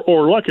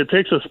it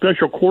takes a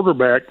special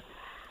quarterback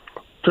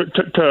to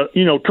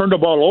turn the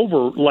ball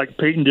over like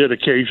Peyton did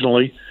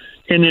occasionally,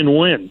 and then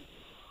win.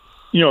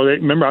 I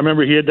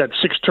remember he had that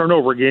 6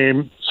 turnover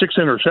game, 6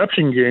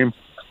 interception game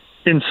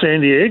in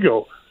San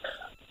Diego,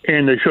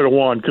 and they should have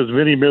won because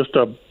Vinny missed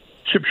a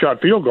chip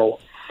shot field goal.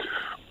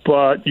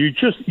 But you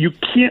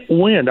can't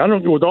win. I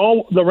don't with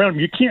all the round.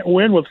 You can't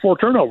win with 4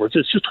 turnovers.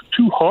 It's just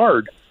too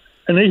hard.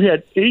 And they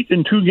had 8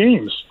 in 2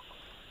 games.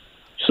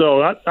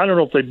 So I don't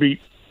know if they beat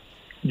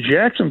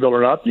Jacksonville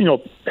or not.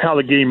 How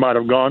the game might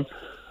have gone,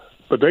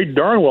 but they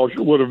darn well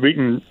would have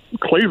beaten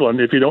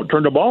Cleveland if you don't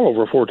turn the ball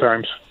over 4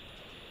 times.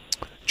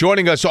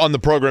 Joining us on the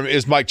program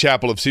is Mike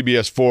Chappell of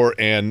CBS 4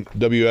 and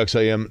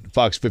WXAM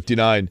Fox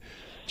 59.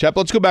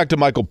 Chappell, let's go back to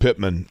Michael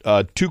Pittman.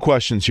 2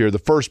 questions here. The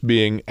first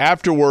being,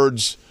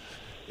 afterwards,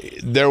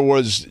 there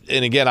was,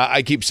 and again,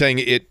 I keep saying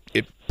it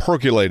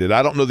percolated.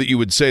 I don't know that you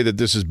would say that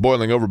this is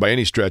boiling over by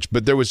any stretch,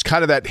 but there was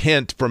kind of that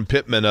hint from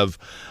Pittman of,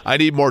 I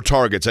need more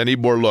targets, I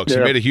need more looks. Yeah.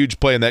 He made a huge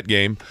play in that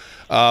game.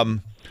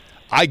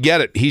 I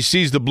get it. He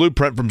sees the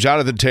blueprint from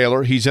Jonathan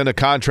Taylor. He's in a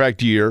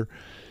contract year.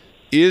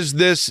 Does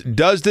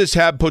this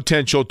have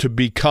potential to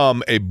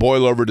become a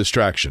boil-over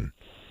distraction?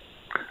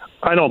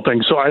 I don't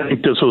think so. I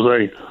think this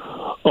was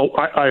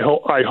I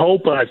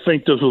hope and I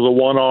think this was a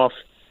one-off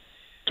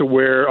to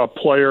where a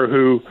player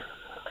who,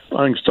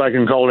 I think I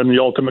can call him the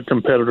ultimate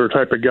competitor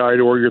type of guy,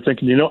 to where you're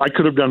thinking, I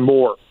could have done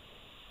more.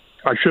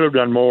 I should have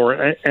done more.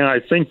 And I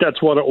think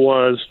that's what it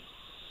was.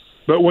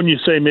 But when you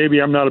say maybe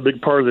I'm not a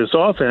big part of this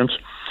offense,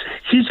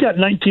 he's got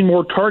 19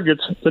 more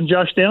targets than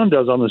Josh Downs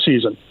does on the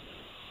season.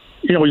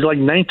 He's like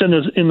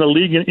 9th in the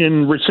league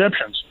in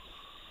receptions.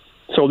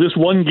 So this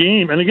one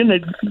game, and again,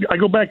 I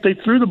go back, they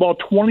threw the ball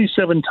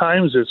 27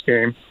 times this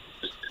game.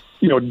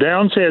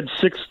 Downs had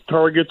 6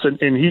 targets and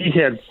he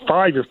had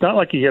 5. It's not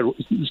like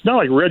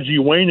Reggie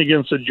Wayne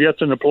against the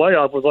Jets in the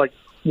playoff with like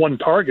 1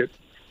 target.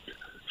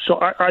 So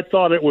I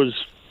thought it was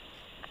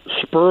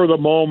spur of the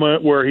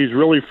moment where he's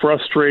really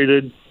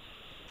frustrated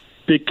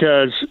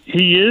because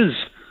he is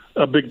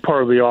a big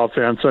part of the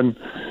offense. And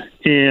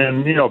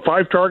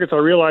 5 targets, I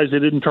realized they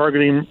didn't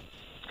target him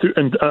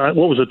and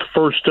what was it,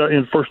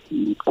 in first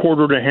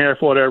quarter and a half,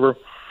 whatever.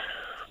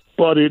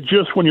 But it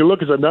just, when you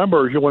look at the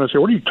numbers, you want to say,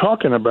 what are you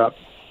talking about?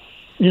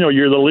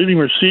 You're the leading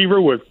receiver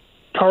with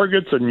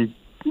targets and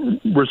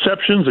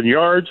receptions and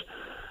yards.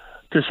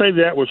 To say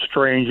that was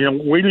strange.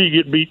 Wait till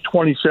you get beat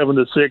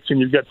 27-6 and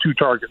you've got 2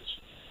 targets,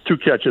 2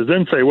 catches.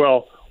 Then say,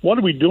 well, what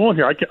are we doing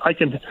here? I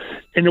can,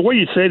 and the way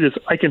you say this,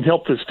 I can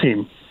help this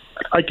team.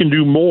 I can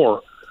do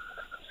more.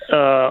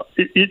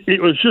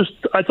 it was just,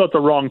 I thought, the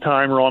wrong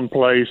time, wrong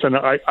place. And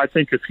I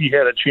think if he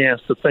had a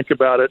chance to think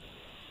about it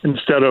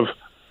instead of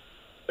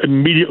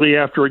immediately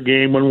after a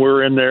game when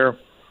we're in there,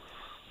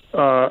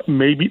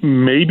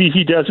 maybe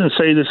he doesn't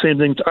say the same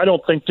thing. I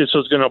don't think this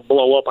is going to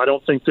blow up. I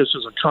don't think this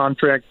is a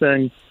contract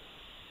thing.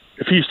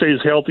 If he stays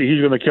healthy, he's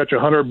going to catch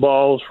 100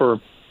 balls for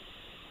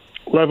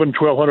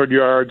 1,200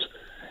 yards.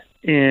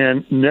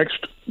 And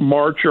next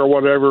March or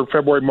whatever,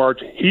 February,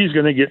 March, he's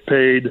going to get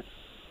paid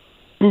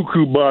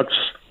buku bucks,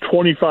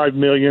 $25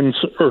 million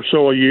or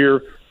so a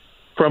year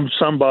from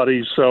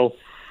somebody. So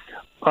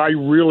I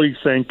really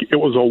think it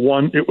was a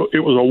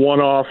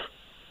one-off.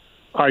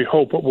 I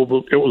hope it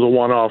was a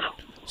one-off.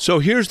 So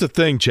here's the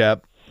thing,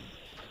 Chap.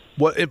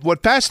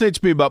 What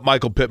fascinates me about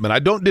Michael Pittman, I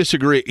don't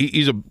disagree.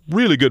 He's a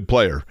really good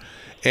player,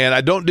 and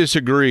I don't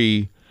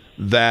disagree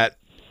that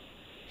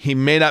he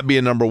may not be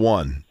a number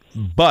one.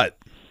 But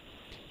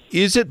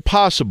is it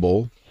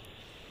possible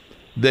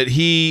that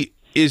he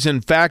is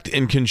in fact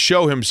and can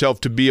show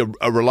himself to be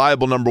a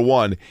reliable number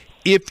one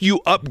if you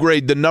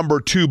upgrade the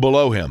number two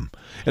below him?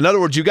 In other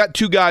words, you got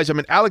two guys. I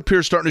mean, Alec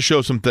Pierce starting to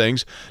show some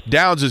things.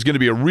 Downs is going to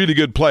be a really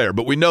good player,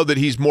 but we know that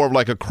he's more of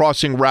like a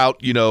crossing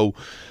route,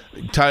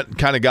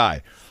 kind of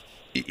guy.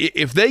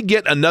 If they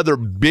get another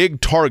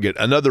big target,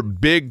 another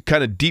big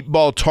kind of deep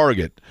ball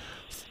target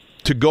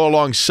to go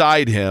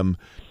alongside him,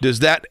 does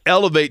that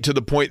elevate to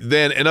the point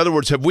then? In other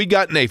words, have we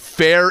gotten a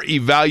fair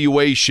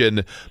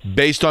evaluation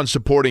based on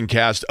supporting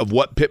cast of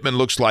what Pittman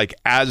looks like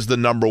as the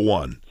number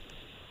one?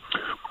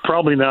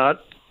 Probably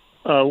not.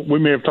 We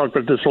may have talked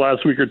about this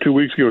last week or 2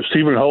 weeks ago.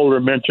 Stephen Holder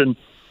mentioned,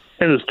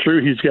 and it's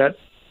true, he's got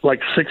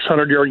like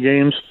 600-yard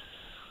games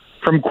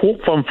from 4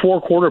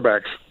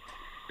 quarterbacks.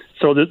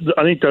 So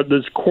I think that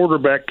this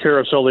quarterback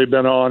carousel they've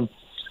been on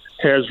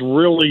has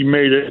really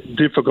made it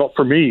difficult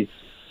for me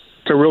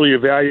to really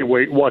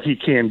evaluate what he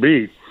can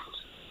be.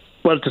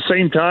 But at the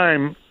same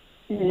time,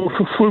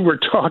 we were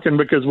talking,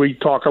 because we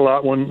talk a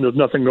lot when there's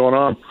nothing going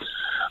on.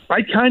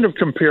 I kind of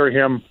compare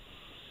him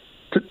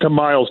to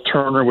Miles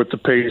Turner with the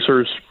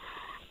Pacers,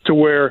 to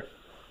where,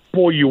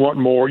 boy, you want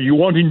more. You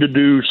want him to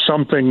do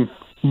something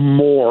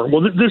more.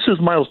 Well, this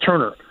is Miles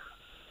Turner,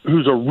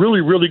 who's a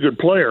really, really good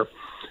player.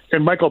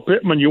 And Michael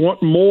Pittman, you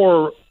want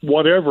more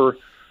whatever,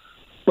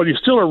 but he's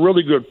still a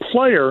really good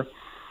player.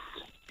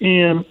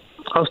 And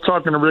I was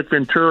talking to Rick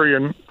Venturi,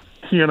 and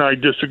he and I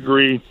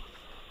disagree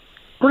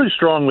pretty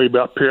strongly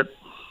about Pitt.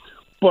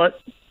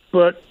 But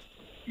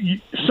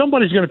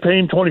somebody's going to pay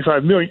him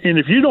 $25 million, and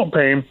if you don't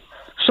pay him,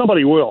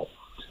 somebody will.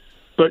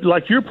 But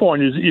like your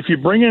point is, if you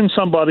bring in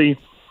somebody,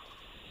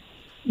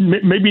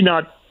 maybe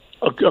not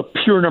a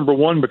pure number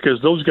one,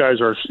 because those guys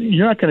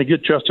you're not going to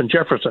get Justin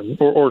Jefferson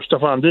or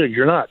Stephon Diggs.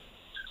 You're not.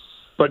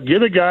 But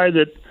get a guy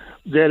that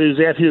is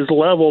at his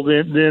level,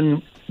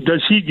 then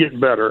does he get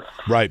better?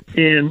 Right.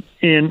 And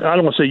I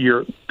don't want to say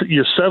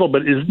you settle,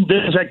 but is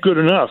that good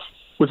enough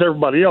with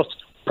everybody else?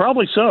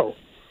 Probably so.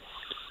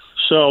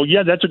 So,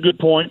 yeah, that's a good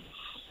point.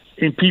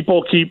 And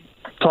people keep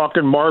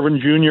talking Marvin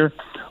Jr.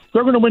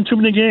 They're going to win too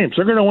many games.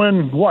 They're going to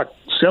win,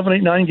 7,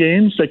 8, 9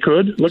 games? They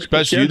could.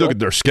 Especially you look at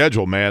their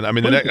schedule, man. I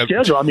mean, the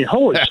schedule. I mean,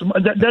 holy,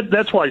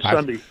 that's why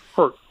Sunday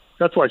hurt.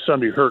 That's why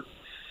Sunday hurt.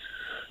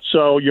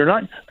 So you're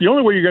not – the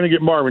only way you're going to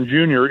get Marvin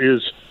Jr.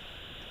 is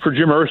for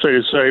Jim Irsay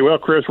to say, well,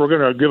 Chris, we're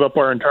going to give up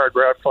our entire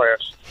draft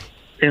class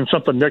and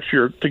something next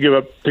year to get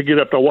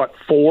up to what,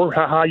 4?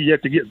 How high you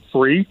have to get?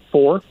 3,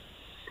 4?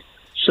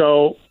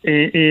 So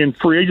in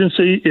free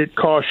agency, it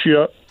costs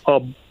you a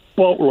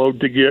boatload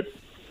to get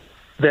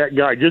that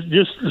guy.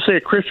 Just say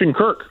a Christian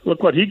Kirk.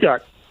 Look what he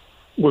got.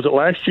 Was it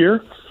last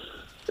year?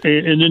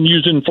 And then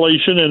use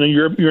inflation, and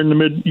you're in the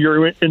mid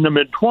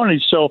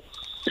 20s. So,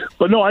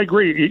 but no, I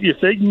agree.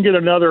 If they can get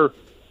another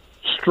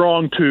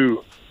strong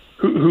two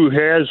who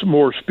has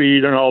more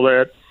speed and all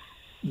that,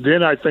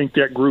 then I think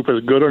that group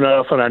is good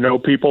enough. And I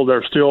know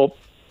there's still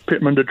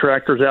Pittman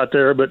detractors out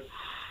there, but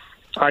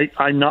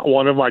I'm not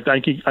one of them. I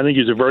think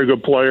he's a very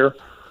good player.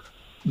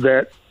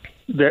 That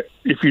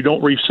if you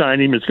don't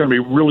re-sign him, it's going to be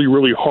really,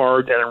 really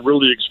hard and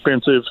really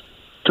expensive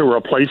to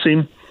replace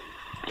him.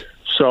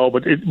 So,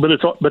 but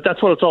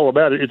that's what it's all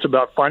about. It's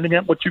about finding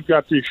out what you've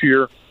got this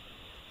year,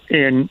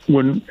 and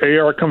when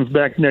AR comes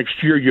back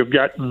next year, you've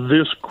got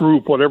this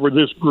group, whatever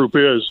this group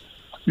is.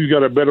 You've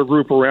got a better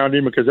group around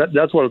him, because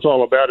that's what it's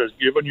all about, is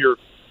giving your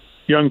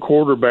young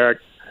quarterback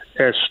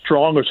as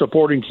strong a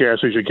supporting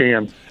cast as you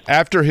can.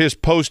 After his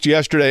post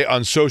yesterday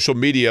on social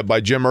media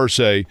by Jim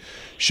Irsay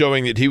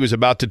showing that he was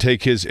about to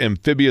take his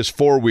amphibious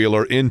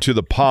four-wheeler into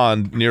the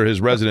pond near his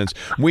residence,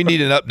 we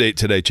need an update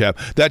today, Chap.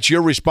 That's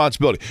your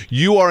responsibility.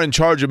 You are in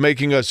charge of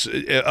making us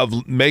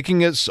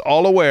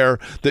all aware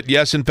that,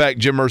 yes, in fact,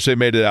 Jim Irsay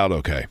made it out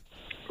okay.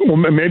 Well,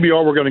 maybe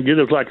all we're going to get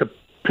is like a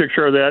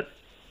picture of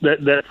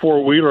that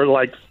four-wheeler,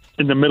 like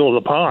in the middle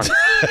of the pond,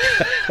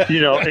 and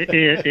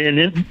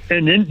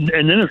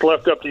then it's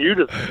left up to you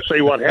to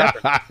say what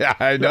happened.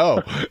 I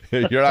know,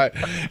 you're right.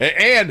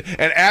 And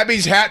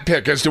Abby's hat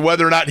pick as to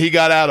whether or not he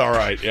got out all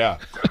right. Yeah.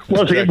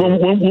 Well, see,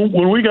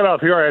 when we got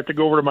out here, I had to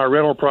go over to my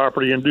rental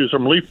property and do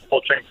some leaf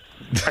mulching,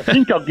 I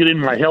think I'll get in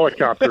my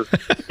helicopter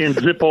and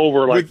zip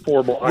over like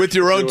 4 blocks. With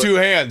your own 2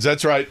 hands.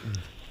 That's right.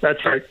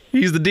 That's right.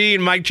 He's the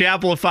Dean, Mike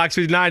Chappell of Fox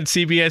 59,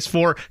 CBS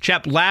 4.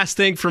 Chap, last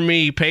thing for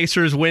me,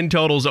 Pacers win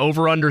totals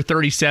over under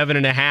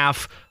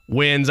 37.5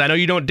 wins. I know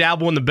you don't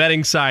dabble in the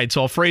betting side,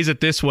 so I'll phrase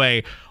it this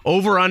way.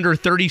 Over under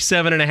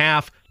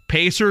 37.5,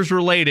 Pacers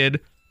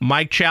related,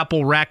 Mike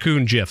Chappell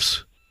raccoon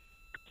gifs.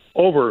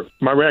 Over.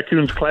 My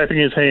raccoon's clapping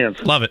his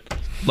hands. Love it.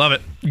 Love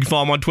it. You can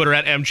follow him on Twitter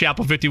at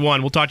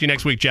mchappell51. We'll talk to you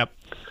next week, Chap.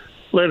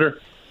 Later.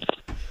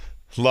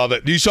 Love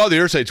it. You saw the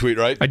Irsay tweet,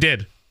 right? I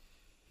did.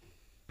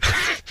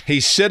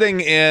 He's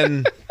sitting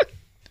in...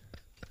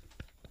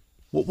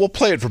 We'll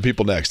play it for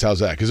people next. How's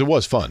that? Because it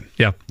was fun.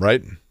 Yeah.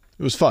 Right?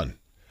 It was fun.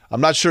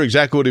 I'm not sure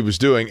exactly what he was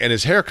doing, and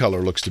his hair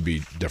color looks to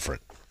be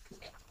different.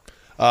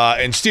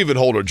 And Stephen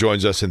Holder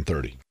joins us in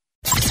 30.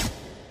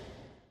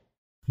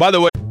 By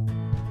the way...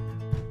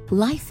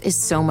 Life is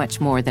so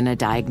much more than a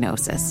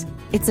diagnosis.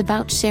 It's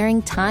about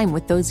sharing time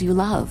with those you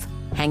love,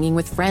 hanging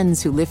with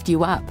friends who lift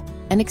you up,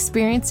 and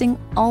experiencing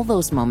all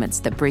those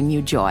moments that bring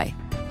you joy.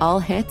 All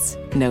hits,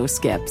 no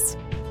skips.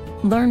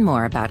 Learn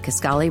more about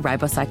Kisqali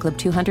Ribociclib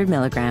 200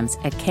 milligrams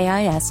at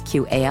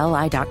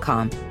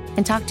KISQALI.com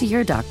and talk to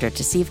your doctor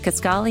to see if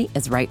Kisqali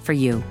is right for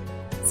you.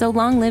 So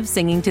long live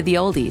singing to the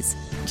oldies,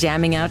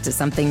 jamming out to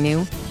something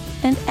new,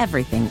 and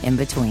everything in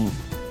between.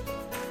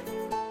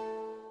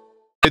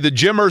 The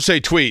Jim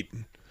Irsay tweet,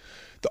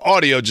 the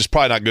audio just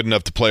probably not good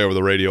enough to play over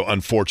the radio,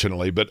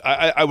 unfortunately, but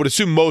I would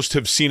assume most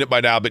have seen it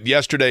by now. But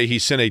yesterday he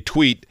sent a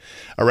tweet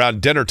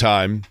around dinner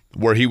time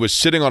where he was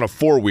sitting on a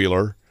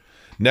four-wheeler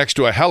next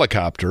to a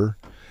helicopter.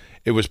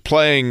 It was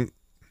playing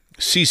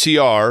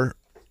CCR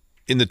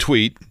in the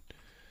tweet,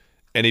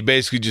 and he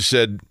basically just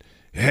said,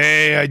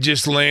 "Hey, I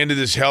just landed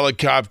this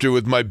helicopter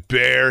with my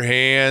bare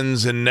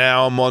hands, and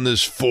now I'm on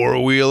this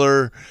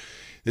four-wheeler.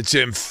 It's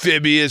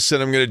amphibious,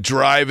 and I'm going to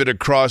drive it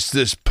across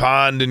this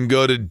pond and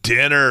go to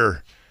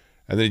dinner."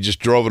 And then he just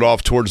drove it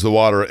off towards the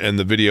water, and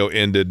the video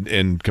ended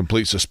in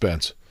complete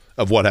suspense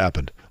of what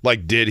happened.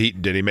 Like, did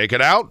he make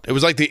it out? It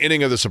was like the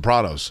ending of The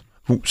Sopranos.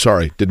 Ooh,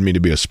 sorry, didn't mean to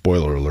be a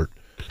spoiler alert.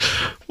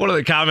 One of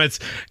the comments,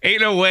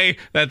 ain't no way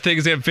that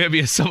thing's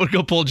amphibious. Someone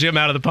go pull Jim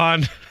out of the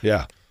pond.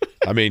 Yeah.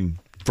 I mean,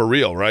 for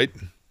real, right?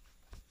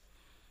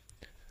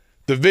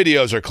 The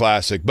videos are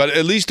classic, but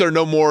at least they're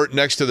no more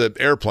next to the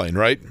airplane,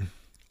 right?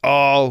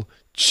 All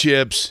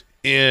chips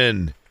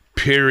in,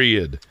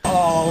 period.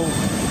 All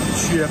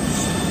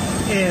chips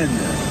in,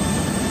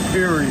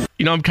 period.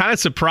 You know, I'm kind of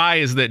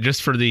surprised that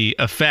just for the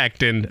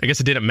effect, and I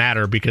guess it didn't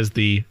matter because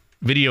the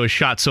video is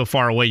shot so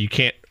far away you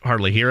can't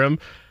hardly hear him.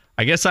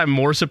 I guess I'm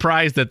more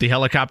surprised that the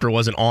helicopter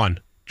wasn't on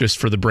just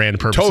for the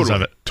brand purposes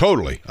of it.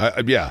 Totally.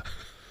 Yeah.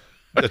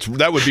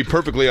 That would be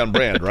perfectly on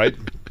brand, right?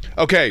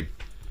 Okay.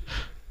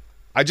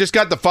 I just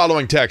got the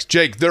following text.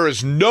 Jake, there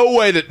is no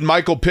way that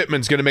Michael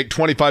Pittman's going to make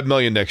 $25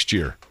 million next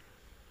year.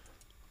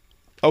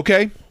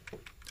 Okay.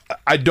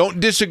 I don't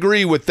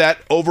disagree with that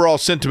overall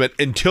sentiment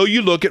until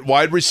you look at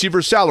wide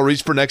receiver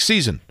salaries for next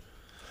season.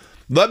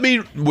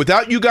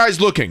 Without you guys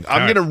looking,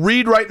 I'm going to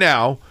read right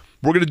now.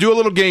 We're going to do a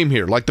little game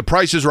here, like The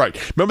Price is Right.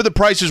 Remember the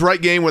Price is Right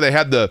game where they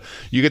had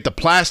you get the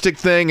plastic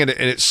thing and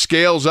it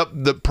scales up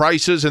the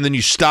prices, and then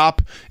you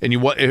stop and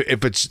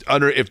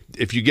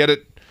if you get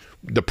it,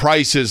 the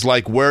price is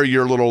like where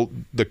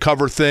the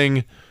cover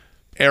thing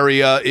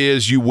area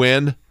is, you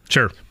win.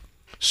 Sure.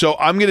 So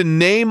I'm going to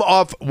name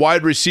off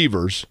wide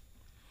receivers,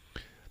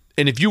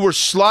 and if you were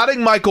slotting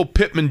Michael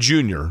Pittman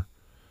Jr.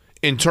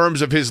 in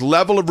terms of his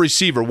level of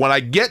receiver, when I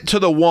get to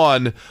the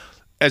one,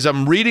 as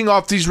I'm reading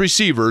off these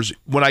receivers,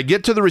 when I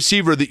get to the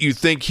receiver that you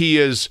think he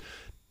is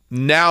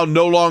now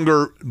no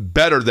longer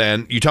better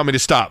than, you tell me to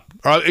stop.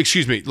 Or,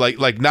 excuse me,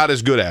 like not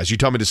as good as, you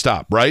tell me to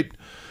stop, right?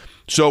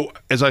 So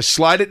as I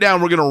slide it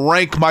down, we're going to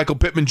rank Michael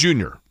Pittman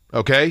Jr.,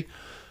 okay?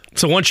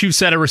 So once you've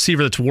said a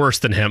receiver that's worse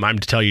than him, I'm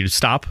to tell you to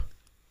stop?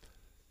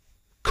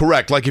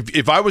 Correct. Like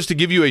if I was to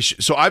give you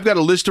so I've got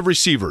a list of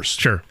receivers.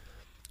 Sure.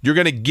 You're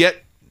going to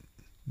get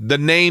the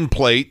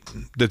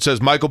nameplate that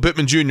says Michael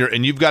Pittman Jr.,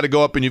 and you've got to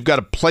go up and you've got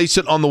to place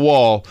it on the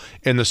wall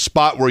in the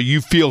spot where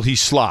you feel he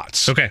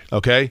slots. Okay.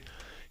 Okay?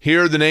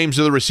 Here are the names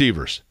of the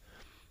receivers.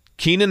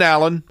 Keenan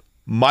Allen,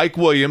 Mike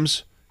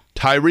Williams,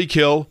 Tyreek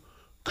Hill,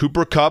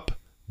 Cooper Kupp,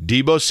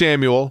 Deebo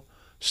Samuel,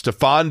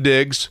 Stephon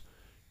Diggs,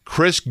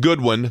 Chris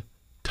Goodwin,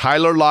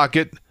 Tyler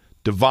Lockett,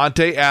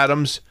 Devontae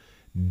Adams,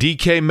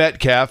 DK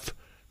Metcalf,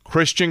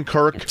 Christian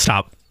Kirk.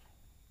 Stop.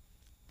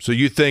 So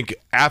you think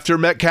after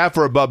Metcalf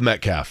or above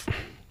Metcalf?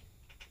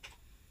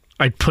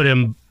 I'd put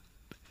him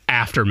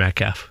after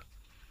Metcalf.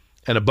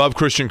 And above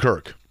Christian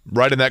Kirk.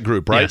 Right in that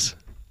group, right? Yes.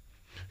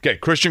 Okay,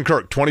 Christian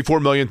Kirk,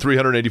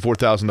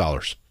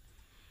 $24,384,000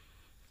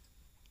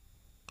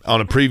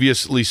 on a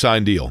previously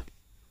signed deal.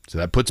 So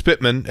that puts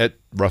Pittman at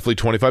roughly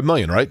 $25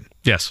 million, right?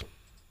 Yes.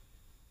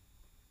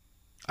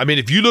 I mean,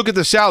 if you look at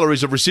the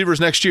salaries of receivers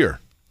next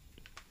year,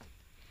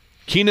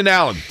 Keenan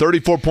Allen,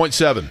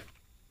 34.7.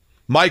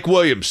 Mike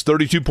Williams,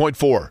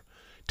 32.4.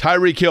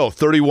 Tyreek Hill,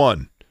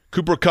 31.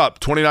 Cooper Kupp,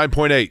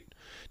 29.8.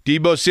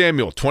 Deebo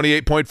Samuel,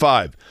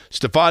 28.5.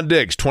 Stephon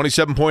Diggs,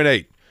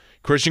 27.8.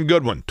 Christian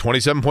Goodwin,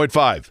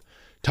 27.5.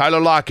 Tyler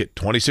Lockett,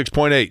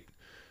 26.8.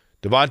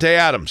 Devontae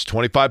Adams,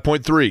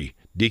 25.3.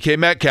 DK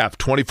Metcalf,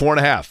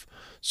 24.5.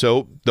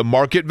 So the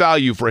market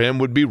value for him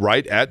would be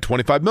right at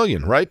 $25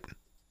 million, right?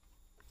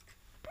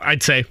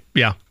 I'd say,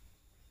 yeah.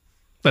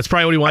 That's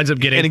probably what he winds up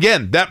getting. And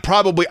again, that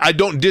probably, I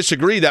don't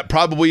disagree, that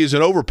probably is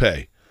an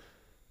overpay.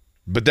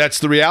 But that's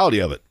the reality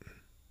of it.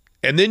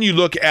 And then you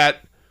look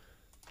at,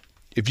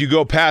 if you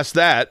go past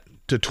that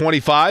to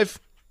 25,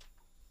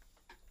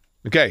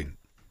 okay,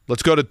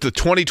 let's go to the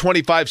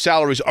 2025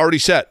 salaries already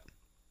set.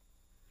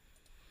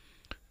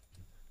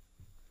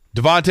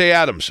 Devontae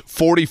Adams,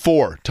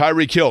 44.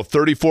 Tyreek Hill,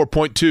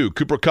 34.2.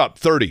 Cooper Kupp,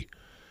 30.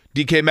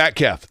 DK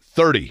Metcalf,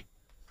 30.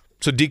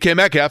 So DK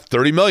Metcalf,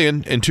 $30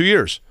 million in 2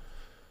 years.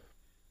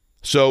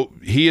 So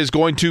he is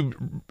going to,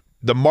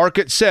 the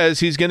market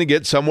says he's going to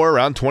get somewhere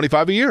around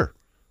 25 a year.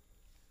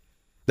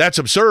 That's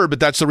absurd, but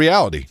that's the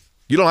reality.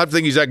 You don't have to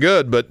think he's that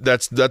good, but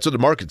that's what the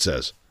market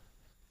says.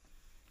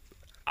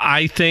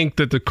 I think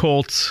that the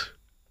Colts,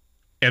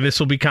 and this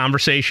will be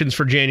conversations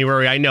for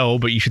January, I know,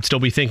 but you should still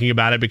be thinking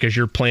about it because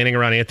you're planning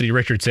around Anthony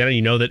Richardson, and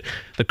you know that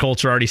the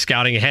Colts are already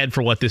scouting ahead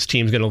for what this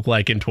team's going to look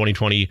like in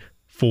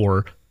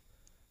 2024.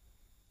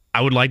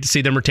 I would like to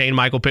see them retain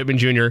Michael Pittman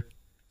Jr.,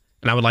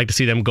 and I would like to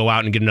see them go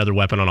out and get another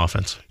weapon on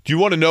offense. Do you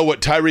want to know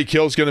what Tyreek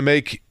Hill is going to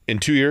make in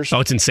 2 years? Oh,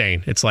 it's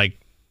insane. It's like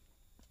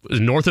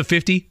north of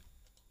 50.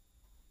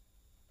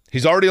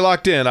 He's already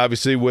locked in,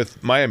 obviously,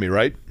 with Miami,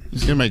 right?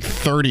 He's going to make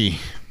 30.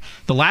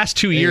 The last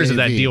 2 years of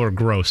that deal are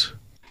gross.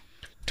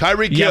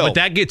 Tyreek Hill. Yeah, but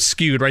that gets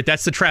skewed, right?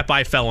 That's the trap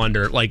I fell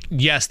under. Like,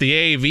 yes, the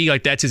AAV,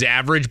 like that's his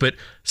average, but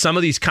some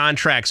of these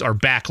contracts are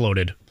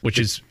backloaded, which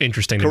is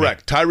interesting.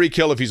 Correct. Tyreek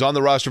Hill, if he's on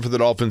the roster for the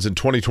Dolphins in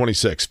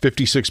 2026,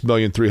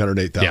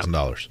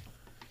 $56,308,000.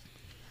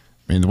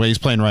 I mean, the way he's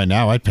playing right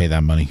now, I'd pay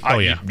that money. Oh,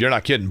 yeah. You're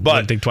not kidding.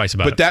 But think twice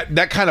about it. But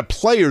that kind of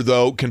player,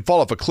 though, can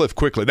fall off a cliff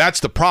quickly. That's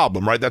the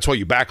problem, right? That's why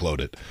you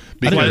backload it.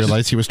 I didn't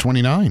realize he was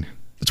 29.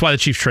 That's why the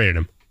Chiefs traded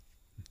him.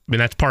 I mean,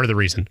 that's part of the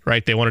reason,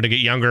 right? They wanted to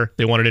get younger.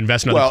 They wanted to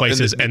invest in other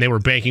places, and they were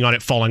banking on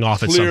it falling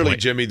off at some point. Clearly,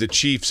 Jimmy, the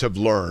Chiefs have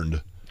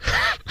learned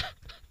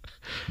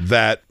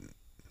that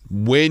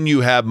when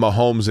you have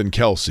Mahomes and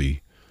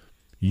Kelsey,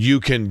 you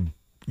can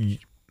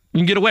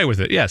get away with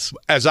it, yes.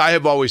 As I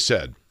have always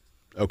said,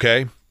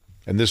 okay?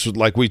 And this was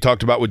like we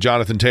talked about with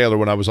Jonathan Taylor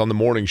when I was on the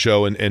morning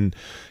show, and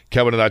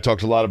Kevin and I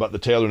talked a lot about the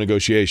Taylor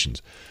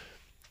negotiations.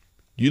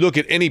 You look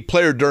at any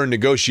player during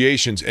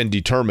negotiations and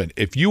determine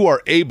if you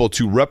are able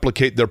to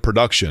replicate their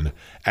production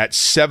at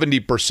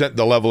 70%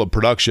 the level of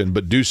production,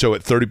 but do so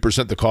at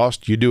 30% the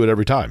cost, you do it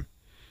every time.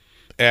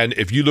 And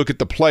if you look at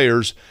the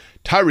players,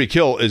 Tyreek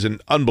Hill is an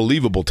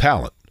unbelievable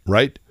talent,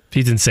 right?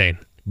 He's insane.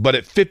 But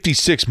at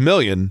 $56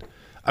 million,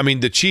 I mean,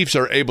 the Chiefs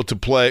are able to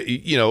play,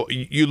 you know,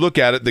 you look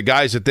at it, the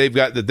guys that they've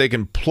got that they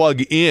can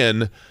plug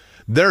in,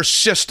 their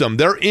system,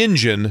 their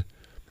engine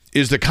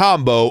is the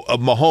combo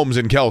of Mahomes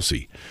and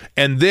Kelsey.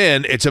 And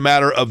then it's a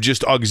matter of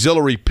just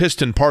auxiliary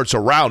piston parts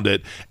around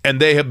it. And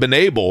they have been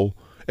able,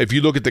 if you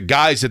look at the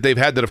guys that they've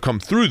had that have come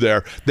through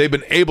there, they've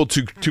been able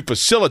to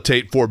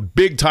facilitate for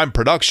big-time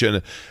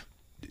production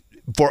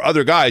for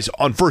other guys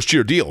on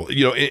first-year deal,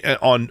 you know,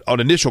 on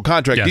initial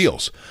contract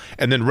deals.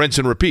 And then rinse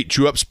and repeat,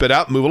 chew up, spit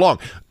out, move along.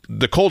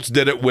 The Colts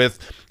did it with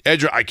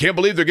Edgerrin. I can't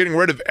believe they're getting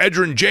rid of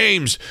Edgerrin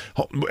James.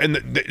 And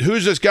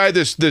who's this guy,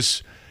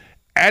 this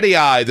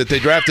Addy-Eye that they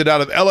drafted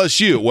out of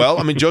LSU? Well,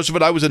 I mean, Joseph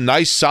and I was a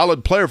nice,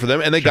 solid player for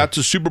them, and they got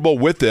to Super Bowl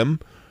with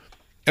them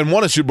and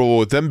won a Super Bowl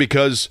with them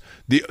because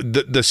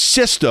the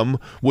system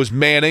was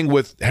Manning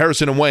with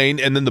Harrison and Wayne,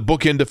 and then the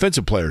bookend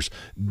defensive players.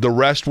 The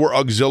rest were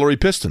auxiliary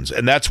pistons,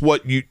 and that's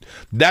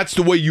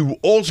the way you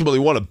ultimately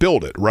want to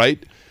build it,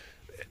 right?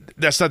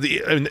 That's not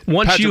the. I mean,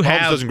 once Patrick you Mahomes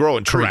have doesn't grow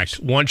in trees. Correct.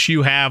 Once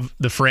you have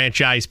the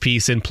franchise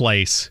piece in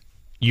place,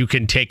 you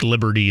can take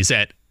liberties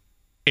at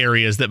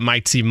areas that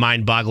might seem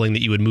mind-boggling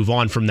that you would move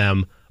on from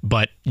them,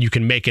 but you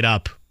can make it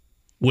up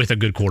with a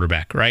good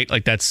quarterback, right?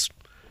 Like that's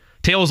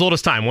tale as old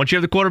as time. Once you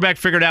have the quarterback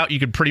figured out, you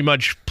can pretty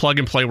much plug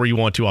and play where you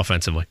want to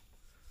offensively.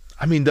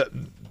 I mean,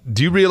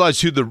 do you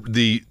realize who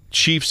the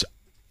Chiefs'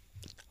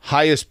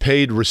 highest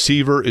paid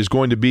receiver is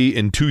going to be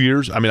in 2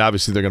 years? I mean,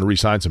 obviously they're going to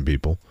re-sign some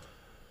people.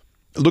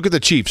 Look at the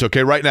Chiefs,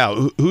 okay, right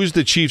now. Who's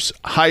the Chiefs'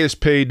 highest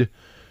paid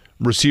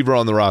receiver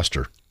on the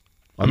roster,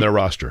 on their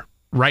roster?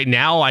 Right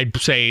now, I'd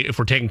say if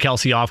we're taking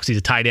Kelsey off because he's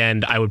a tight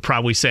end, I would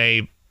probably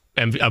say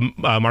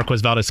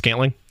Marquez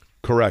Valdes-Scantling.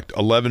 Correct.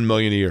 $11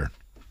 million a year.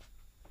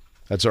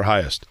 That's our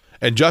highest.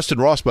 And Justin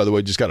Ross, by the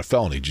way, just got a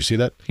felony. Did you see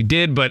that? He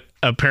did, but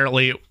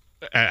apparently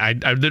I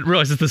didn't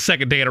realize it's the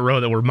second day in a row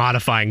that we're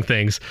modifying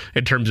things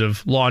in terms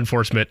of law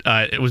enforcement.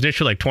 It was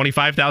initially like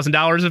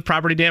 $25,000 of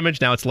property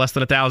damage. Now it's less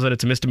than $1,000.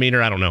 It's a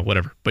misdemeanor. I don't know,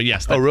 whatever. But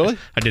yes. Oh, really?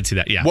 I did see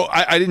that, yeah. Well,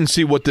 I didn't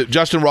see what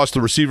Justin Ross, the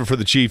receiver for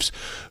the Chiefs,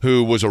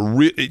 who was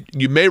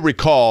you may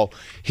recall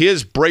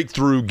his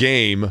breakthrough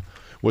game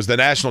was the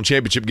national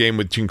championship game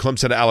between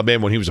Clemson and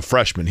Alabama when he was a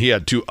freshman. He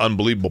had 2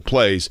 unbelievable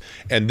plays,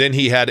 and then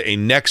he had a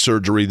neck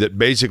surgery that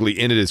basically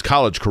ended his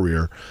college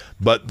career.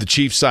 But the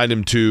Chiefs signed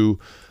him to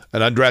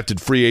an undrafted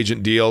free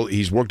agent deal.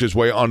 He's worked his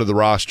way onto the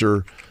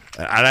roster.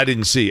 And I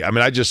didn't see. I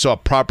mean, I just saw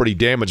property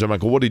damage. I'm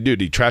like, well, what did he do?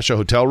 Did he trash a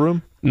hotel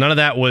room? None of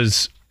that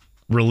was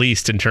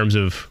released in terms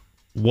of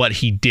what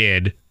he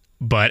did,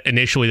 but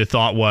initially the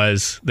thought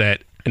was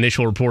that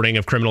initial reporting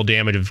of criminal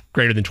damage of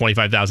greater than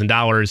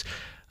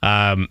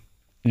 $25,000.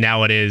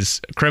 Now it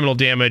is criminal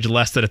damage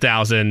less than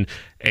 $1,000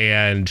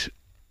 and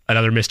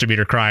another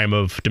misdemeanor crime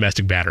of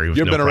domestic battery.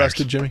 You ever been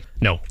arrested, Jimmy?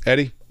 No.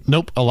 Eddie?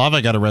 Nope.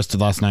 Olave got arrested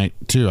last night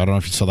too. I don't know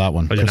if you saw that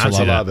one. I did not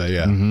see that. Olave,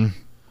 yeah. Mm-hmm.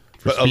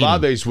 But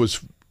Olave's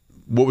was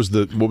what's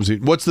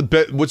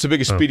the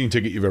biggest speeding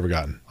ticket you've ever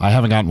gotten? I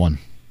haven't gotten one.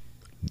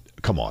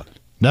 Come on.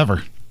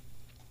 Never.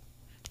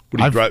 What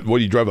do you drive? What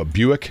do you drive? A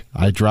Buick?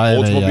 I drive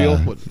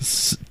Oldsmobile?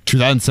 a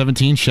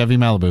 2017 Chevy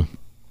Malibu.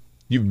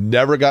 You've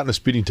never gotten a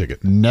speeding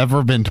ticket?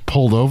 Never been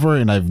pulled over,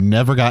 and I've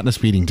never gotten a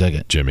speeding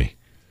ticket. Jimmy,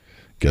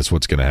 guess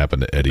what's going to happen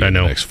to Eddie in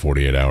the next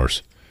 48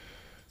 hours?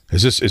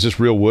 Is this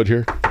real wood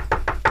here?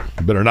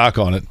 You better knock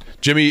on it.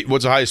 Jimmy,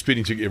 what's the highest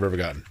speeding ticket you've ever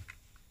gotten?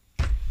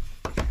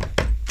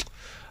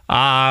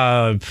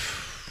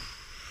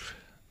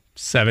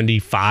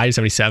 75,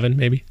 77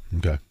 maybe.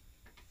 Okay.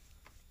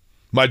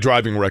 My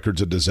driving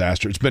record's a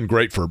disaster. It's been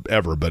great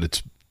forever, but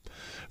it's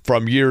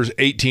from years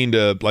 18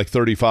 to like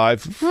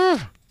 35.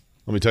 Let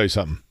me tell you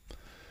something.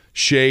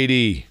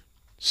 Shady.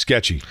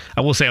 Sketchy.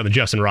 I will say on the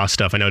Justin Ross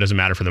stuff, I know it doesn't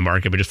matter for the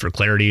market, but just for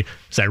clarity,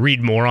 as I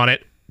read more on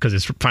it, because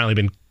it's finally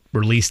been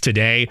released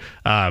today,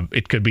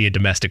 it could be a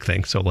domestic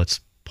thing. So let's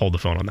hold the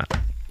phone on that.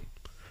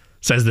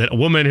 Says that a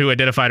woman who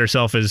identified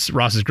herself as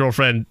Ross's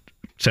girlfriend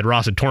said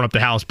Ross had torn up the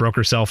house, broke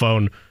her cell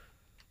phone.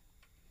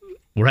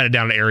 We're headed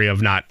down an area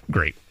of not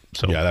great.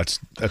 So yeah,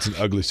 that's an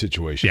ugly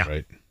situation,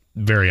 right?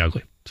 Very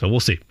ugly. So we'll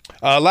see.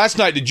 Last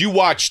night, did you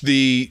watch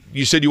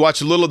you said you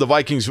watched a little of the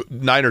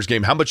Vikings-Niners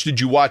game. How much did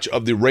you watch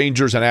of the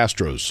Rangers and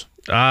Astros?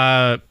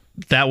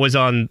 That was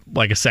on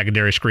like a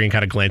secondary screen,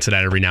 kind of glancing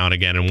at it every now and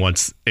again. And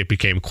once it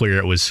became clear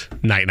it was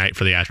night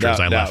for the Astros,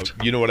 I left.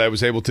 You know what I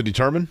was able to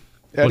determine,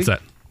 Eddie? What's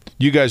that?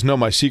 You guys know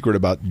my secret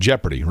about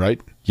Jeopardy,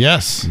 right?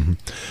 Yes. Mm-hmm.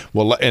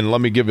 Well, and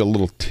let me give you a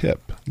little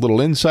tip,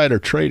 little insider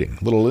trading,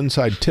 little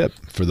inside tip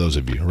for those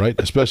of you, right?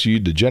 Especially you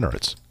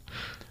degenerates.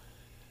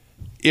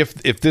 If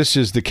this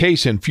is the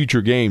case in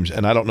future games,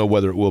 and I don't know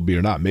whether it will be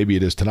or not, maybe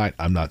it is tonight,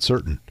 I'm not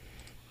certain.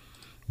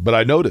 But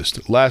I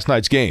noticed last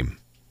night's game,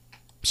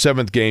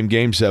 7th game,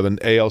 Game 7,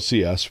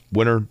 ALCS,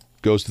 winner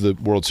goes to the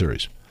World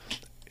Series.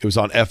 It was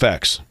on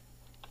FX.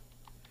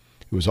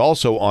 It was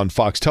also on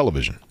Fox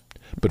Television.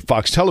 But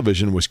Fox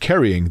Television was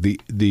carrying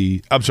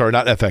I'm sorry,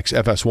 not FX,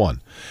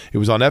 FS1. It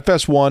was on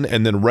FS1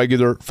 and then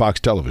regular Fox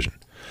Television.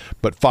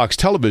 But Fox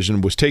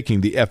Television was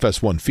taking the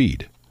FS1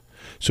 feed.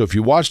 So if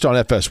you watched on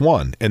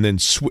FS1 and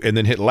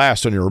then hit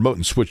last on your remote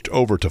and switched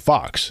over to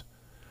Fox,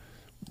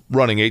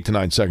 running 8 to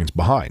 9 seconds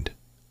behind,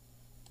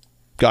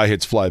 guy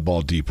hits fly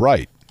ball deep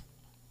right.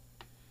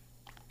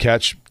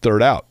 Catch,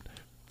 third out.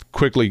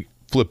 Quickly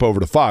flip over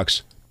to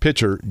Fox.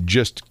 Pitcher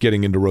just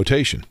getting into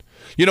rotation.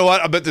 You know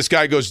what? I bet this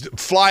guy goes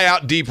fly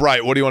out deep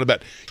right. What do you want to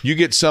bet? You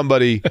get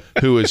somebody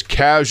who is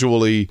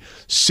casually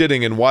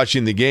sitting and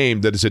watching the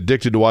game that is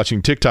addicted to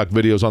watching TikTok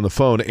videos on the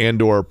phone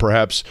and or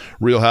perhaps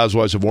Real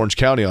Housewives of Orange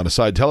County on a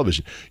side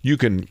television. You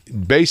can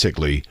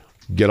basically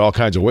get all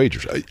kinds of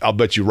wagers. I'll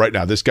bet you right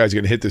now this guy's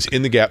going to hit this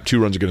in the gap.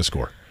 2 runs are going to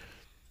score.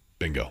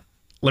 Bingo.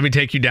 Let me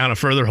take you down a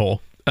further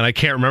hole, and I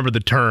can't remember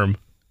the term.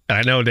 And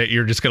I know that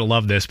you're just going to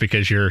love this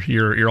because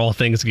you're all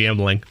things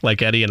gambling,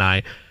 like Eddie and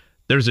I.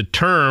 There's a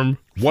term.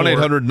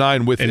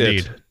 1-800-9 with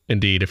it.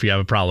 Indeed, if you have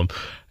a problem.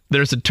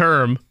 There's a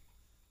term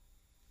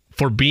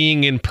for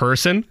being in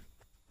person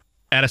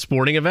at a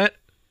sporting event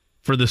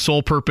for the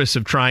sole purpose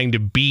of trying to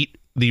beat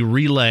the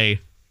relay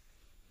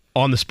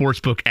on the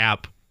Sportsbook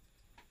app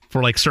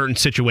for like certain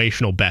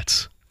situational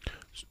bets.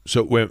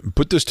 So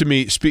put this to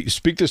me.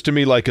 Speak this to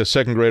me like a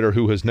second grader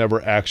who has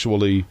never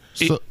actually.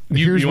 So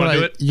you want to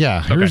do it?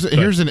 Yeah.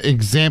 Here's an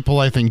example.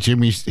 I think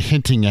Jimmy's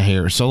hinting at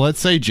here. So let's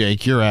say,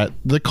 Jake, you're at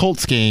the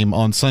Colts game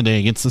on Sunday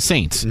against the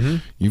Saints. Mm-hmm.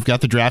 You've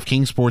got the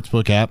DraftKings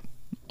Sportsbook app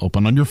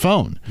open on your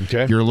phone.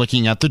 Okay. You're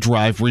looking at the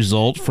drive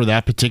result for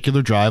that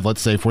particular drive.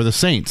 Let's say for the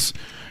Saints.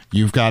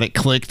 You've got it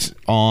clicked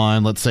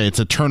on. Let's say it's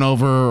a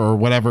turnover or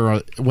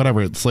whatever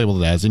it's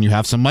labeled as, and you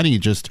have some money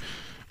just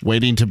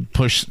waiting to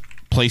push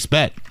place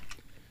bet.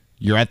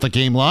 You're at the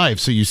game live,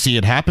 so you see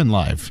it happen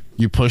live.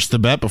 You push the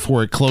bet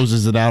before it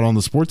closes it out on the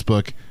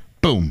sportsbook.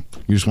 Boom.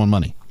 You just won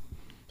money.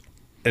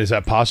 Is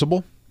that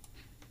possible?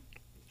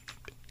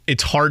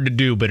 It's hard to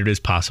do, but it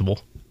is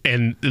possible.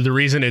 And the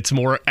reason it's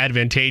more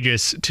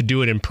advantageous to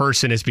do it in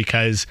person is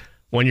because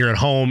when you're at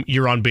home,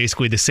 you're on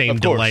basically the same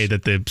delay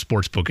that the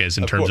sportsbook is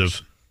in terms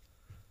of...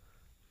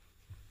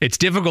 It's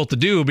difficult to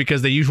do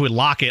because they usually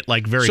lock it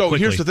like very quickly.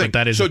 So here's the thing.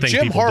 That is so the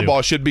thing Jim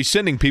Harbaugh should be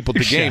sending people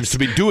to games to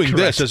be doing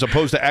this as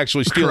opposed to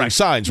actually stealing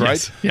signs,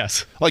 right?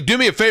 Yes. Like, do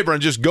me a favor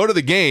and just go to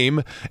the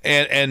game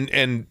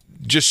and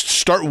just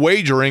start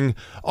wagering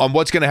on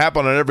what's going to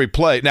happen on every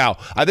play. Now,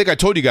 I think I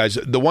told you guys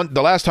the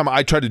last time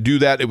I tried to do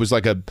that, it was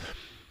like a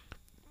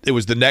it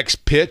was the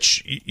next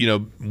pitch,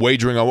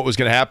 wagering on what was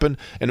going to happen,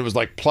 and it was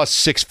like plus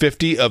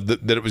 650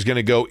 that it was going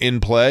to go in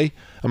play.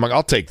 I'm like,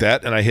 I'll take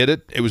that, and I hit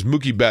it. It was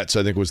Mookie Betts,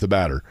 I think, was the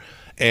batter,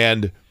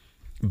 and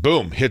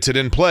boom, hits it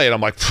in play, and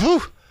I'm like,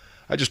 phew.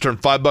 I just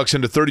turned $5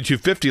 into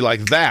 $32.50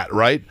 like that,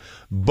 right?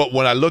 But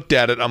when I looked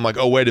at it, I'm like,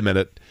 oh, wait a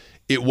minute.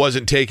 It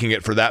wasn't taking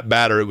it for that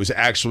batter. It was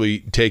actually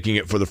taking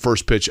it for the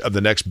first pitch of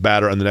the next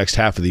batter on the next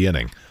half of the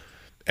inning,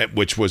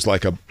 which was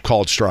like a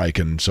called strike,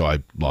 and so I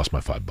lost my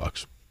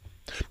 $5.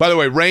 By the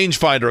way,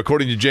 Rangefinder,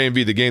 according to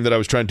JMV, the game that I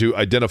was trying to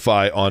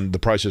identify on The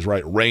Price is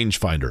Right,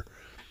 Rangefinder.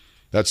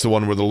 That's the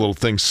one where the little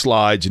thing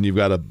slides, and you've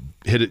got to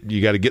hit it.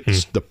 You got to get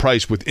the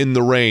price within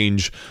the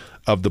range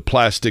of the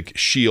plastic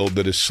shield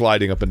that is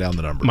sliding up and down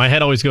the numbers. My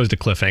head always goes to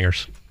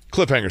cliffhangers.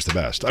 Cliffhanger's the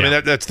best. I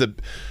mean, that's the,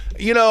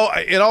 in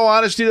all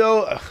honesty,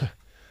 though,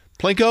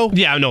 Plinko?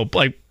 Yeah, no,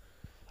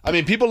 I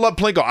mean, people love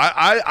Plinko.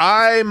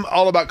 I'm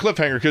all about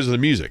Cliffhanger because of the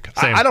music.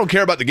 I don't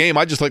care about the game.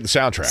 I just like the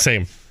soundtrack.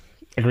 Same.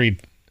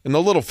 Agreed. And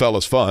the little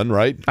fella's fun,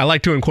 right? I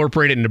like to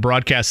incorporate it into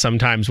broadcasts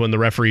sometimes when the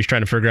referee's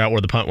trying to figure out where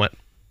the punt went.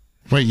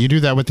 Wait, you do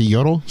that with the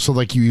yodel? So,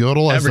 like, you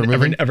yodel as they're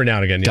moving? Every now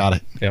and again, yeah. Got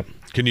it. Yep.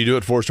 Can you do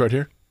it for us right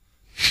here?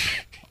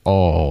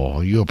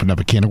 Oh, you opened up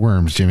a can of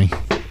worms, Jimmy.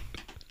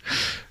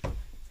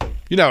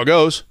 You know how it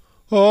goes.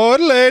 Oh,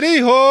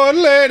 lady, oh,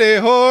 lady,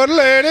 oh,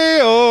 lady,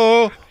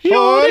 oh,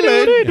 oh,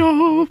 lady.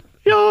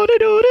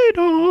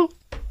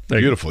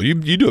 Beautiful.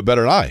 You do it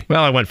better than I.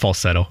 Well, I went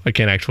falsetto. I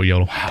can't actually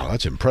yodel. Wow,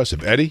 that's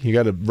impressive. Eddie, you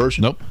got a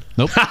version? Nope.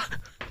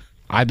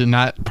 I did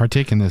not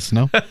partake in this,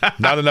 no.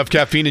 Not enough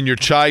caffeine in your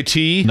chai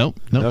tea? Nope.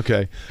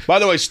 Okay. By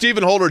the way,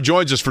 Stephen Holder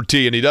joins us for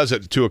tea, and he does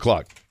it at 2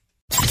 o'clock.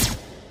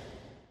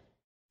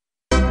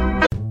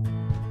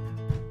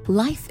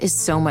 Life is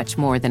so much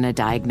more than a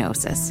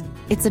diagnosis.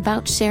 It's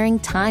about sharing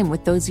time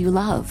with those you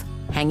love,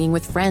 hanging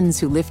with friends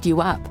who lift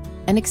you up,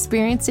 and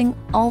experiencing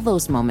all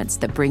those moments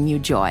that bring you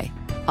joy.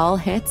 All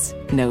hits,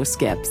 no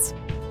skips.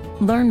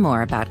 Learn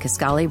more about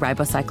Kisqali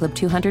Ribociclib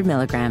 200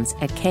 milligrams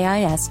at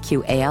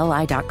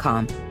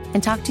KISQALI.com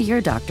and talk to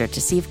your doctor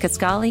to see if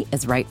Kisqali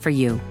is right for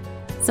you.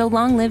 So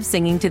long live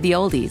singing to the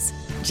oldies,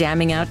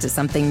 jamming out to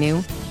something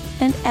new,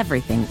 and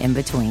everything in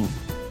between.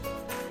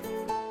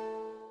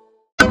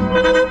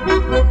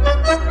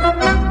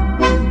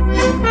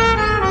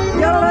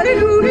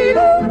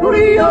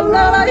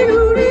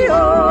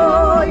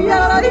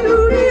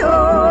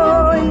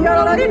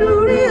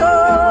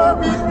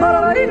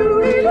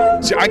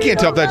 See, I can't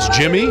tell if that's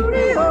Jimmy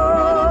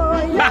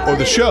or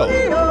the show.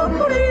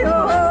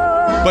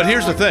 But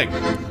here's the thing.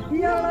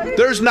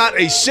 There's not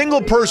a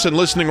single person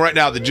listening right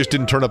now that just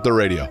didn't turn up their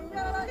radio.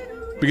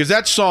 Because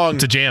that song...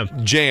 It's a jam.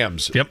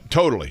 Jams. Yep.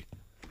 Totally.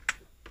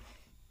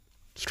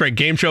 Straight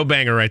game show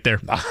banger right there.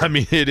 I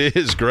mean, it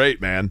is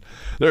great, man.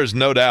 There's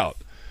no doubt.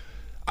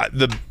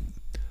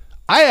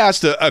 I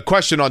asked a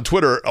question on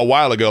Twitter a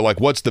while ago, like,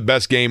 what's the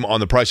best game on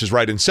The Price is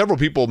Right? And several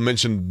people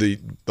mentioned the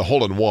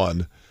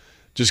hole-in-one,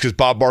 just because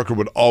Bob Barker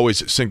would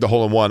always sink the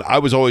hole-in-one. I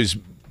was always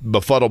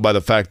befuddled by the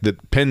fact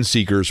that Pen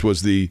Seekers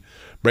was the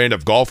brand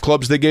of golf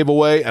clubs they gave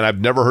away, and I've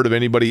never heard of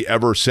anybody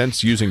ever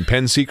since using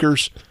Pen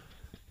Seekers,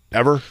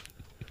 ever.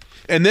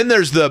 And then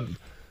there's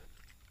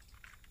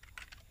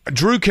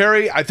Drew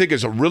Carey, I think,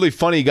 is a really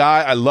funny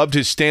guy. I loved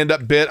his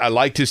stand-up bit. I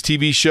liked his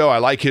TV show. I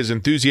like his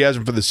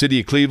enthusiasm for the city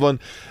of Cleveland.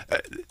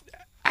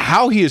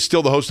 How he is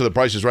still the host of The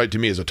Price is Right to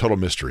me is a total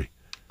mystery.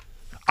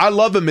 I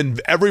love him in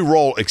every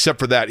role except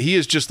for that. He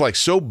is just like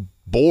so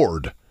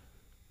bored.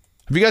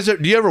 Do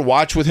you ever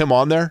watch with him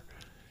on there?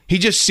 He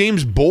just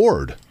seems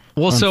bored.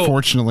 Well,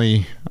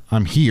 unfortunately,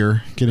 I'm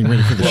here getting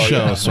ready for the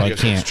show, so I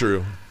can't. That's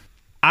true.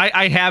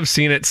 I have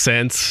seen it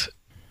since.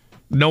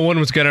 No one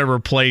was going to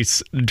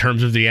replace, in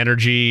terms of the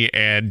energy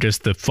and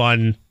just the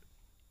fun,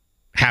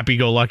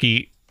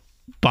 happy-go-lucky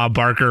Bob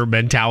Barker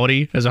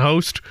mentality as a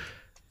host.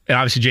 And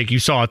obviously, Jake, you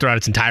saw it throughout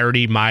its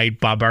entirety. My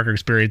Bob Barker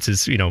experience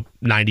is,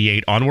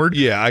 98 onward.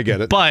 Yeah, I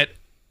get it. But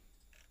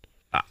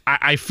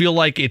I feel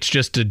like it's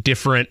just a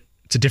different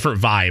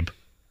vibe.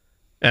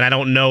 And I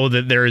don't know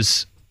that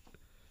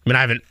I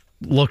haven't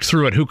looked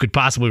through it who could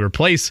possibly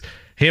replace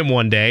him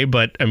one day,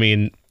 but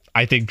I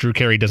think Drew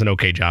Carey does an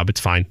okay job.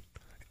 It's fine.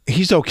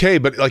 He's okay,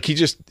 but like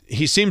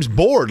he seems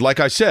bored,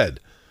 like I said.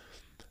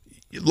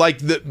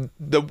 Like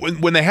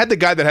when they had the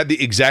guy that had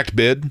the exact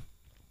bid.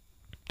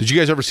 Did you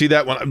guys ever see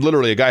that one?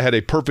 Literally, a guy had a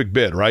perfect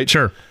bid, right?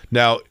 Sure.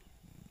 Now,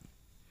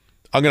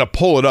 I'm going to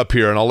pull it up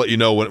here, and I'll let you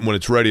know when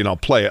it's ready, and I'll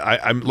play it.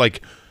 I'm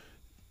like,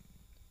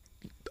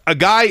 a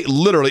guy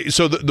literally,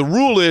 so the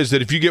rule is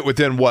that if you get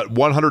within,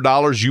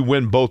 $100, you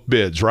win both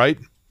bids, right?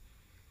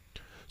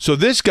 So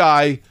this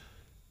guy,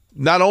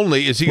 not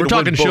only is he going to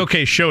win both. We're talking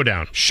Showcase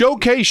Showdown.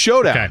 Showcase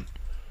Showdown, okay.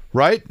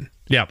 Right?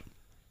 Yep.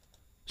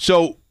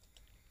 So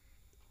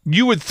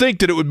you would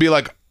think that it would be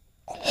like,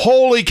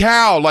 holy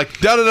cow,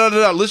 like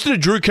da-da-da-da-da. Listen to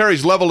Drew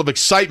Carey's level of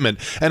excitement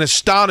and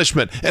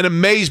astonishment and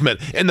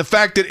amazement and the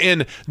fact that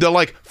in the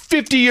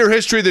 50-year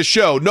history of the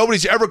show,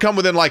 nobody's ever come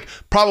within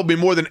probably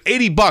more than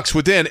 $80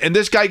 within, and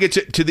this guy gets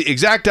it to the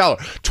exact dollar,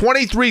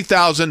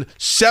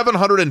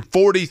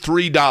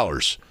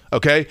 $23,743.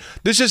 Okay?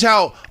 This is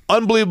how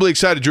unbelievably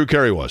excited Drew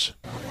Carey was.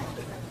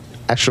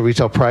 Actual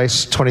retail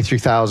price,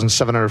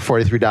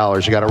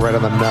 $23,743. You got it right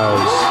on the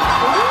nose.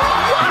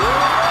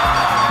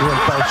 You win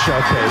both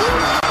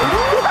showcases.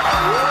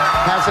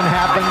 Hasn't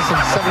happened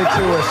since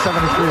 72 or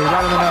 73.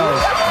 Right on the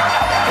nose.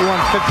 You won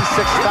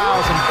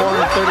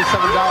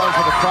 $56,437 worth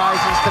of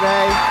prizes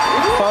today.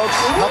 Folks,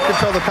 help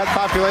control the pet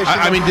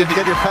population. Did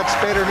get your pet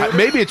spayed or neutered?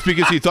 Maybe it's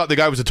because he thought the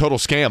guy was a total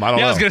scam. I don't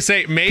know. I was gonna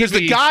say maybe because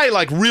the guy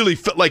really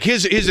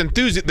his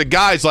enthusiasm. The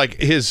guy's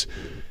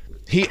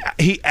he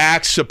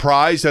acts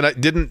surprised, and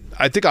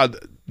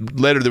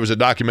later there was a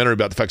documentary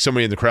about the fact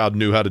somebody in the crowd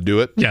knew how to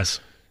do it. Yes,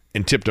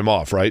 and tipped him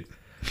off. Right?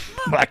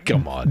 Like,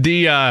 come on.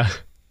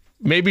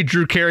 Maybe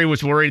Drew Carey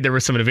was worried there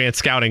was some advanced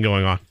scouting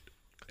going on.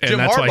 And Jim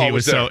that's Harbaugh why he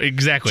was there. So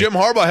exactly. Jim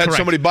Harbaugh had Correct.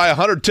 somebody buy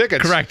 100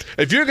 tickets. Correct.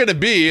 If you're going to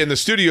be in the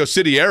Studio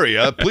City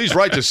area, please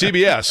write to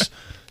CBS.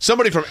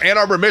 Somebody from Ann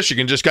Arbor,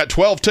 Michigan just got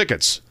 12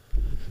 tickets.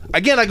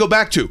 Again, I go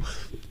back to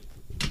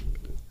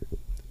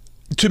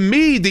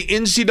me, the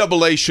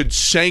NCAA should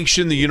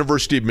sanction the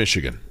University of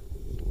Michigan.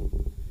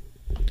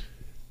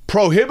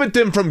 Prohibit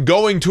them from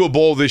going to a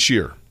bowl this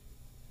year.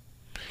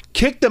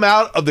 Kick them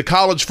out of the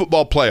college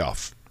football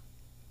playoff.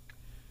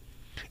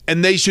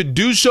 And they should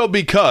do so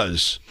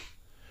because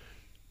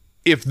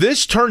if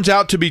this turns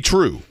out to be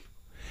true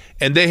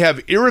and they have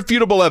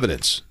irrefutable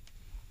evidence,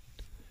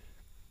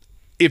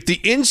 if the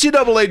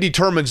NCAA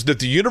determines that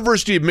the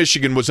University of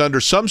Michigan was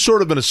under some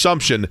sort of an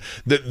assumption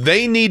that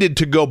they needed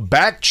to go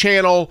back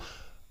channel,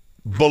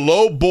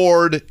 below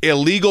board,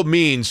 illegal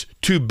means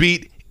to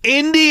beat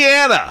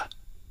Indiana,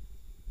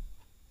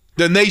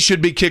 then they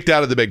should be kicked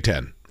out of the Big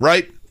Ten,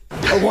 right?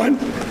 A 1,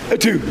 a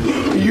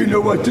 2. You know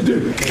what to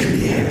do.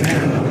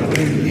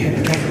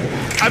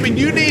 I mean,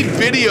 you need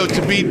video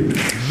to beat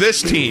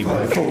this team.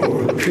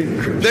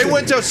 They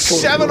went to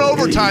 7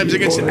 overtimes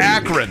against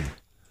Akron.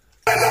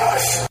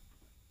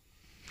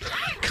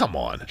 Come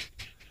on.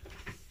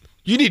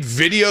 You need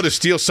video to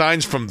steal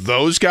signs from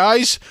those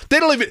guys?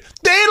 They don't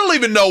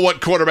even know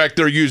what quarterback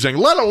they're using,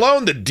 let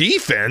alone the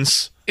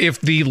defense.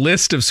 If the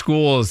list of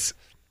schools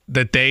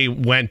that they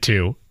went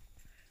to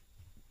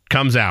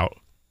comes out,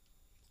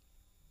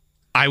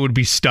 I would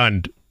be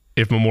stunned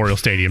if Memorial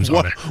Stadium's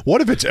on there.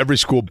 What if it's every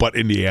school but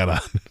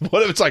Indiana?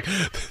 What if it's like...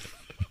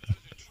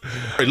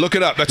 Hey, look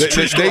it up.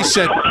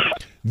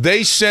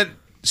 They sent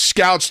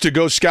scouts to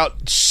go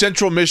scout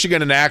Central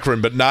Michigan and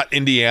Akron, but not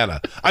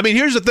Indiana. I mean,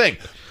 here's the thing.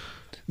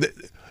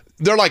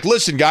 They're like,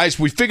 listen, guys,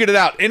 we figured it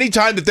out.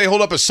 Anytime that they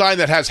hold up a sign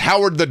that has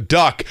Howard the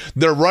Duck,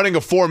 they're running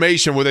a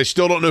formation where they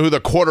still don't know who the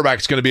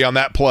quarterback's going to be on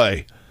that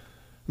play.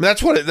 I mean,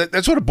 that's what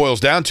it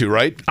boils down to,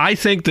 right? I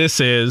think this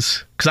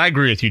is, because I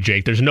agree with you,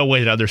 Jake, there's no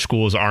way that other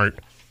schools aren't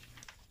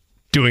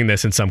doing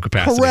this in some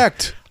capacity.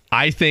 Correct.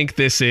 I think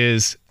this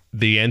is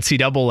the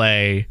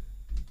NCAA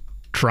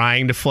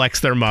trying to flex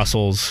their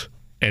muscles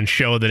and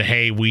show that,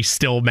 hey, we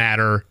still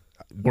matter.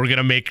 We're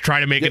going to try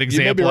to make an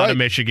example out of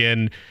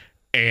Michigan,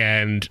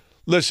 and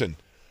listen,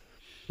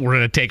 we're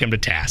going to take them to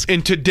task.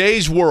 In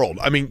today's world,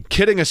 I mean,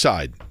 kidding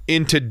aside,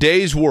 in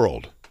today's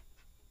world,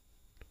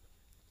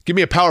 give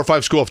me a Power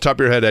 5 school off the top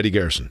of your head, Eddie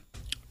Garrison.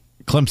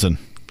 Clemson.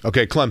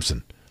 Okay,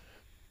 Clemson.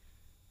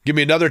 Give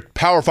me another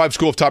Power 5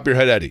 school off the top of your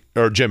head, Eddie,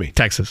 or Jimmy.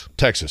 Texas.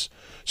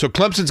 So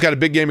Clemson's got a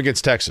big game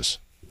against Texas.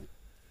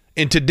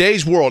 In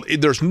today's world,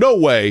 there's no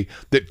way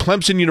that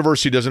Clemson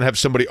University doesn't have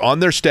somebody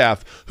on their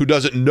staff who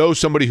doesn't know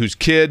somebody whose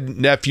kid,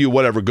 nephew,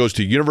 whatever, goes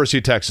to University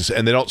of Texas,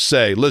 and they don't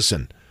say,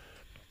 listen,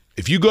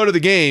 if you go to the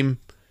game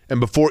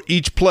and before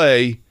each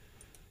play,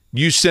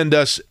 you send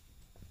us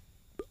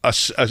a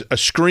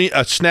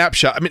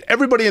snapshot. I mean,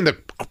 everybody in the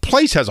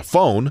place has a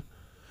phone.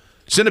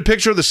 Send a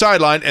picture of the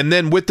sideline, and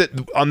then with it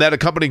on that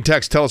accompanying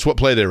text, tell us what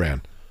play they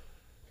ran.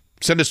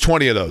 Send us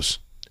 20 of those,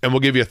 and we'll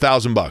give you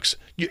 $1,000.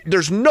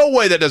 There's no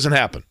way that doesn't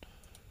happen.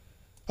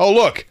 Oh,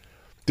 look,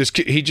 this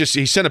kid,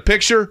 he sent a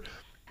picture.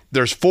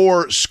 There's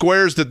 4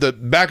 squares that the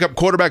backup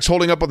quarterback's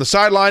holding up on the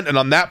sideline, and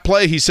on that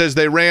play, he says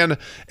they ran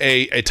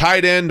a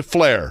tight end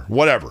flare,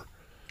 whatever.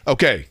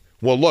 Okay,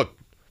 well, look.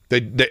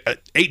 They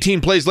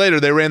 18 plays later,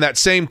 they ran that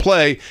same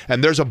play,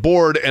 and there's a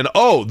board, and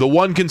the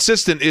one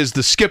consistent is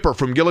the skipper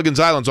from Gilligan's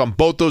Islands on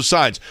both those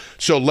sides.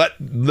 So let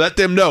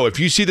them know. If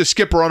you see the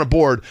skipper on a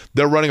board,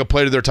 they're running a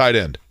play to their tight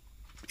end.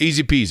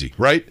 Easy peasy,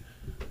 right?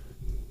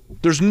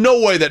 There's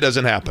no way that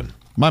doesn't happen.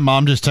 My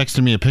mom just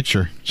texted me a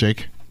picture,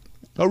 Jake.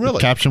 Oh, really? The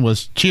caption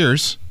was,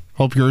 cheers.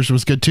 Hope yours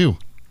was good, too.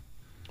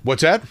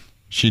 What's that?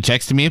 She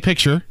texted me a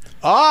picture.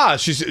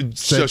 She had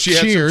some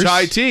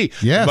chai tea.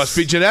 Yes. Must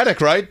be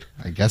genetic, right?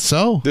 I guess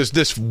so. There's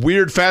this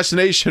weird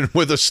fascination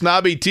with a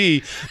snobby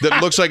tea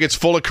that looks like it's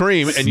full of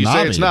cream, and you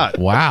say it's not.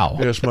 Wow.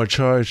 Yes, my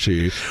chai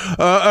tea.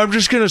 I'm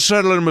just going to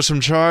settle in with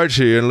some chai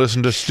tea and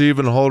listen to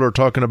Stephen Holder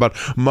talking about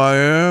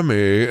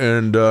Miami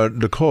and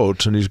the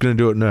Colts, and he's going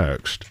to do it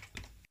next.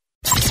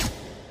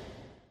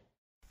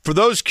 For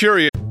those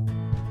curious,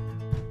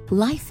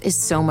 Life is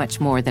so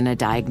much more than a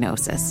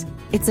diagnosis.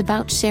 It's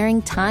about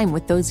sharing time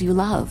with those you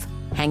love,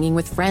 hanging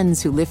with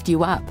friends who lift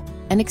you up,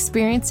 and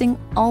experiencing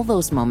all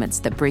those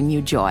moments that bring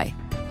you joy.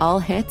 All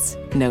hits,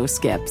 no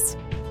skips.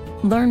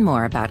 Learn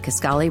more about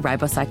Kisqali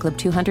Ribociclib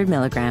 200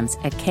 milligrams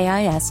at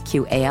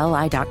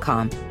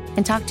KISQALI.com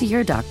and talk to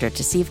your doctor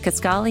to see if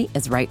Kisqali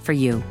is right for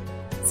you.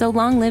 So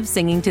long live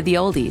singing to the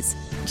oldies,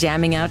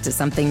 jamming out to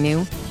something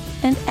new,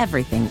 and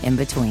everything in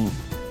between.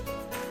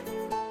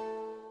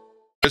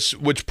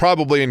 Which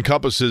probably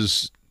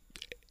encompasses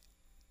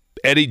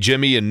Eddie,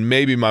 Jimmy, and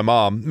maybe my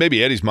mom,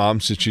 maybe Eddie's mom,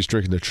 since she's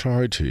drinking the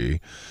chai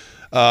tea.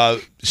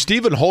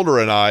 Stephen Holder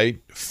and I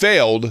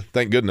failed,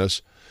 thank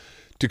goodness,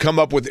 to come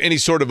up with any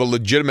sort of a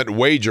legitimate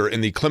wager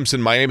in the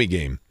Clemson-Miami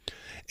game.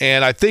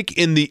 And I think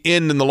in the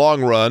end, in the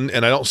long run,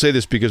 and I don't say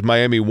this because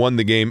Miami won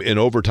the game in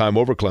overtime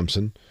over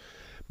Clemson,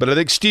 but I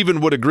think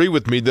Stephen would agree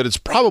with me that it's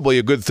probably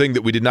a good thing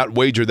that we did not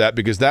wager that,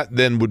 because that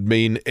then would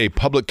mean a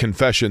public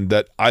confession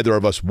that either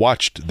of us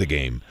watched the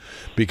game,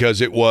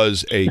 because it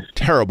was a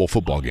terrible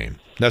football game.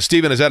 Now,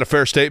 Stephen, is that a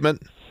fair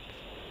statement?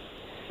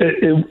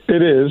 It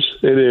is.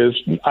 It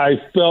is. I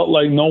felt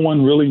like no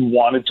one really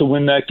wanted to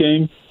win that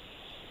game.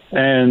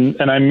 And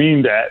I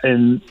mean that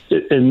in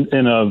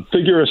a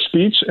figure of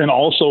speech, and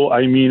also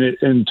I mean it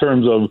in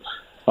terms of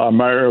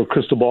Mario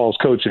Cristobal's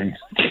coaching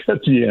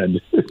at the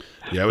end.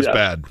 Yeah, it was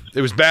bad.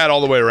 It was bad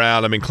all the way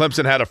around. I mean,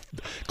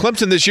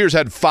 Clemson this year's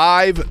had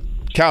 5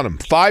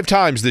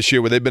 times this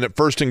year where they've been at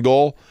first and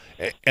goal,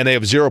 and they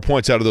have 0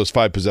 points out of those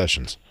 5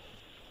 possessions.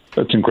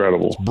 That's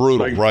incredible. It's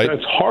brutal, right?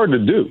 That's hard to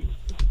do.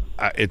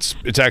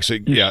 It's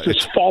actually, yeah.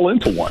 Just fall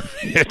into one.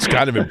 It's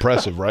kind of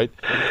impressive, right?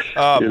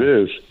 It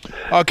is.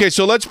 Okay,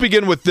 so let's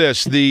begin with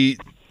this. The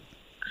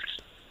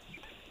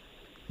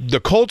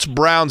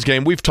Colts-Browns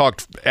game, we've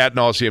talked ad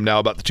nauseum now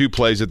about the 2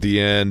 plays at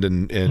the end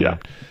and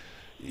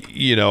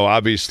you know,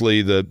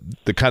 obviously the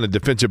kind of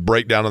defensive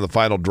breakdown on the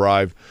final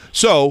drive.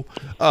 So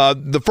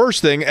the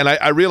first thing, and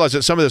I realize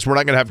that some of this we're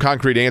not going to have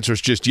concrete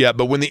answers just yet,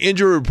 but when the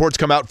injury reports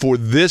come out for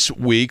this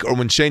week, or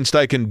when Shane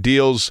Steichen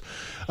deals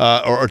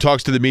or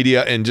talks to the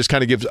media and just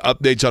kind of gives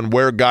updates on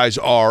where guys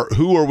are,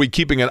 who are we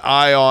keeping an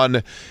eye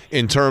on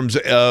in terms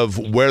of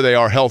where they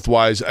are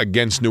health-wise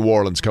against New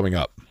Orleans coming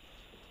up?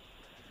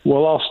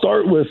 Well, I'll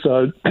start with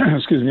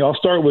I'll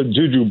start with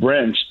Juju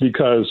Brents,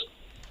 because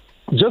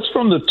just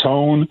from the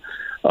tone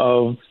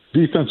of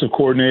defensive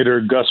coordinator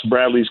Gus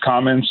Bradley's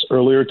comments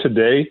earlier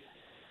today,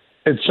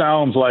 it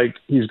sounds like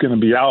he's going to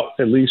be out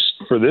at least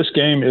for this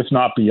game, if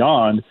not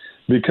beyond,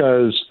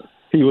 because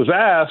he was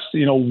asked,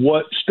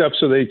 what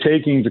steps are they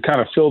taking to kind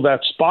of fill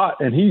that spot?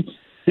 And he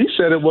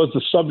said it was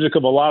the subject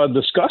of a lot of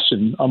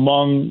discussion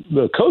among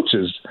the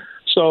coaches.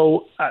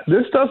 So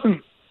this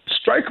doesn't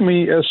strike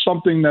me as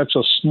something that's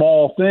a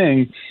small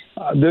thing.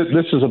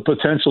 This is a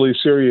potentially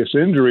serious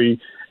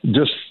injury,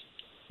 just,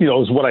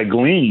 is what I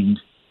gleaned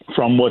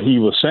from what he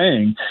was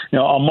saying.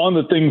 Among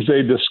the things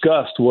they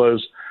discussed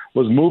was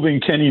moving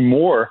Kenny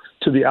Moore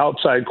to the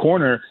outside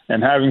corner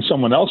and having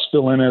someone else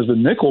fill in as the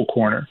nickel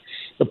corner.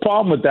 The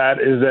problem with that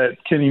is that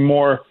Kenny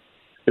Moore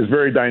is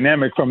very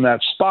dynamic from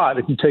that spot.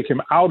 If you take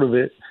him out of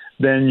it,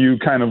 then you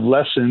kind of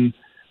lessen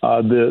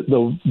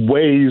the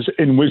ways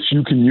in which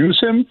you can use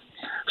him.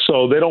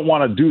 So they don't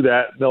want to do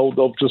that.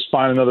 They'll just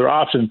find another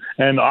option.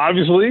 And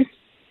obviously,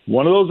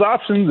 one of those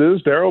options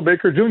is Darrell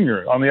Baker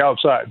Jr. on the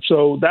outside.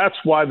 So that's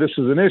why this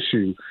is an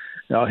issue.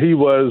 He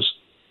was,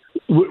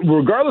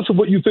 regardless of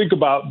what you think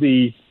about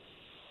the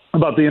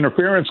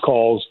interference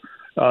calls,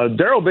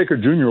 Darrell Baker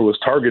Jr. was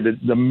targeted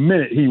the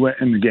minute he went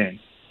in the game.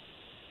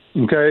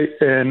 Okay,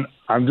 and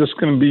I'm just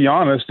going to be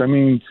honest. I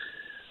mean,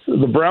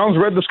 the Browns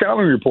read the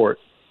scouting report,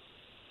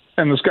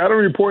 and the scouting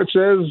report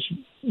says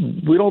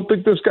we don't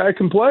think this guy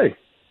can play.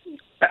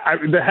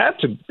 They had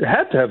to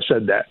have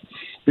said that,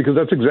 because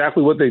that's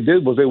exactly what they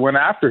did. Was they went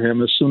after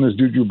him as soon as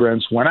Juju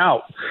Brents went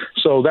out.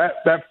 So that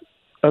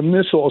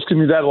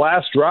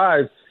last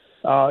drive,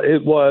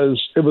 it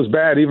was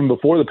bad even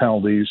before the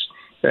penalties,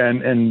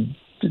 and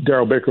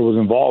Darrell Baker was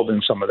involved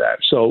in some of that.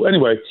 So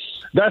anyway,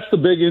 that's the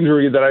big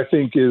injury that I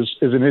think is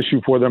an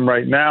issue for them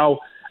right now.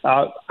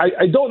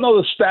 I don't know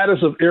the status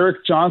of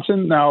Eric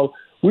Johnson. Now,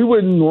 we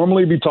wouldn't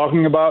normally be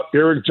talking about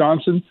Eric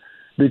Johnson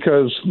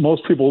because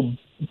most people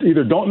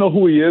either don't know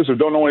who he is or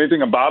don't know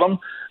anything about him,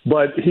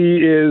 but he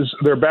is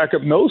their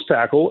backup nose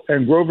tackle,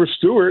 and Grover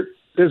Stewart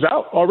is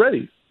out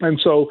already. And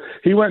so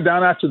he went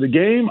down after the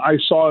game. I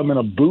saw him in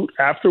a boot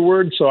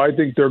afterward, so I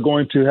think they're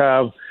going to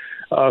have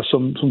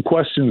some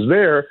questions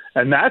there,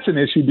 and that's an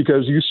issue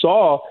because you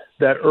saw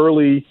that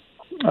early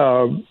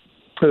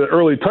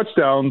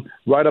touchdown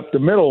right up the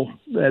middle,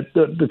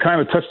 the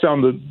kind of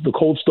touchdown that the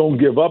Colts don't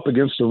give up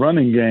against the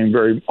running game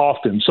very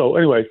often. So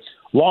anyway,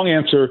 long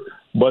answer,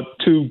 but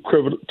two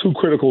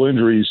critical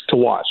injuries to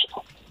watch.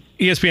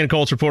 ESPN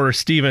Colts reporter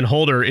Stephen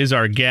Holder is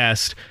our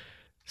guest.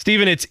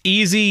 Stephen, it's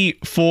easy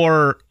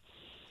for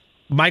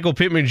Michael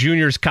Pittman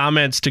Jr.'s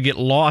comments to get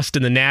lost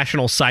in the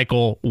national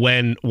cycle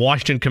when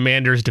Washington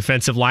Commanders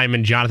defensive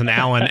lineman Jonathan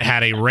Allen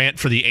had a rant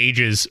for the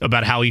ages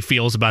about how he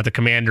feels about the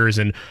Commanders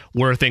and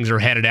where things are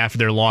headed after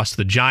their loss to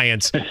the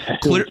Giants.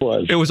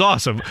 It was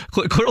awesome.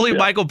 Clearly, yeah.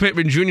 Michael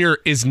Pittman Jr.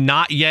 is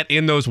not yet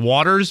in those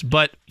waters,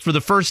 but for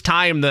the first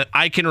time that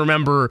I can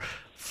remember,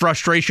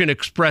 frustration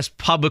expressed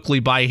publicly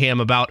by him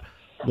about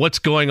what's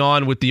going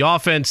on with the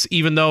offense,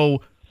 even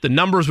though the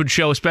numbers would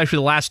show, especially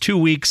the last 2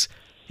 weeks,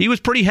 he was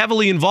pretty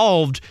heavily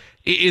involved.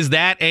 Is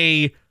that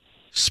a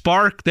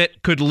spark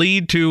that could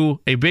lead to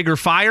a bigger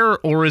fire,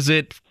 or is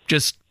it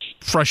just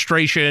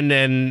frustration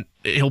and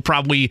he'll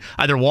probably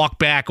either walk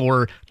back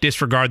or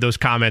disregard those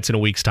comments in a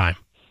week's time?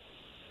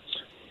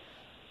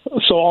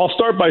 So I'll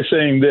start by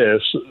saying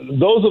this.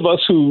 Those of us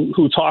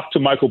who talk to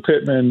Michael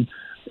Pittman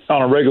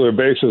on a regular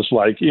basis,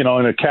 like, in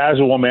a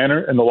casual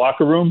manner in the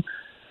locker room,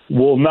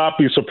 will not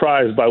be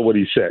surprised by what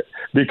he said,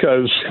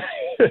 because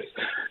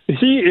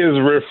he is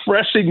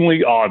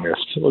refreshingly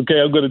honest. Okay,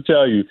 I'm going to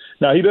tell you.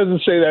 Now, he doesn't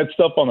say that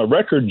stuff on the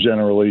record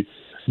generally,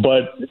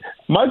 but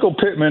Michael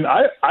Pittman,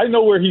 I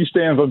know where he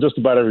stands on just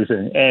about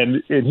everything.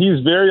 And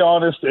he's very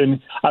honest,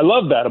 and I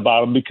love that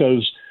about him,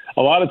 because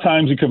a lot of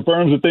times he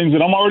confirms the things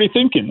that I'm already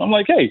thinking. I'm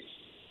like, hey,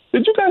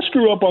 did you guys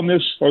screw up on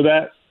this or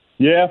that?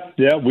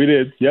 Yeah, we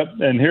did.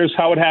 Yep. And here's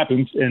how it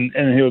happens. And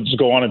he'll just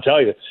go on and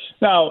tell you.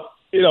 Now,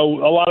 a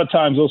lot of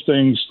times those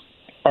things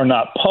are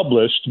not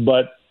published,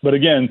 but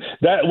again,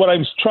 that what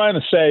I'm trying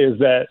to say is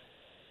that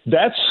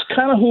that's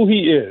kind of who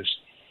he is.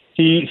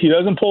 He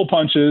doesn't pull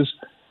punches.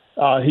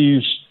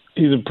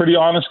 He's a pretty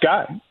honest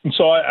guy. And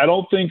so I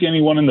don't think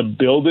anyone in the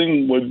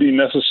building would be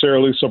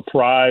necessarily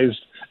surprised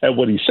at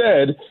what he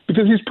said,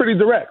 because he's pretty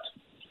direct.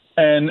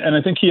 And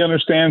I think he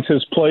understands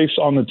his place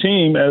on the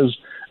team as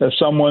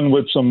someone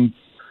with some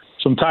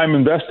time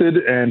invested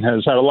and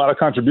has had a lot of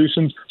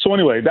contributions. So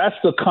anyway, that's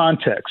the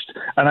context.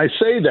 And I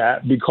say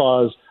that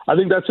because I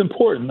think that's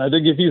important. I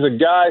think if he's a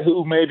guy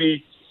who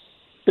maybe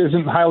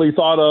isn't highly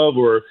thought of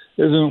or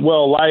isn't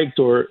well liked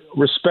or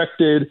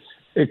respected,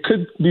 it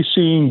could be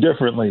seen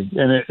differently,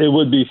 and it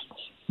would be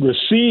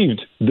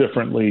received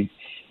differently.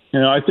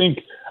 I think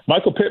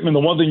Michael Pittman, the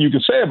one thing you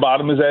can say about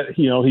him is that,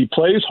 he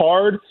plays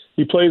hard,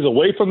 he plays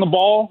away from the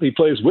ball, he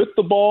plays with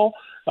the ball,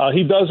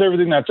 he does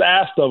everything that's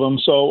asked of him.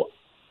 So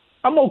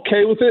I'm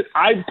okay with it.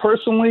 I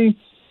personally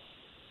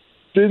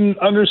didn't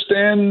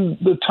understand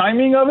the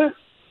timing of it.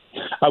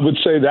 I would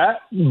say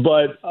that,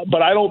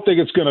 but I don't think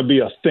it's going to be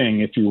a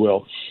thing, if you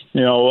will.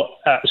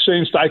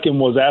 Shane Steichen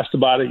was asked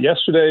about it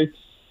yesterday,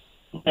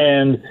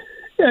 and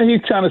he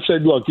kind of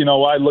said, look,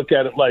 I look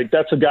at it like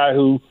that's a guy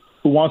who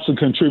wants to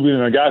contribute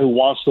and a guy who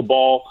wants the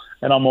ball,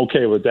 and I'm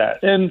okay with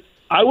that. And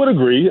I would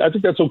agree. I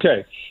think that's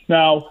okay.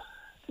 Now,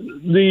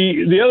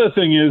 the other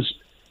thing is,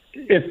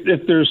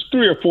 if there's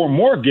 3 or 4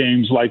 more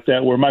games like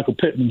that where Michael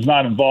Pittman's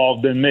not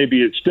involved, then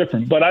maybe it's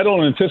different. But I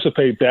don't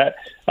anticipate that.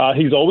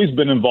 He's always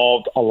been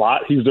involved a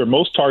lot. He's their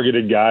most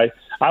targeted guy.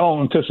 I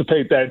don't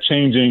anticipate that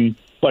changing,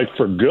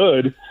 for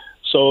good.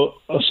 So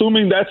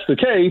assuming that's the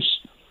case,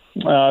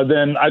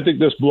 then I think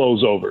this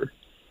blows over.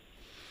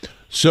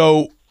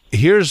 So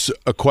here's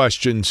a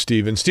question,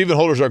 Stephen. Stephen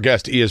Holder's our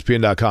guest,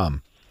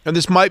 ESPN.com. And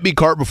this might be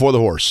cart before the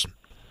horse,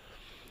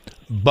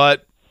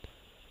 but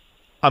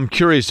I'm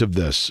curious of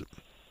this.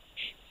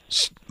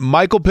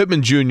 Michael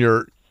Pittman Jr.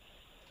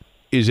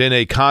 is in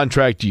a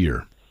contract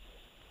year.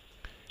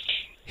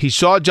 He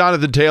saw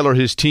Jonathan Taylor,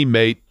 his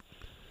teammate,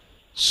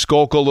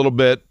 skulk a little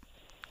bit,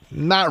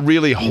 not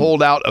really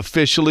hold out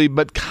officially,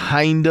 but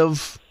kind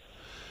of.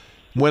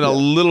 Went a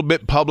little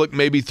bit public,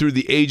 maybe through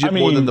the agent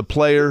more than the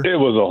player. It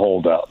was a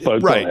holdout,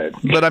 but right. Go ahead.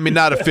 But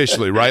not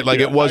officially, right? Like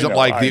it wasn't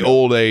the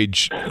old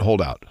age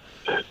holdout.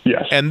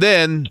 Yes. And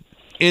then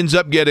ends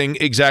up getting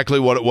exactly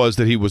what it was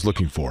that he was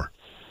looking for.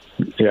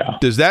 Yeah.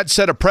 Does that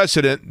set a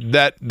precedent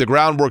that the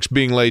groundwork's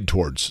being laid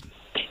towards?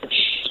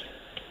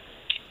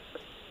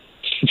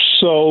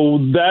 So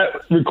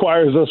that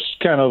requires us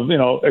kind of,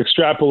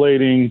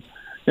 extrapolating,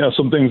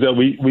 some things that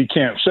we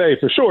can't say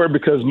for sure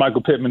because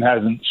Michael Pittman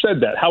hasn't said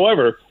that.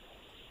 However,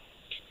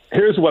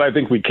 here's what I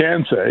think we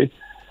can say.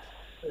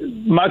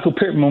 Michael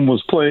Pittman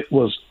was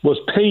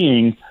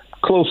paying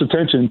close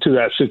attention to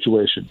that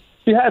situation.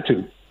 He had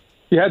to.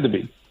 He had to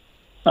be.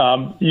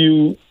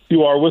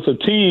 You are with a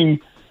team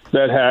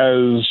that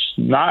has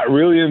not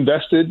really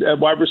invested at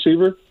wide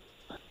receiver,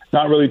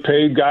 not really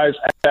paid guys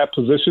at that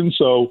position.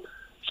 So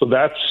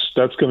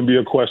that's going to be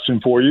a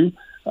question for you.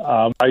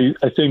 I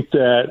think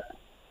that,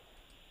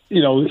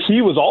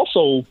 he was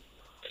also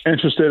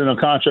interested in a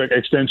contract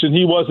extension.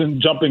 He wasn't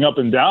jumping up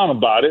and down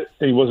about it.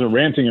 He wasn't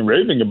ranting and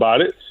raving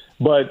about it,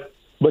 but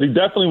he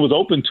definitely was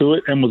open to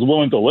it and was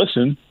willing to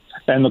listen.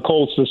 And the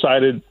Colts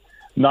decided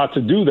not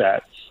to do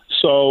that.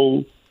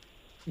 So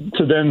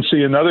to then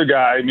see another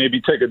guy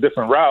maybe take a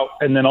different route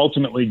and then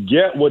ultimately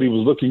get what he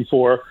was looking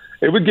for,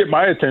 it would get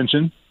my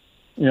attention.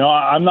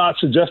 I'm not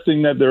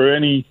suggesting that there are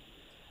any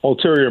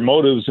ulterior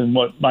motives in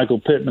what Michael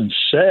Pittman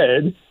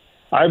said.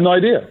 I have no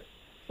idea.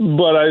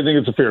 But I think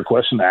it's a fair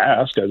question to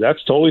ask.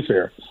 That's totally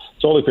fair.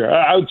 Totally fair.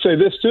 I would say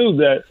this, too,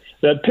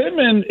 that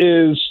Pittman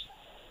is,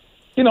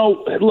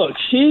 look,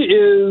 he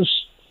is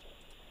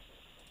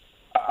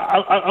 –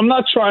 I'm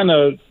not trying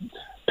to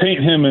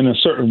paint him in a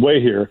certain way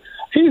here.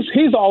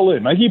 He's all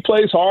in. Like, he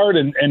plays hard,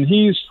 and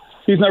he's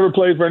never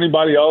played for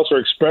anybody else or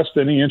expressed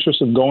any interest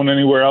in going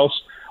anywhere else.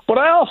 But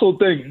I also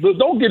think,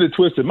 don't get it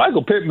twisted,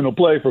 Michael Pittman will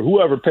play for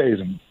whoever pays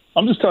him.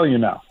 I'm just telling you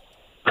now.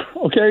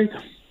 Okay?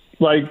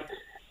 Like –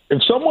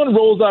 If someone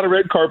rolls out a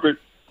red carpet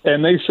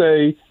and they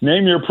say,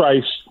 name your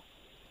price,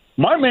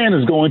 my man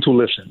is going to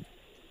listen.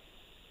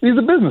 He's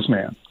a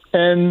businessman,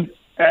 and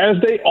as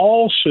they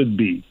all should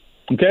be,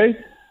 okay?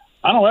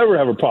 I don't ever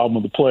have a problem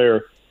with a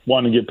player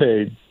wanting to get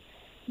paid.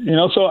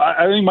 So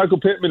I think Michael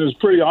Pittman is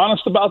pretty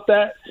honest about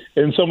that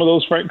in some of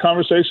those frank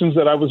conversations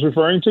that I was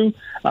referring to.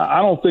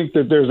 I don't think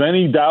that there's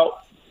any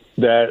doubt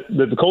that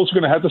the Colts are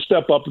going to have to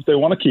step up if they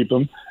want to keep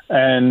him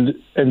and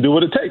do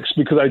what it takes,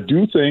 because I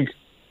do think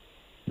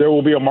there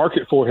will be a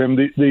market for him.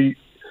 The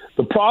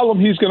problem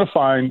he's going to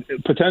find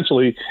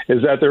potentially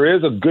is that there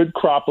is a good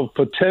crop of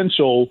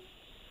potential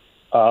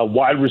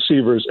wide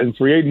receivers in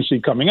free agency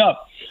coming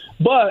up.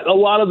 But a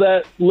lot of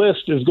that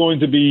list is going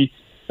to be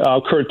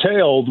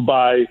curtailed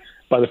by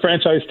the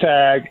franchise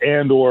tag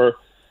and or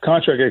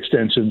contract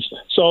extensions.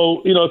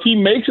 So, if he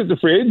makes it to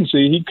free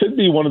agency, he could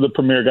be one of the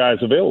premier guys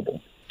available.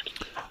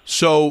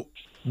 So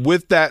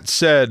with that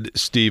said,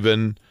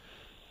 Stephen,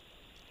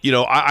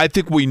 I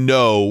think we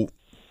know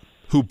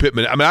who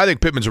Pittman. I mean, I think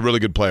Pittman's a really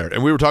good player,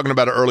 and we were talking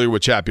about it earlier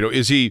with Chapp.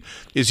 Is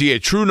he a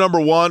true number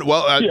one?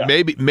 Well, Yeah.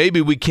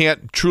 maybe we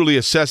can't truly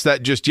assess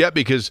that just yet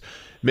because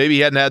maybe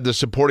he hadn't had the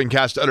supporting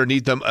cast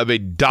underneath him of a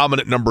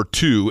dominant number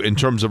two in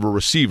terms of a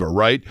receiver,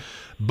 right?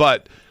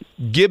 But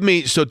to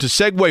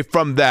segue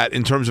from that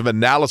in terms of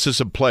analysis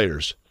of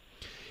players,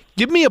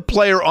 give me a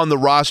player on the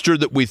roster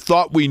that we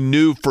thought we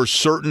knew for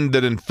certain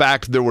that, in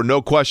fact, there were no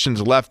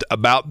questions left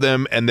about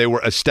them and they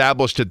were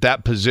established at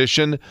that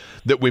position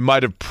that we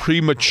might have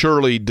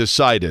prematurely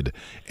decided.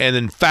 And,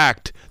 in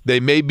fact, they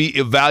may be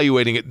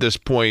evaluating at this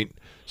point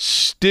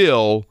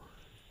still,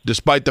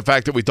 despite the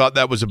fact that we thought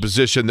that was a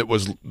position that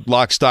was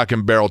lock, stock,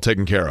 and barrel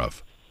taken care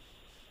of.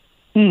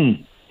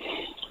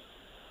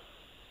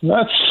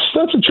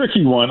 That's a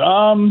tricky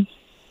one.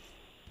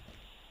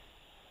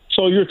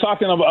 So you're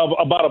talking about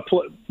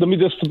let me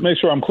just make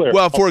sure I'm clear.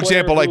 Well, for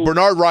example, like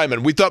Bernard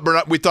Ryman, we thought,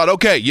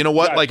 okay, you know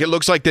what? Right. Like, it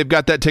looks like they've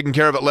got that taken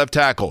care of at left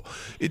tackle.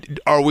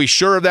 Are we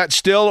sure of that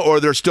still, or are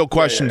there still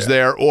questions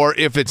there? Or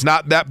if it's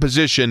not that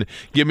position,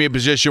 give me a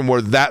position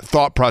where that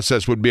thought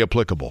process would be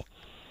applicable.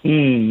 That's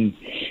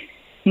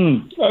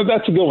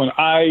a good one.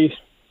 I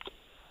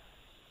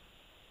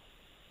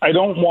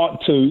don't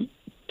want to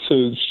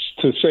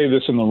say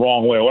this in the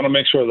wrong way. I want to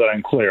make sure that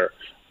I'm clear.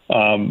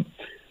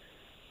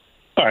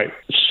 All right,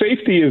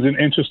 safety is an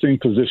interesting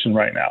position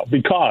right now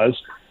because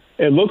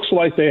it looks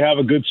like they have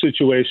a good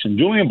situation.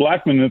 Julian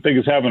Blackmon, I think,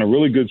 is having a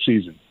really good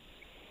season.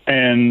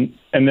 And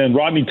then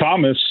Rodney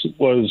Thomas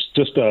was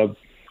just a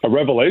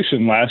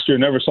revelation last year.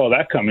 Never saw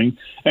that coming.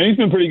 And he's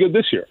been pretty good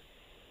this year.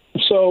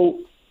 So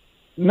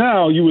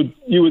now you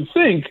would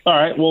think, all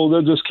right, well,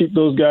 they'll just keep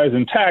those guys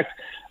intact.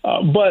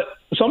 But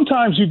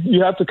sometimes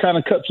you have to kind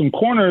of cut some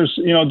corners,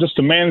 just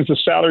to manage the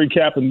salary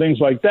cap and things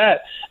like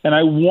that. And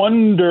I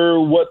wonder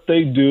what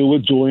they do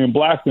with Julian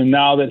Blackmon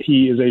now that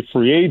he is a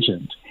free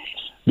agent,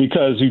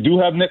 because you do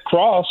have Nick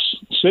Cross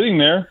sitting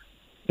there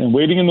and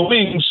waiting in the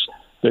wings.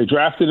 They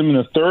drafted him in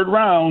the third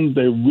round.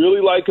 They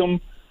really like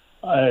him.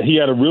 He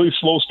had a really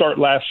slow start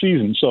last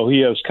season, so he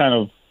has kind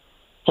of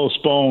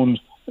postponed,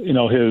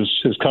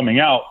 his coming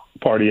out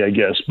party, I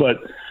guess.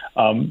 But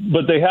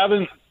they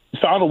haven't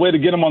found a way to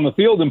get him on the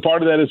field, and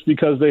part of that is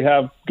because they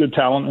have good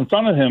talent in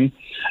front of him,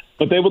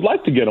 but they would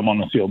like to get him on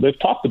the field. They've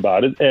talked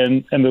about it,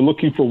 and they're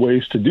looking for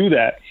ways to do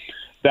that.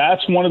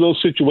 That's one of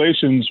those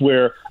situations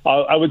where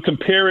I would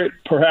compare it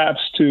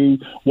perhaps to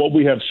what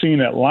we have seen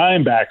at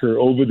linebacker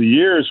over the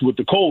years with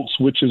the Colts,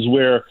 which is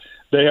where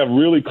they have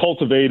really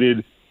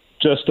cultivated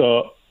just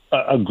a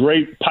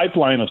great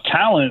pipeline of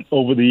talent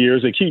over the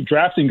years. They keep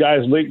drafting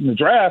guys late in the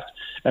draft,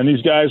 and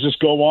these guys just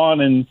go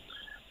on and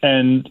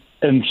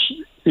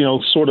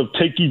sort of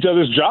take each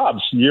other's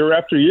jobs year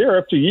after year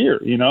after year,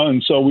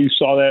 and so we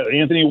saw that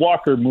Anthony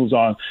Walker moves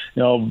on,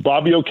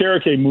 Bobby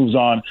Okereke moves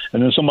on,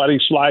 and then somebody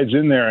slides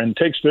in there and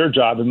takes their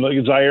job, and look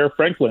at Zaire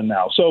Franklin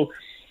now. So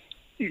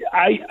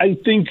I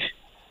think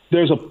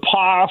there's a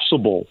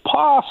possible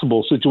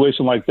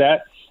situation like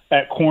that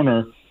at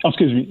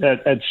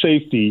at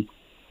safety,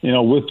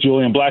 with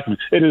Julian Blackmon.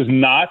 It is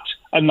not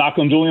a knock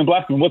on Julian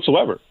Blackmon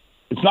whatsoever.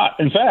 It's not.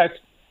 In fact,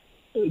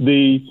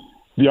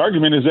 the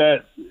argument is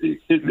that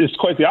it's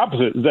quite the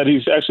opposite, is that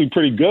he's actually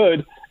pretty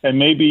good and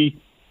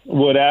maybe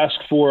would ask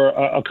for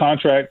a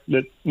contract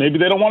that maybe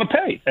they don't want to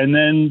pay. And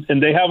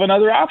they have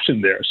another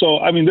option there. So,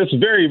 I mean, that's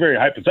very, very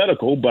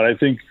hypothetical, but I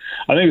think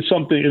it's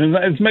something, and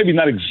it's maybe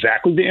not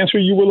exactly the answer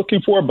you were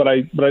looking for, but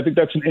I think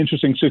that's an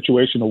interesting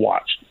situation to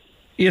watch.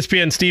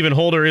 ESPN Stephen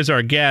Holder is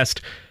our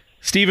guest.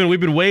 Stephen, we've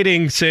been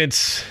waiting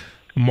since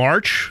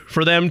March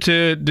for them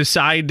to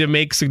decide to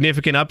make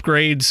significant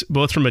upgrades,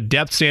 both from a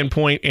depth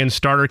standpoint and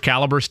starter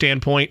caliber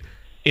standpoint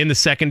in the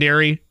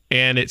secondary.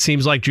 And it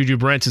seems like Juju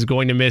Brents is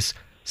going to miss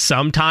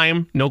some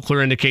time. No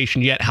clear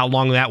indication yet how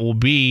long that will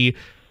be.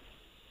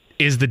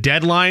 Is the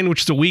deadline,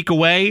 which is a week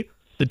away,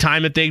 the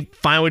time that they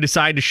finally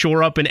decide to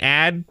shore up and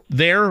add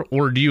there?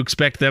 Or do you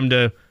expect them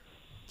to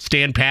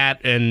stand pat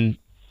and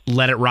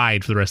let it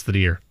ride for the rest of the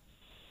year?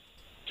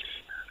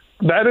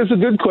 That is a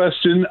good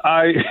question.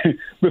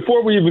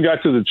 Before we even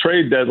got to the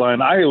trade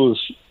deadline, I was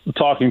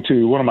talking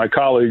to one of my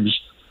colleagues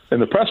in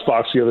the press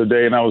box the other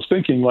day, and I was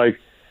thinking, like,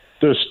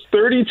 there's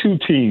 32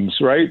 teams,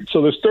 right?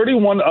 So there's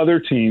 31 other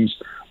teams.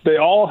 They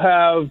all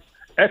have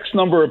X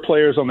number of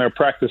players on their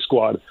practice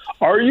squad.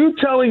 Are you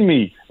telling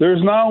me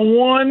there's not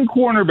one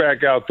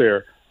cornerback out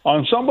there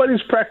on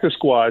somebody's practice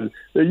squad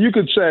that you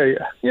could say,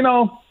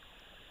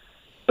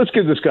 let's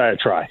give this guy a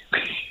try?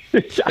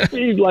 I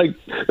mean, like,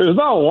 there's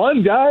not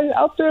one guy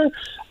out there.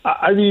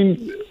 I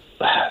mean,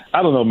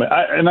 I don't know, man.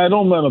 I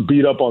don't want to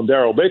beat up on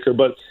Darryl Baker,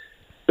 but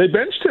they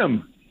benched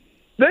him.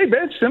 They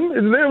benched him.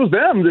 It was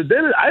them that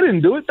did it. I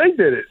didn't do it. They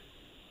did it.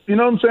 You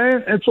know what I'm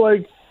saying? It's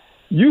like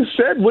you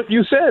said what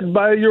you said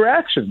by your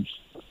actions.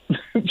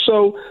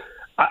 So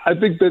I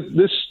think that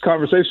this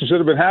conversation should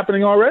have been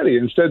happening already.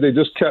 Instead, they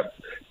just kept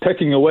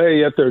pecking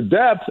away at their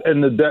depth,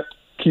 and the depth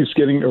keeps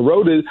getting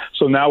eroded.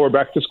 So now we're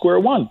back to square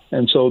one.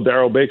 And so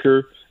Darryl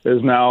Baker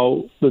is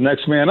now the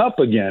next man up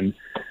again.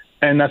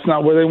 And that's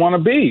not where they want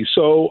to be.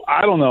 So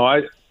I don't know.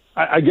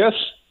 I guess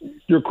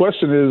your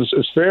question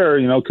is fair.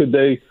 Could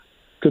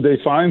they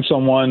find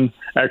someone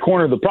at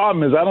corner? The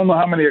problem is I don't know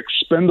how many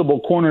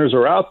expendable corners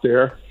are out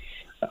there.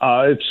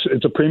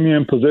 It's a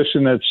premium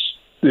position that's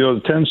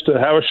tends to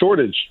have a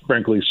shortage,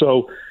 frankly.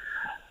 So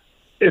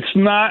it's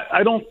not.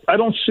 I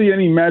don't see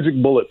any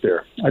magic bullet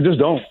there. I just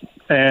don't.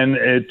 And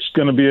it's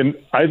going to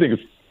be I think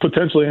it's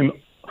potentially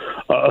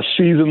a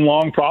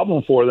season-long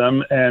problem for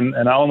them. And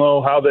I don't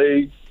know how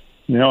they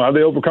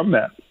overcome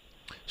that.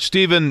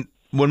 Stephen,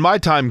 when my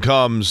time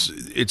comes,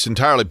 it's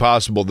entirely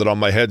possible that on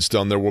my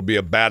headstone there will be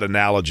a bad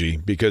analogy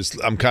because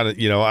I'm kind of,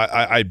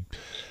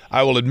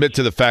 I will admit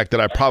to the fact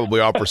that I probably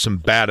offer some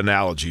bad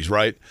analogies,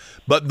 right?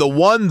 But the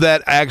one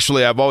that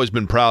actually I've always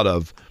been proud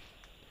of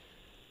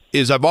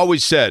is I've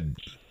always said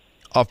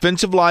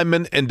offensive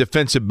linemen and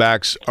defensive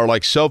backs are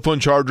like cell phone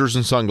chargers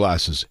and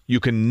sunglasses. You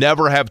can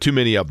never have too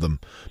many of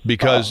them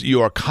because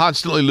you are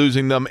constantly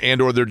losing them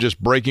and or they're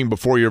just breaking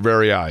before your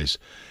very eyes.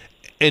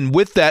 And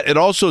with that, it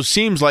also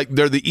seems like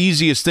they're the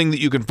easiest thing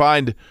that you can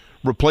find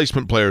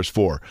replacement players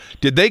for.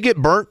 Did they get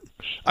burnt?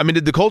 I mean,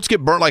 did the Colts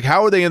get burnt? Like,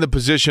 how are they in the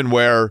position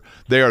where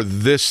they are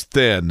this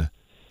thin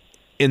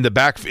in the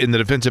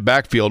defensive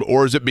backfield,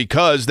 or is it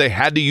because they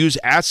had to use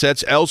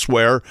assets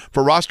elsewhere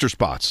for roster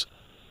spots?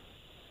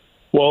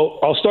 Well,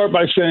 I'll start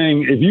by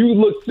saying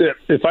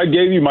if I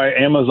gave you my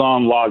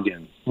Amazon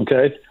login,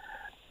 okay,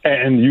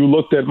 and you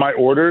looked at my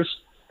orders,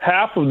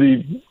 half of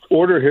the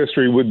order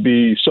history would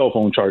be cell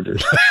phone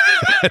chargers.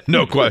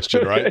 No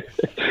question, right?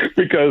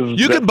 Because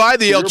you can buy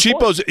the El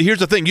Cheapos. Here's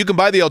the thing. You can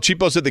buy the El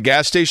Cheapos at the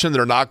gas station that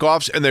are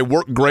knockoffs, and they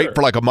work great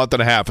for like a month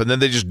and a half, and then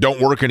they just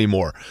don't work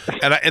anymore.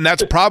 And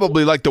that's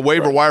probably like the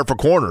waiver wire for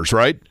corners,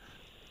 right?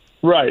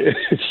 Right.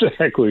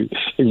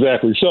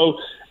 Exactly. So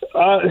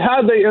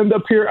how they end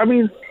up here? I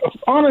mean,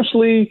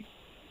 honestly,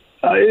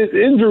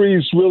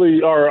 injuries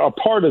really are a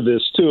part of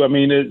this, too. I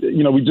mean,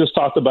 we just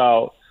talked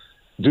about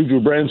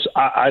Juju Brents.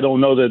 I don't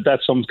know that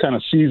that's some kind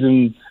of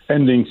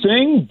season-ending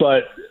thing,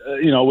 but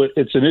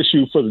it's an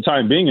issue for the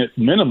time being at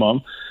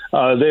minimum.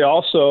 They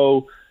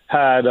also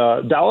had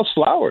Dallas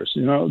Flowers.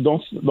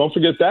 Don't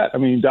forget that. I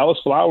mean, Dallas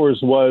Flowers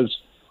was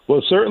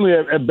certainly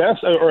at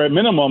best or at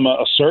minimum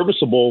a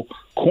serviceable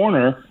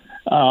corner,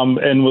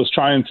 and was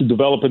trying to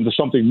develop into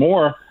something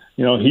more.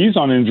 He's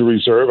on injury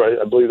reserve.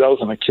 I believe that was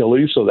an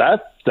Achilles, so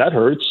that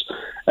hurts.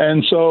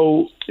 And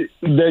so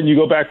then you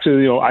go back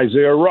to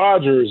Isaiah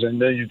Rodgers, and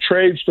then you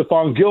trade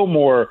Stephon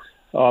Gilmore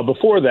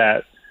before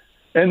that,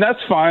 and that's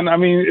fine. I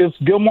mean, if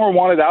Gilmore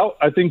wanted out,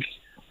 I think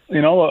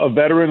a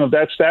veteran of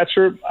that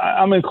stature,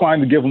 I'm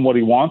inclined to give him what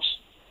he wants,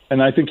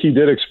 and I think he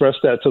did express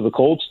that to the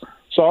Colts.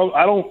 So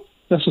I don't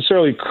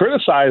necessarily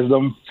criticize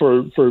them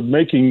for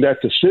making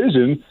that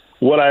decision.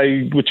 What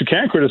you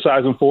can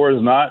criticize them for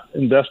is not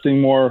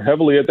investing more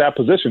heavily at that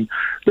position.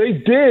 They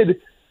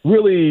did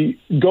really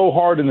go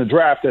hard in the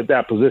draft at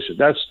that position.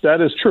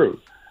 That is true.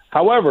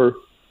 However,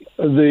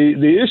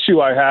 the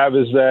issue I have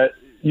is that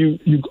you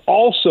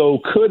also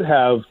could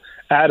have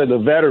added a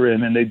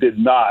veteran, and they did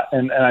not.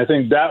 And I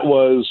think that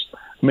was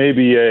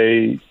maybe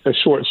a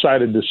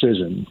short-sighted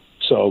decision.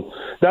 So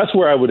that's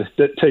where I would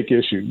take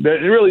issue. That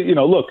really,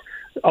 look,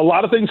 a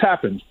lot of things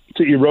happen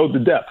to erode the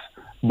depth,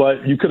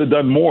 but you could have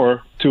done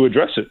more to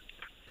address it.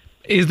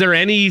 Is there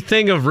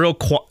anything of real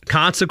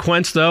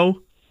consequence, though,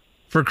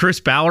 for Chris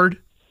Ballard?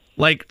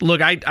 Like,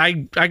 look,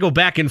 I go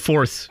back and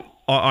forth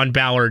on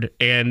Ballard,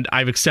 and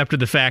I've accepted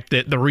the fact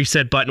that the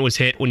reset button was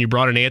hit when you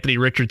brought in Anthony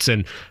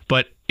Richardson.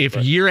 But if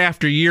year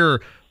after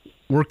year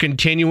we're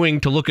continuing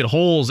to look at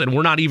holes and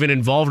we're not even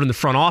involved in the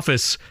front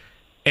office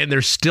and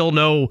there's still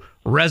no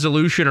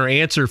resolution or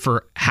answer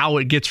for how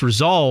it gets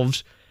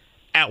resolved,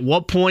 at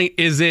what point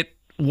is it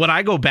what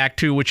I go back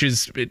to, which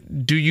is,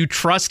 do you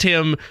trust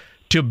him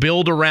to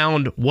build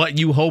around what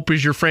you hope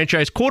is your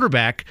franchise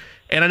quarterback?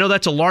 And I know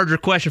that's a larger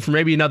question for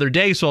maybe another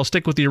day, so I'll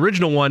stick with the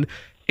original one.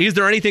 Is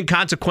there anything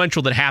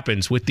consequential that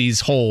happens with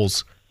these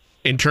holes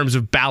in terms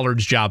of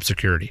Ballard's job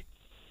security?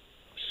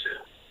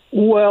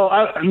 Well,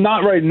 not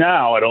right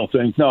now, I don't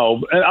think,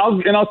 no. And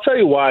I'll tell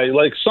you why.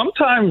 Like,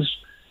 sometimes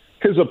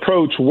his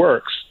approach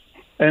works,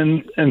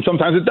 and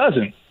sometimes it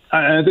doesn't.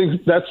 I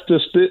think that's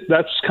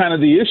kind of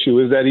the issue,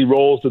 is that he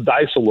rolls the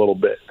dice a little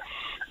bit.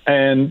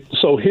 And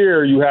so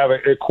here you have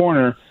a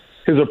corner.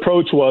 His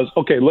approach was,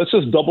 okay, let's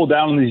just double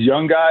down on these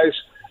young guys.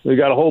 We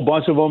got a whole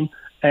bunch of them,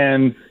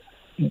 and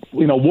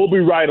we'll be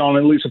right on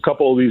at least a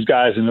couple of these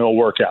guys, and it'll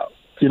work out.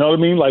 You know what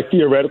I mean? Like,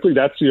 theoretically,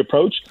 that's the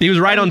approach. He was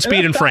right on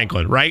Speed and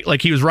Franklin, right?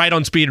 Like, he was right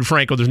on Speed and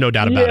Franklin. There's no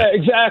doubt about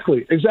it. Yeah,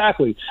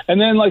 exactly. And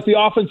then, like, the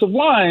offensive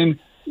line,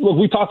 look,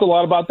 we talked a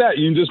lot about that.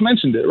 You just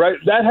mentioned it, right?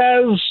 That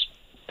has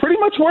pretty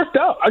much worked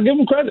out. I give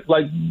them credit.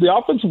 Like, the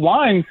offensive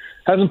line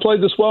hasn't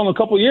played this well in a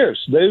couple of years.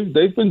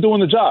 They've been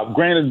doing the job.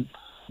 Granted,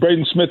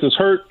 Braden Smith is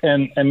hurt,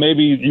 and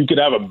maybe you could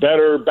have a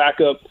better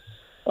backup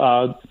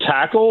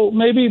tackle,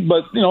 maybe,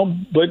 but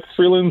Blake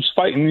Freeland's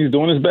fighting. He's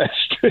doing his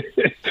best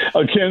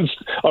against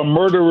a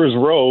murderer's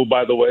row,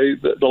 by the way,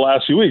 the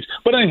last few weeks.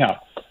 But anyhow,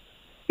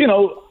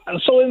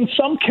 so in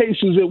some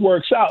cases it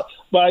works out,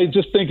 but I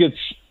just think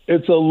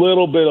it's a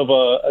little bit of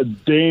a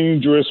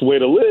dangerous way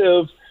to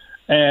live,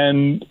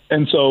 and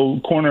so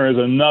corner is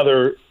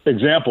another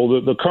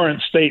example. The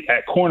current state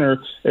at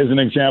corner is an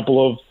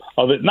example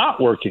of it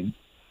not working.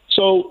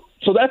 So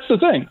that's the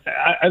thing.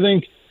 I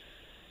think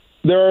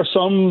there are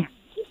some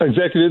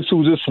executives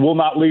who just will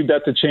not leave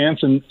that to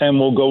chance and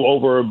will go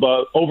over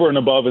and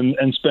above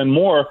and spend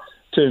more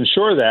to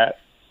ensure that.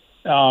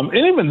 And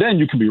even then,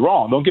 you can be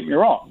wrong. Don't get me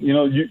wrong.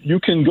 You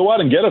can go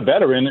out and get a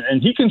veteran,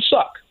 and he can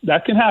suck.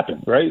 That can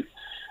happen, right?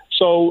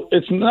 So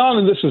it's none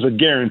of this is a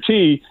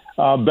guarantee.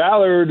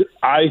 Ballard,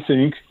 I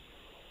think,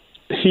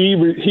 he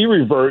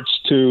reverts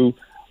to,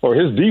 or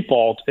his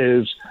default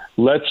is,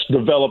 let's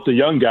develop the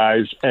young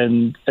guys,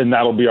 and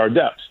that'll be our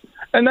depth.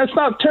 And that's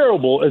not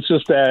terrible. It's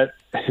just that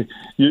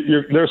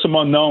there's some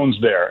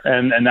unknowns there,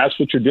 and that's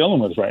what you're dealing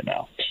with right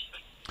now.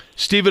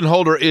 Stephen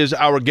Holder is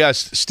our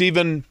guest.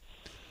 Stephen,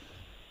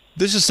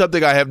 this is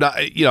something I have not,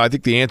 I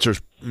think the answer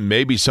is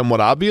maybe somewhat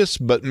obvious,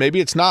 but maybe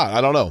it's not. I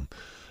don't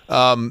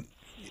know.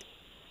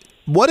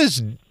 What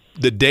is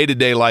the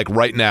day-to-day like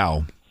right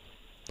now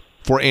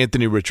for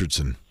Anthony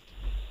Richardson?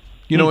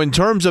 In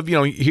terms of,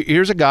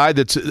 here's a guy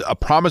that's a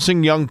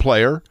promising young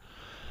player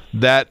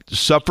that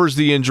suffers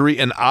the injury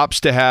and opts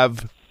to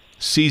have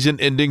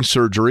season-ending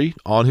surgery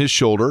on his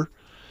shoulder.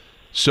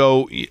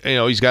 So,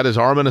 he's got his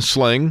arm in a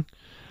sling.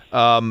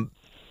 And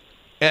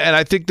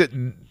I think that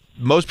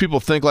most people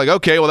think, like,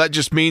 okay, well, that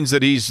just means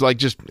that he's, like,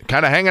 just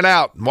kind of hanging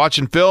out,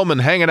 watching film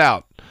and hanging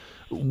out.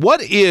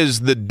 What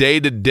is the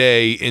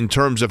day-to-day in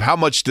terms of how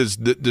much does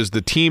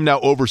the team now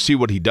oversee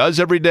what he does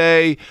every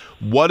day?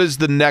 What does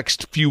the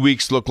next few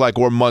weeks look like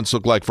or months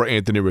look like for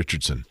Anthony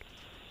Richardson?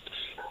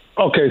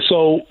 Okay,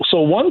 so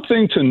one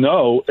thing to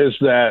know is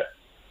that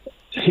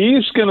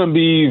he's going to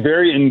be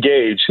very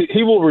engaged.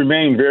 He will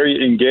remain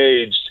very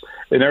engaged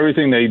in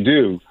everything they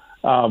do.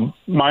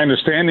 My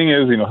understanding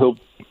is,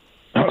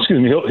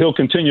 he'll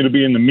continue to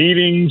be in the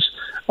meetings.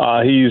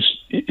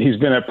 He's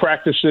been at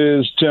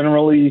practices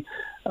generally.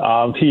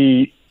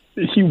 He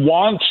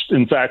wants,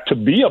 in fact, to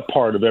be a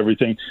part of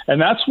everything, and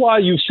that's why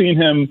you've seen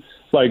him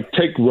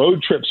take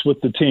road trips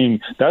with the team.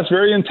 That's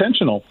very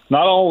intentional.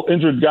 Not all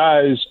injured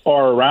guys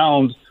are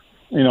around,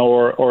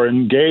 or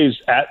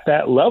engaged at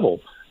that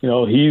level.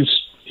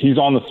 He's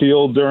on the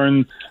field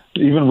during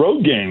even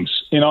road games,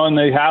 and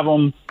they have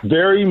him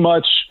very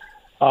much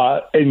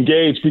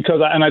engaged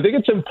because, and I think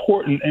it's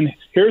important. And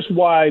here's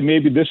why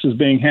maybe this is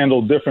being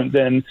handled different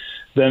than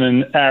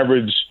an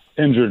average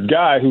injured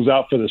guy who's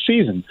out for the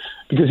season,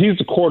 because he's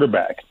the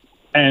quarterback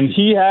and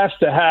he has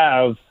to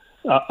have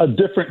a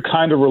different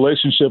kind of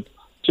relationship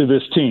to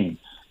this team.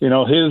 He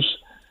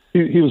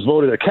was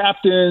voted a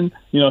captain.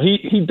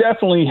 He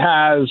definitely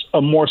has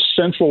a more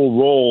central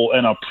role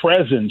and a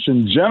presence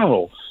in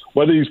general.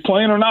 Whether he's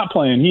playing or not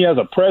playing, he has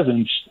a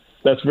presence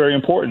that's very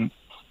important.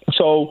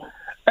 So,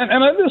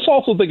 and I just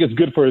also think it's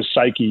good for his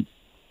psyche.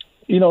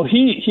 He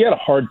had a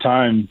hard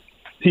time.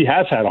 He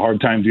has had a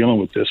hard time dealing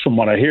with this, from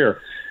what I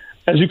hear,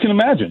 as you can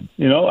imagine.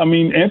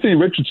 Anthony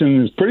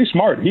Richardson is pretty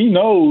smart. He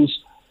knows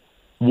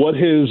what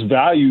his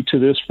value to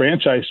this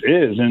franchise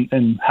is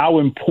and how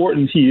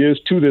important he is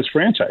to this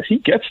franchise. He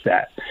gets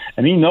that,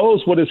 and he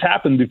knows what has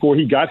happened before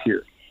he got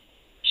here.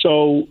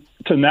 So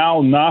to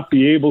now not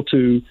be able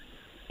to,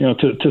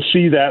 to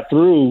see that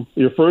through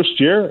your first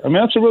year,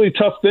 that's a really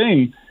tough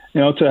thing,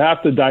 to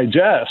have to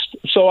digest.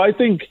 So I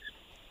think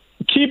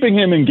keeping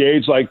him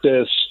engaged like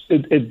this,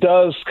 it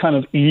does kind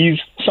of ease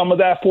some of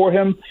that for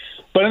him.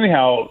 But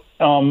anyhow,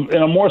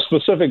 in a more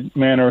specific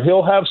manner,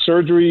 he'll have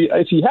surgery.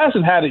 If he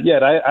hasn't had it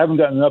yet, I haven't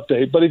gotten an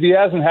update, but if he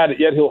hasn't had it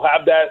yet, he'll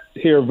have that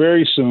here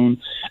very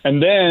soon.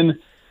 And then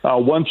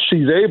once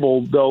he's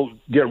able, they'll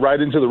get right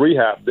into the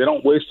rehab. They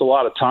don't waste a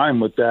lot of time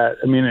with that.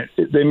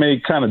 They may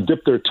kind of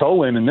dip their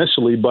toe in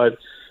initially, but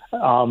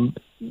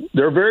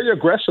they're very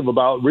aggressive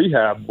about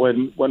rehab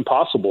when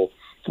possible.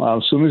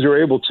 As soon as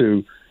you're able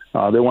to,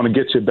 they want to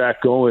get you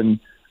back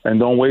going and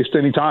don't waste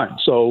any time.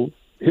 So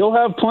he'll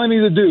have plenty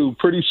to do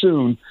pretty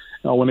soon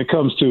when it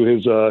comes to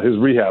his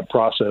rehab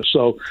process.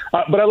 So,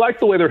 but I like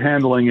the way they're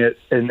handling it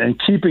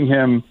and keeping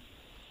him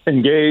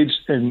engaged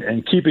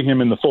and keeping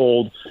him in the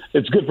fold.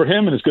 It's good for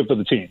him and it's good for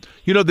the team.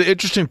 You know, the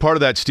interesting part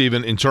of that,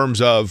 Stephen, in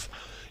terms of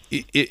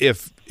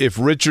if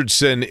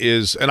Richardson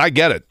is, and I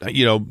get it,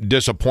 you know,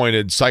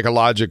 disappointed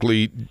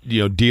psychologically,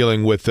 you know,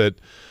 dealing with it.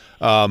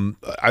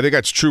 I think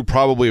that's true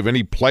probably of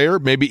any player,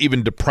 maybe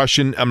even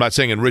depression. I'm not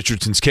saying in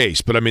Richardson's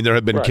case, but I mean, there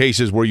have been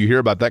cases where you hear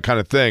about that kind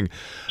of thing.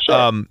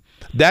 Sure.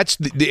 That's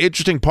the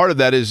interesting part of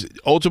that is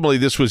ultimately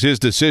this was his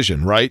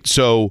decision, right?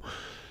 So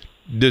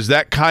does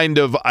that kind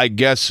of, I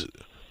guess,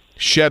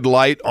 shed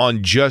light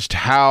on just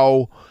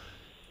how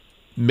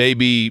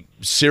maybe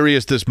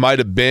serious this might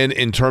have been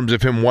in terms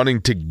of him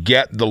wanting to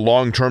get the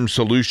long-term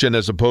solution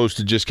as opposed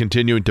to just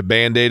continuing to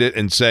Band-Aid it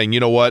and saying, you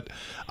know what,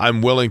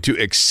 I'm willing to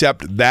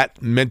accept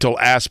that mental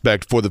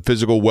aspect for the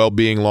physical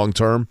well-being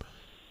long-term?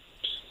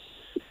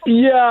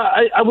 Yeah,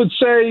 I would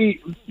say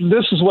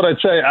this is what I'd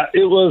say.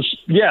 It was,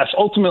 yes,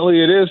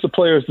 ultimately it is the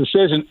player's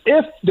decision.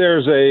 If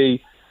there's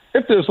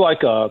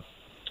like a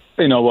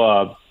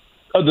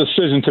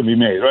decision to be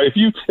made, right? If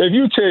you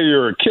tear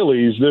your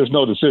Achilles, there's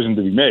no decision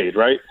to be made,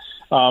 right?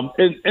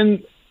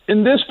 In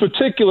this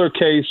particular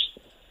case,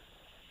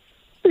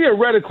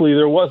 theoretically,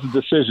 there was a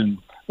decision.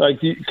 Like,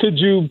 could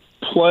you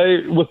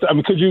play with? I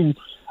mean, could you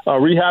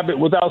rehab it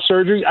without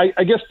surgery?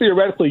 I guess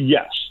theoretically,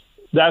 yes.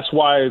 That's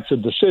why it's a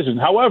decision.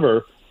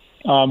 However,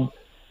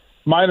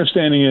 my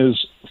understanding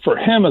is for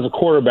him as a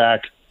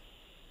quarterback,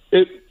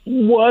 it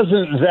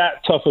wasn't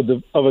that tough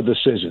of a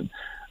decision.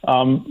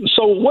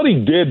 So what he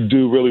did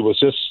do really was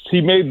just he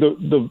made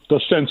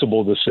the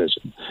sensible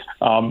decision.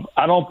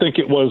 I don't think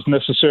it was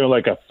necessarily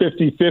like a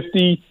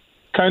 50-50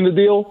 kind of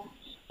deal.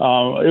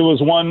 It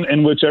was one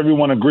in which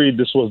everyone agreed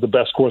this was the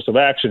best course of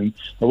action.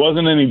 There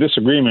wasn't any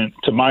disagreement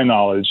to my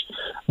knowledge.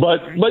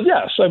 But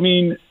yes, I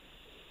mean,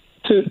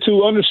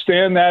 to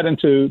understand that and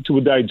to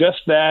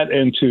digest that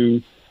and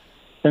to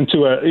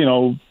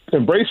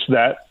embrace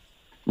that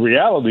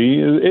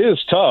reality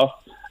is tough.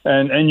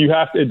 And you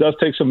have to, it does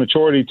take some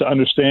maturity to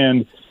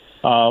understand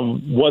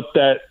what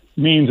that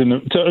means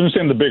and to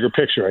understand the bigger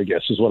picture, I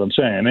guess, is what I'm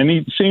saying. And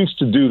he seems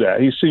to do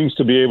that. He seems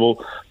to be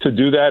able to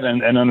do that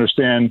and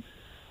understand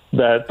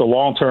that the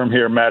long term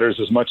here matters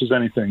as much as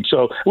anything.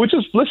 So,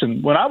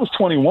 listen, when I was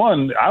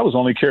 21, I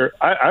only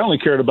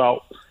cared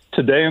about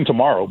today and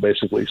tomorrow,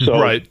 basically.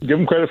 So give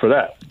him credit for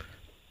that.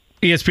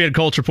 ESPN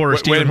Colts reporter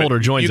Stephen Holder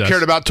joins us. You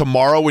cared about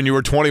tomorrow when you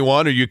were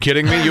 21? Are you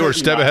kidding me? You were a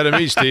step ahead of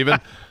me, Stephen.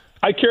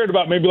 I cared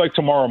about maybe like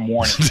tomorrow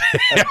morning.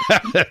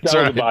 That was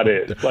about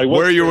it. Like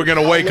where you were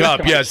going to wake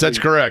up. Yes, that's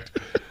correct.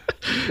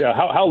 Yeah,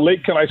 how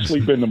late can I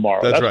sleep in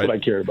tomorrow? That's right. What I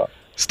cared about.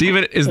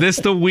 Stephen, is this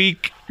the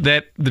week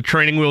that the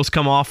training wheels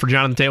come off for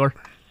Jonathan Taylor?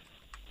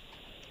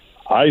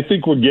 I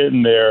think we're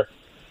getting there.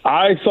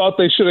 I thought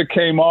they should have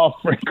came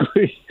off,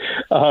 frankly,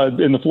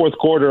 in the fourth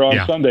quarter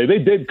on Sunday. They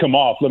did come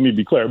off, let me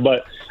be clear.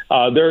 But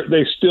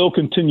they still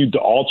continued to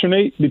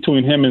alternate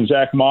between him and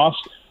Zach Moss,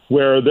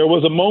 where there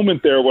was a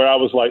moment there where I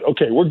was like,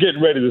 okay, we're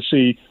getting ready to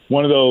see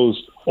one of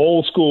those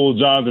old school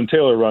Jonathan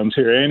Taylor runs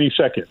here any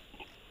second.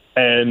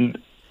 And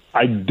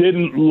I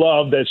didn't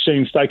love that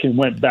Shane Steichen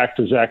went back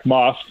to Zach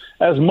Moss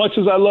as much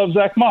as I love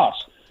Zach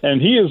Moss. And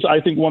he is, I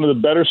think, one of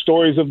the better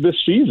stories of this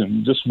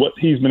season, just what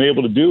he's been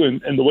able to do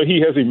and the way he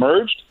has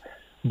emerged.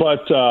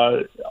 But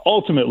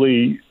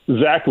ultimately,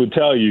 Zach would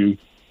tell you,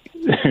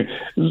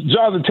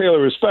 Jonathan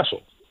Taylor is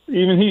special.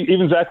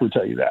 Even Zach would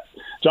tell you that.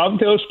 Jonathan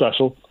Taylor's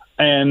special,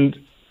 and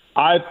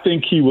I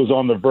think he was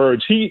on the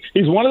verge. He's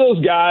one of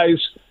those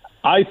guys,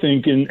 I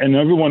think, and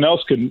everyone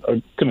else can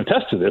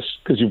attest to this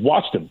because you've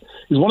watched him.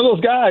 He's one of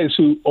those guys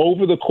who,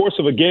 over the course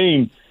of a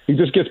game, he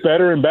just gets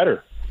better and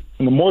better.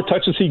 And the more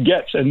touches he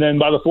gets, and then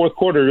by the fourth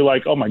quarter, you're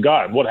like, oh, my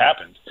God, what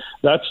happened?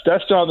 That's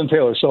Jonathan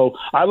Taylor. So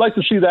I'd like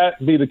to see that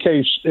be the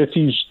case. If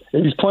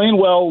he's playing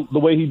well the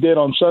way he did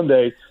on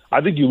Sunday, I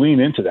think you lean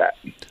into that.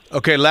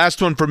 Okay,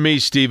 last one for me,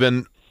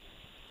 Stephen.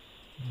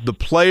 The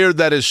player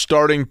that is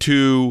starting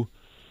to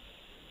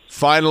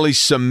finally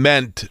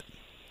cement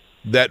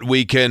that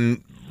we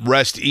can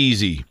rest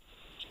easy,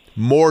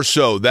 more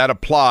so, that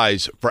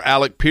applies for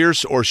Alec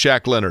Pierce or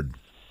Shaq Leonard?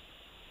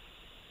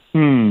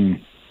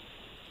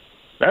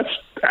 That's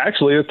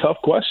actually a tough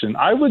question.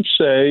 I would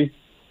say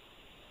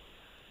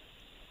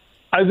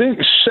I think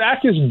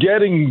Shaq is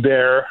getting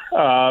there.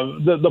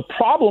 The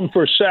problem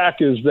for Shaq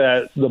is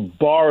that the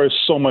bar is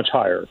so much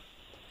higher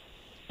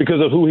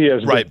because of who he has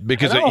been. Right,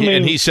 because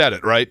and he said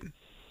it, right?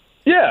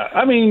 Yeah,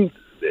 I mean,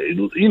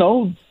 you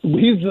know,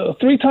 he's a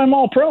 3-time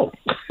All-Pro.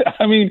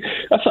 I mean,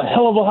 that's a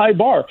hell of a high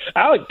bar.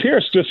 Alec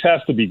Pierce just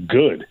has to be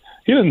good.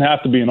 He doesn't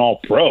have to be an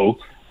All-Pro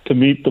to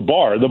meet the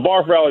bar. The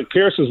bar for Alec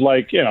Pierce is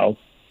like, you know,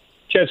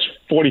 catch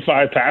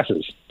 45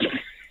 passes.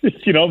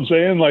 You know what I'm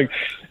saying? Like,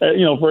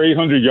 you know, for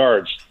 800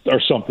 yards or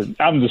something.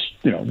 I'm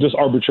just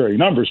arbitrary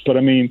numbers. But,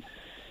 I mean,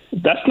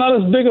 that's not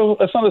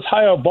as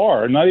high a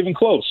bar, not even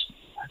close.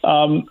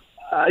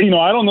 You know,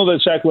 I don't know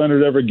that Shaq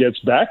Leonard ever gets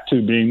back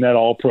to being that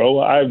All-Pro.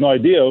 I have no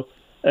idea.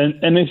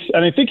 And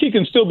I think he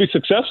can still be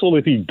successful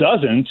if he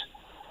doesn't.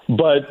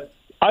 But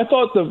I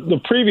thought the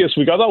previous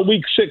week, I thought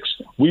week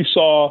 6, we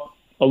saw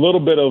a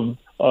little bit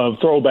of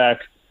throwback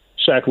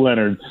Shaq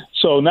Leonard.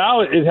 So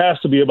now it has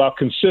to be about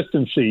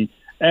consistency.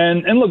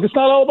 And look, it's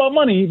not all about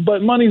money,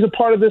 but money's a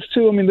part of this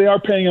too. I mean, they are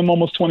paying him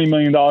almost $20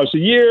 million a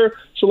year.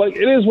 So like,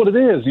 it is what it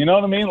is. You know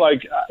what I mean?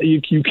 Like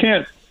you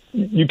can't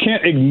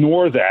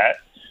ignore that,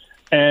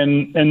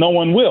 and no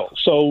one will.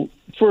 So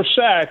for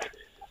Shaq,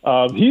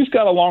 he's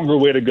got a longer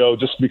way to go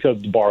just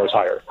because the bar is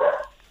higher.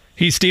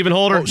 He's Stephen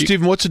Holder. Oh,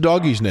 Stephen, what's the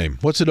doggie's name?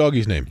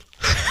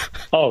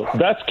 Oh,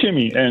 that's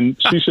Kimmy, and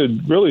she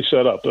should really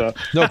shut up. No,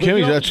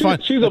 Kimmy, that's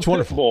fine. She's that's a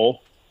wonderful. pit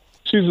bull.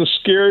 She's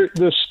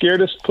the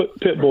scariest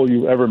pit bull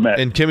you've ever met.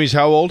 And Kimmy's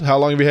how old? How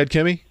long have you had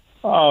Kimmy?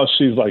 Oh,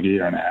 she's like a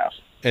year and a half.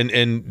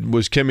 And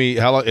was Kimmy,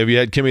 how long have you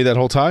had Kimmy that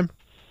whole time?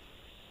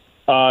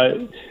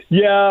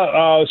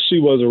 She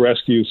was a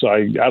rescue, so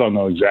I don't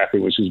know exactly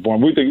when she was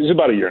born. We think it's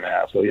about a year and a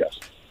half, so yes.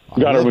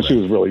 Got her when she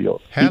was really young.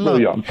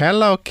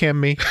 Hello,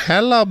 Kimmy.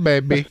 Hello,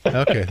 baby.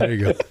 Okay, there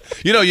you go.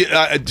 You know,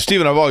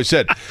 Stephen, I've always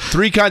said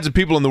 3 kinds of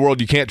people in the world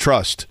you can't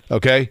trust,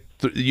 okay?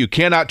 You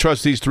cannot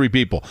trust these 3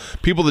 people.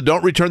 People that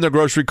don't return their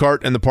grocery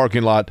cart in the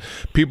parking lot,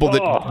 people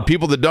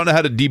that don't know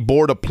how to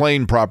deboard a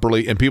plane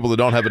properly, and people that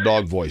don't have a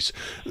dog voice.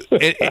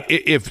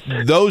 If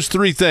those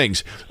 3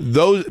 things,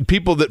 those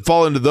people that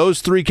fall into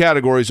those 3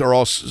 categories are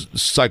all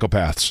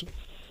psychopaths.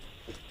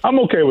 I'm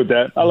okay with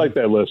that. I like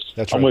that list.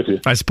 That's right. I'm with you.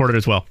 I support it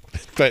as well.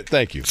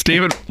 Thank you.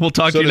 Stephen, we'll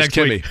talk to you next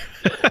week.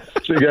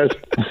 See you guys.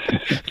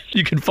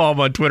 You can follow him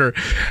on Twitter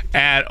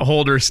at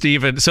Holder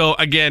Steven. So,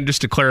 again,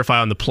 just to clarify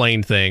on the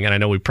plane thing, and I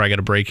know we probably got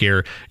a break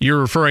here, you're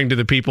referring to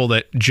the people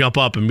that jump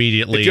up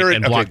immediately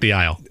and block the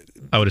aisle,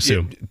 I would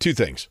assume. 2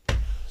 things.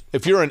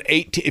 If you're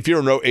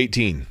in row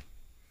 18,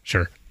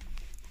 sure.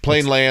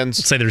 Plane lands.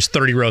 Let's say there's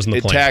 30 rows in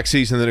the plane. It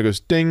taxis, and then it goes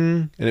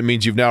ding, and it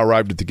means you've now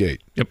arrived at the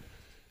gate. Yep.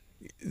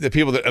 The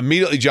people that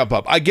immediately jump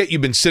up. I get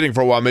you've been sitting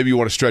for a while. Maybe you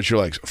want to stretch your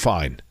legs.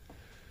 Fine.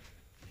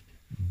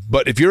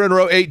 But if you're in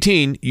row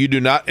 18, you do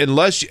not,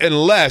 unless,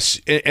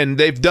 and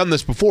they've done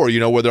this before, you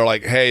know, where they're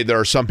like, hey, there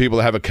are some people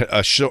that have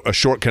a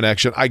short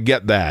connection. I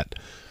get that.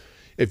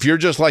 If you're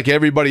just like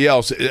everybody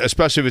else,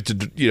 especially if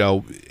it's, you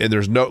know, and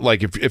there's no,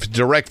 like, if it's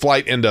direct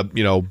flight into,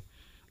 you know,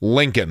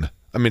 Lincoln,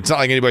 I mean, it's not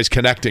like anybody's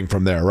connecting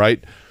from there,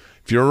 right?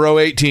 If you're in row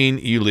 18,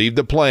 you leave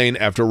the plane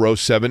after row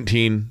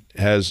 17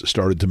 has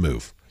started to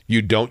move.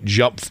 You don't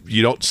jump,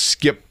 you don't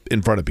skip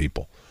in front of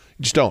people.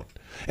 You just don't.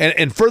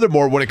 And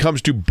furthermore, when it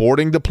comes to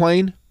boarding the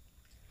plane,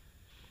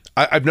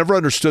 I've never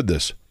understood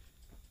this.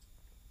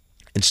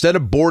 Instead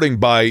of boarding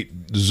by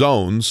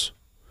zones,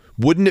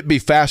 wouldn't it be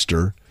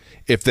faster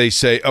if they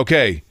say,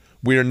 okay,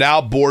 we are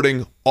now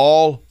boarding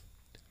all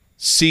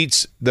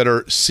seats that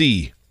are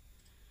C.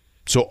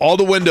 So all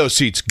the window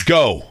seats,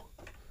 go.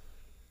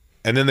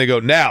 And then they go,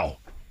 now,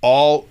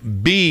 all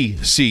B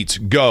seats,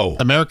 go.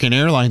 American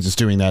Airlines is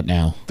doing that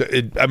now.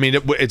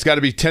 It's got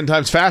to be 10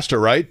 times faster,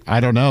 right?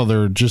 I don't know.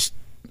 They're just...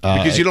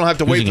 because you don't have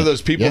to wait for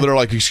those people that are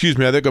like, excuse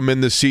me, I think I'm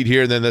in this seat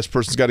here, and then this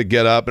person's got to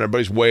get up, and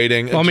everybody's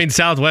waiting. Well, I mean,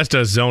 Southwest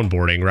does zone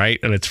boarding, right?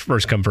 And it's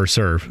first come, first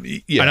serve.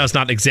 Yeah. I know it's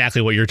not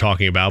exactly what you're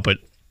talking about, but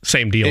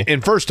same deal.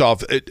 And first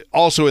off,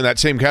 also in that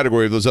same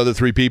category of those other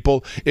 3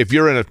 people, if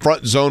you're in a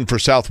front zone for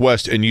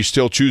Southwest and you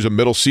still choose a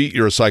middle seat,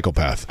 you're a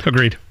psychopath.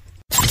 Agreed.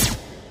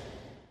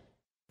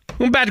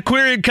 Well, back to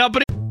Query and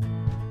Company.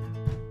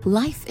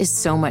 Life is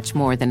so much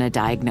more than a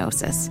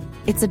diagnosis.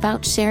 It's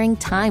about sharing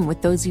time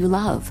with those you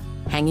love,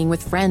 hanging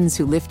with friends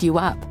who lift you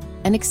up,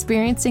 and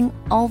experiencing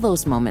all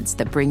those moments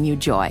that bring you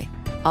joy.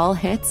 All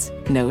hits,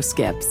 no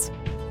skips.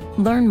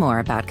 Learn more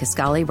about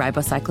Kisqali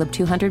Ribociclib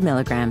 200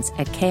 milligrams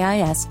at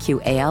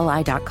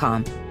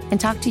KISQALI.com and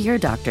talk to your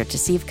doctor to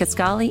see if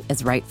Kisqali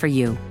is right for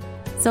you.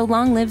 So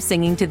long live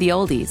singing to the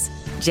oldies,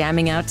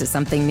 jamming out to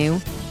something new,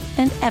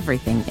 and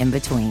everything in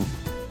between.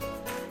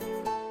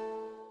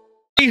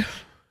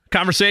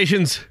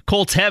 Conversations,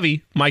 Colts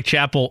heavy, Mike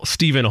Chappell,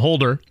 Stephen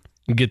Holder.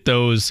 You get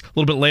those a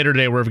little bit later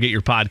today wherever you get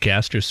your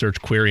podcast. Just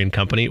search Query and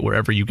Company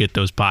wherever you get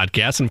those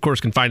podcasts. And, of course,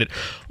 you can find it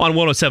on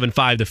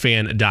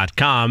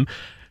 1075thefan.com.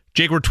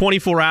 Jake, we're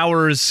 24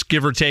 hours,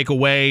 give or take,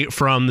 away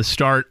from the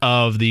start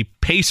of the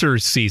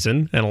Pacers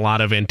season, and a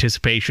lot of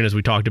anticipation, as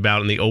we talked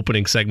about in the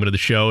opening segment of the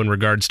show, in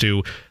regards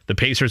to the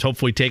Pacers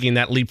hopefully taking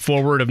that leap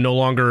forward of no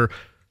longer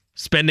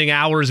spending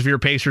hours, if you're a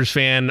Pacers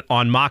fan,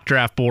 on mock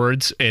draft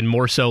boards and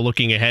more so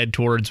looking ahead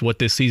towards what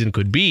this season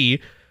could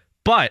be.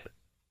 But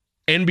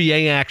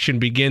NBA action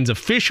begins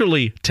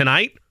officially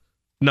tonight.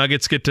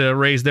 Nuggets get to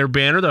raise their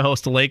banner. They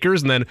host the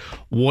Lakers, and then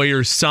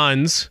Warriors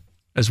Suns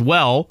as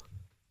well.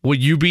 Will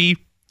you be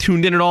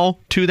tuned in at all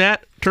to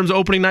that in terms of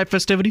opening night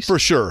festivities? For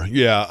sure,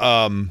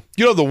 yeah.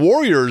 The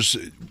Warriors,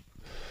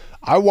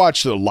 I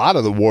watched a lot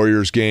of the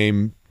Warriors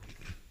game.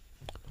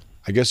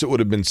 I guess it would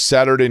have been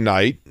Saturday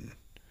night.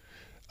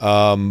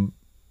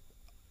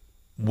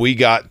 We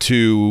got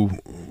to,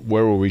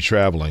 where were we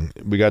traveling?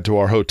 We got to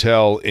our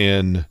hotel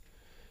in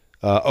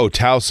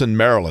Towson,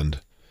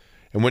 Maryland,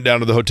 and went down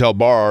to the hotel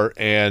bar,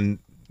 and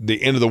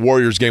the end of the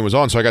Warriors game was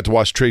on, so I got to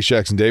watch Trace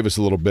Jackson Davis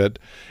a little bit,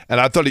 and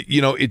I thought,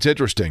 it's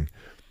interesting.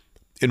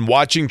 in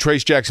watching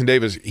Trace Jackson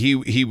Davis,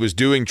 he was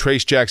doing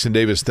Trace Jackson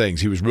Davis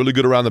things. He was really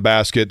good around the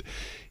basket.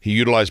 He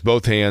utilized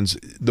both hands.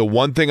 The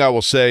one thing I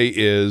will say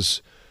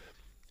is,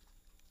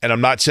 and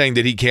I'm not saying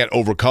that he can't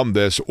overcome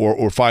this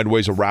or find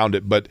ways around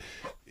it, but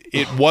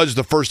it was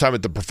the first time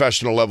at the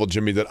professional level,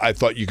 Jimmy, that I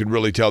thought you could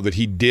really tell that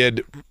he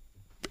did,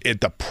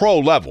 at the pro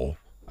level,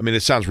 I mean,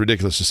 it sounds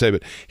ridiculous to say,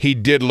 but he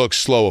did look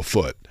slow of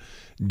foot,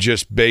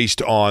 just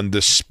based on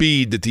the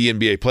speed that the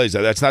NBA plays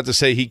at. That's not to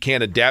say he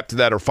can't adapt to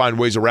that or find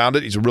ways around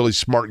it. He's a really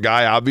smart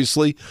guy,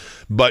 obviously,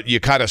 but you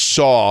kind of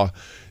saw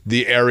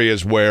the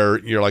areas where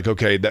you're like,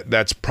 okay,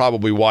 that's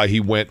probably why he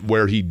went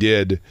where he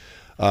did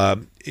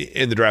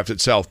in the draft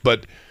itself.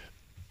 But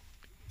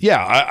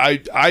yeah,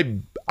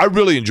 I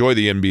really enjoy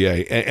the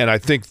NBA, and I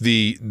think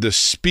the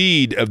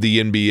speed of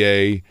the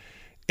NBA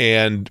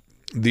and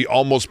the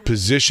almost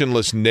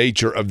positionless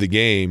nature of the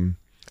game.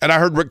 And I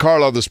heard Rick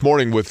Carlisle this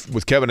morning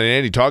with Kevin and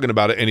Andy talking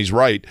about it, and he's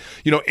right.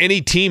 You know,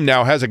 any team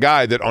now has a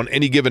guy that on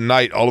any given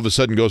night all of a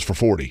sudden goes for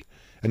 40.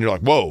 And you're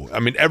like, whoa. I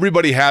mean,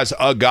 everybody has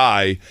a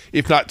guy,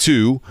 if not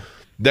two,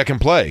 that can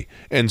play.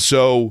 And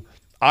so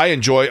I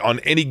enjoy on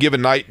any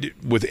given night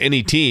with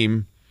any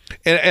team.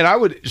 And I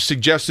would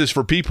suggest this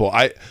for people.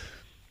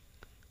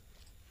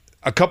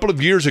 A couple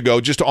of years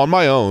ago, just on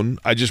my own,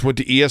 I just went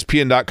to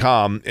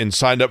ESPN.com and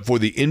signed up for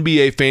the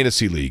NBA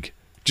Fantasy League.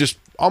 Just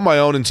on my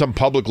own in some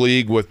public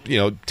league with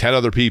 10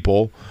 other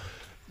people.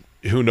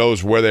 Who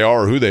knows where they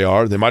are or who they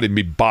are. They might even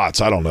be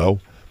bots. I don't know.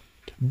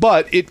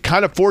 But it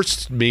kind of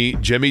forced me,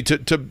 Jimmy, to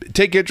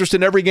take interest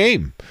in every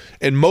game.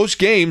 In most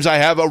games, I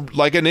have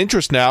an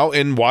interest now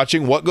in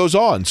watching what goes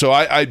on. So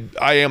I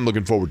am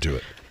looking forward to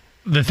it.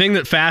 The thing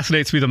that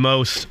fascinates me the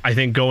most, I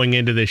think, going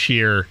into this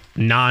year,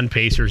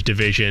 non-Pacers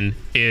division,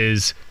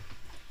 is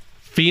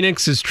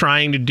Phoenix is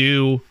trying to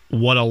do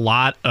what a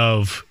lot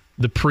of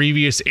the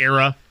previous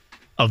era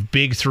of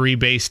big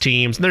three-based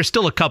teams, and there's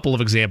still a couple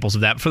of examples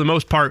of that. But for the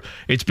most part,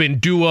 it's been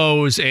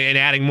duos and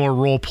adding more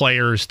role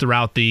players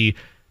throughout the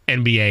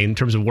NBA in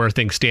terms of where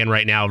things stand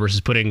right now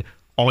versus putting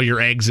all your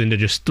eggs into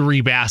just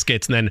three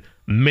baskets and then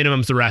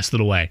minimums the rest of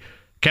the way.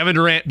 Kevin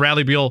Durant,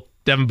 Bradley Beal,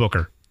 Devin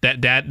Booker.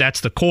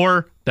 That's the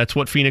core. That's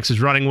what Phoenix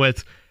is running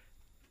with.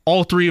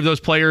 All three of those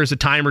players, a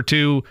time or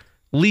two,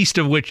 least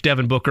of which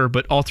Devin Booker,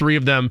 but all three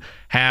of them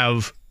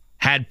have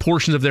had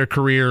portions of their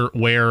career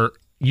where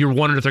you're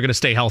wondering if they're going to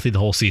stay healthy the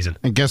whole season.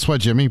 And guess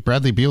what, Jimmy?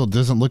 Bradley Beal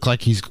doesn't look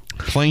like he's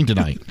playing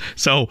tonight.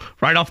 So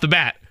right off the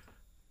bat,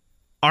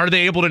 are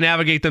they able to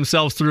navigate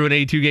themselves through an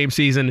 82-game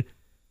season,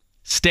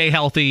 stay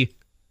healthy,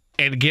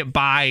 and get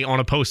by on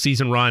a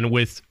postseason run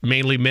with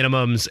mainly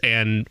minimums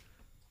and,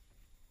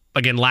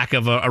 again, lack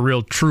of a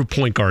real true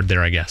point guard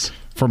there, I guess?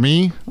 For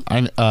me,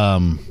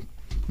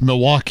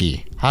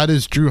 Milwaukee. How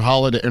does Drew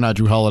Holiday, or not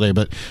Drew Holiday,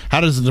 but how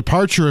does the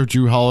departure of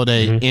Drew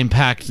Holiday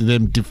impact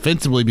them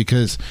defensively?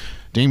 Because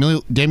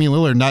Damian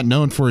Lillard not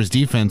known for his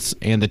defense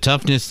and the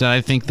toughness that I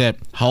think that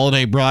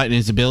Holiday brought and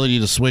his ability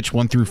to switch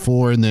 1 through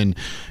 4, and then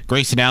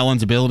Grayson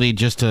Allen's ability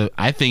just to,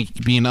 I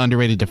think, be an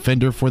underrated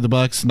defender for the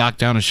Bucks, knock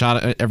down a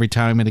shot every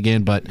time and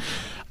again. But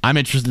I'm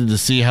interested to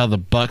see how the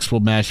Bucks will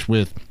mesh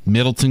with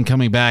Middleton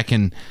coming back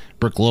and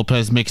Brook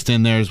Lopez mixed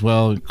in there as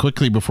well.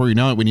 Quickly, before you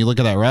know it, when you look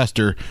at that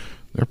roster,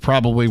 they're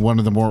probably one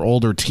of the more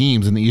older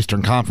teams in the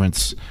Eastern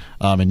Conference.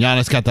 And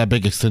Giannis got that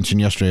big extension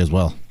yesterday as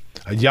well.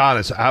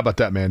 Giannis, how about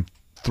that, man?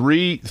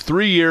 3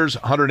 years,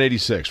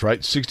 186,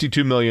 right?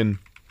 $62 million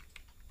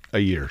a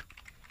year.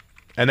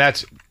 And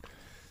that's,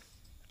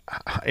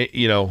 that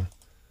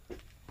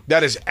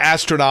is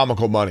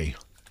astronomical money.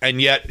 And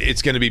yet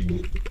it's going to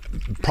be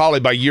probably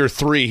by year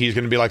 3, he's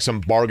going to be like some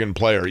bargain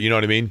player. You know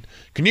what I mean?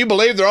 Can you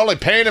believe they're only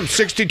paying him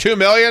 $62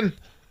 million?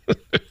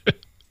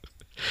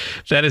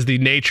 That is the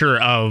nature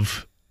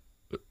of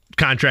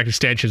contract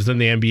extensions in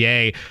the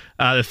NBA.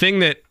 The thing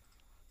that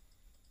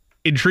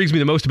intrigues me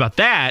the most about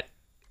that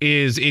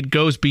is it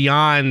goes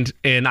beyond,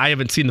 and I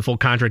haven't seen the full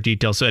contract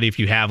details, so Eddie, if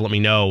you have, let me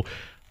know.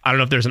 I don't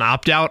know if there's an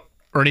opt-out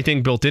or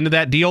anything built into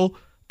that deal,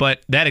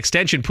 but that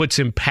extension puts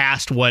him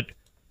past what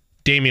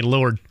Damian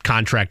Lillard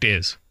contract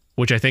is,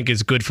 which I think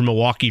is good for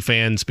Milwaukee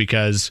fans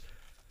because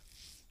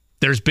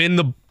there's been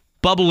the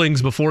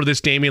bubblings before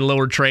this Damian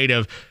Lillard trade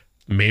of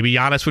maybe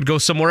Giannis would go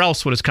somewhere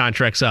else when his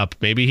contract's up.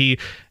 Maybe he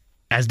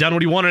has done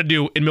what he wanted to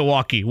do in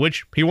Milwaukee,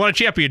 which he won a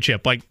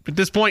championship. Like, at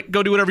this point,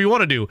 go do whatever you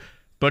want to do.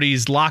 But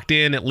he's locked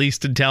in at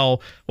least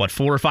until,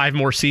 4 or 5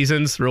 more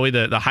seasons, really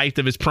the height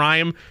of his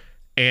prime.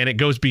 And it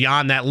goes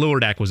beyond that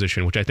Lillard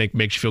acquisition, which I think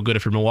makes you feel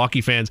good for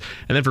Milwaukee fans.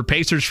 And then for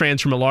Pacers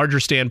fans from a larger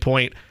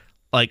standpoint,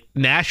 like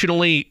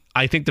nationally,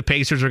 I think the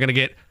Pacers are going to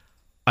get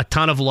a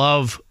ton of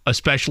love,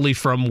 especially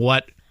from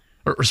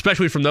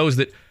those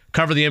that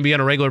cover the NBA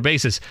on a regular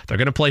basis. They're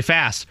going to play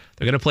fast.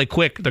 They're going to play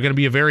quick. They're going to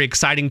be a very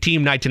exciting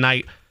team night to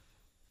night.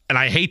 And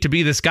I hate to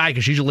be this guy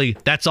because usually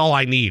that's all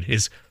I need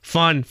is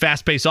fun,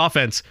 fast-paced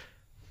offense.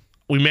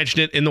 We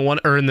mentioned it in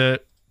the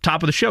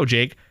top of the show,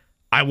 Jake.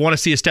 I want to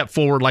see a step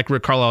forward like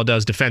Rick Carlisle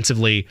does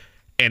defensively,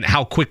 and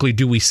how quickly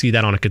do we see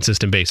that on a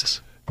consistent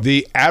basis?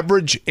 The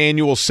average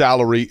annual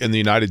salary in the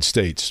United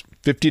States,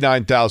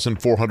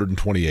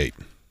 $59,428.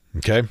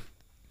 Okay?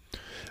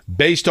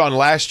 Based on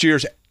last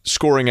year's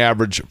scoring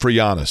average for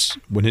Giannis,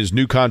 when his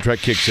new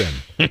contract kicks in,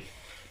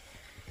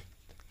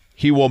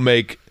 he will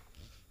make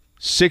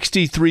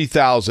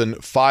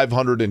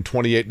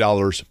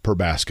 $63,528 per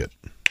basket.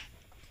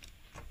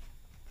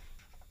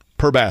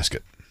 Per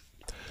basket.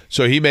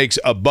 So he makes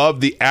above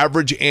the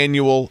average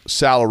annual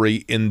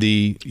salary in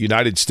the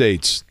United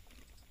States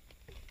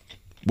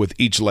with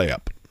each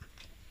layup.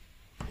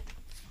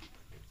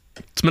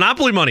 It's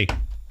monopoly money.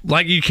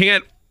 Like, you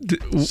can't...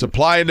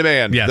 Supply and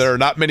demand. Yes. There are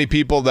not many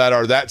people that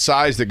are that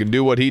size that can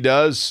do what he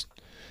does,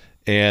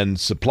 and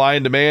supply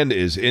and demand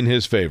is in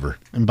his favor.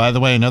 And by the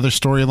way, another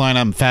storyline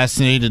I'm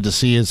fascinated to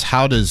see is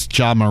how does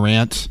Ja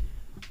Morant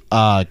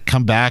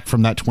come back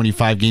from that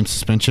 25-game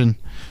suspension?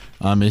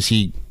 Is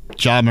he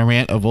Ja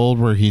Morant of old,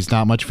 where he's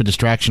not much of a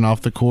distraction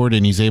off the court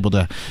and he's able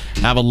to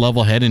have a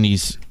level head and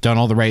he's done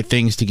all the right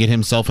things to get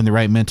himself in the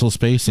right mental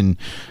space and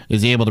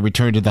is able to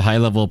return to the high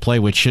level of play,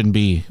 which shouldn't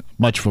be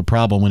much of a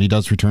problem when he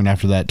does return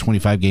after that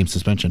 25-game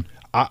suspension?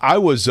 I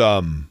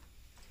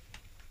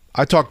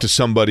talked to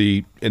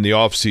somebody in the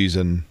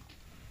offseason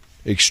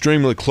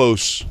extremely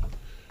close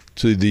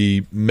to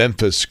the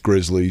Memphis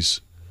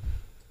Grizzlies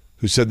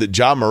who said that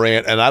Ja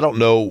Morant, and I don't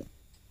want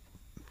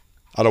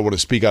to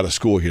speak out of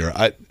school here.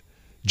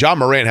 Ja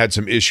Morant had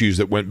some issues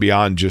that went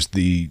beyond just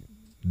the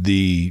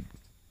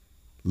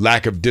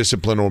lack of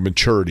discipline or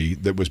maturity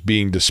that was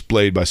being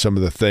displayed by some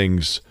of the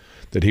things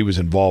that he was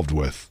involved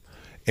with.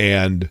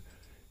 And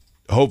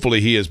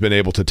hopefully he has been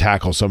able to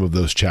tackle some of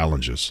those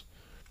challenges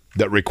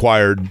that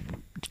required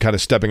kind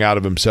of stepping out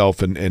of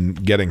himself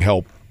and getting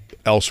help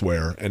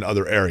elsewhere in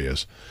other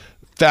areas.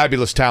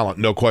 Fabulous talent,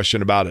 no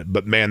question about it.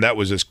 But, man, that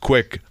was as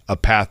quick a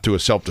path to a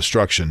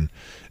self-destruction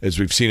as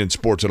we've seen in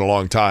sports in a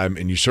long time,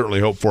 and you certainly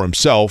hope for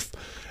himself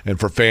and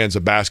for fans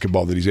of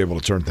basketball that he's able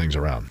to turn things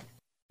around.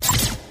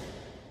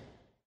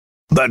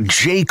 The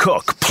Jay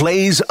Cook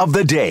Plays of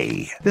the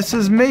Day. This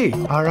is me,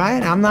 all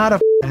right? I'm not a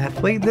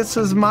athlete. This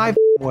is my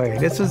way.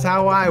 This is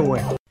how I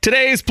win.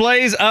 Today's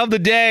Plays of the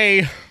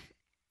Day.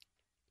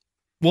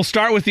 We'll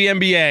start with the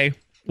NBA.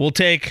 We'll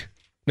take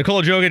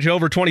Nikola Jokic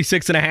over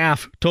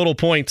 26.5 total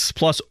points,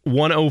 plus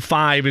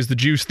 105 is the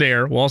juice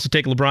there. We'll also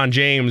take LeBron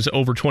James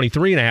over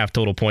 23.5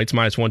 total points,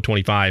 minus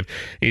 125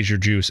 is your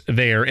juice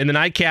there. In the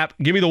nightcap,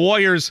 give me the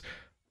Warriors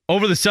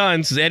over the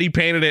Suns, as Eddie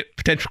painted it,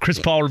 potential Chris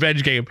Paul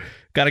revenge game.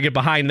 Got to get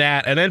behind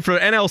that. And then for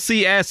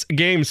NLCS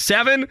Game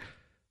 7,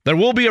 there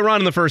will be a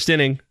run in the first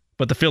inning,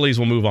 but the Phillies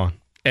will move on.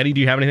 Eddie,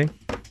 do you have anything?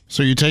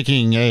 So you're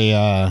taking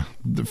the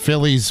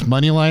Phillies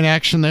money line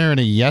action there and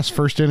a yes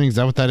first inning? Is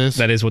that what that is?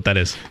 That is what that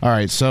is. All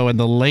right, so in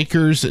the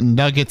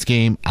Lakers-Nuggets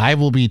game, I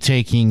will be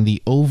taking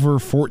the over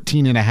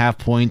 14.5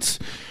 points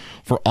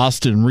for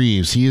Austin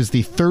Reeves. He is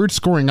the third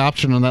scoring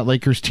option on that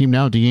Lakers team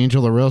now.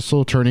 D'Angelo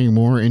Russell turning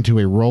more into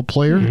a role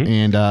player,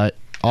 and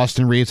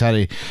Austin Reeves had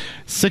a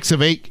 6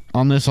 of 8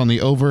 on this on the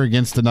over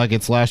against the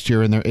Nuggets last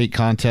year in their 8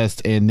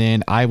 contest, and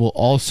then I will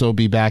also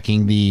be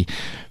backing the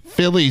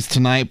Phillies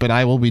tonight, but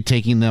I will be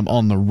taking them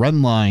on the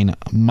run line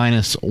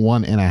minus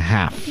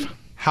 1.5.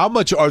 How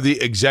much are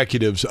the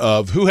executives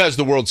of who has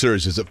the World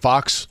Series? Is it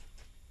Fox?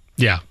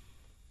 Yeah.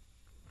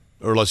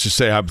 Or let's just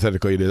say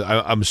hypothetically it is.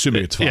 I'm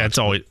assuming it's Fox. Yeah, it's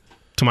always,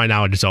 to my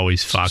knowledge, it's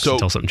always Fox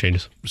until something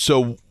changes.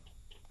 So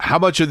how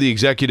much are the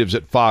executives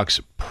at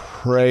Fox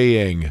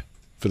praying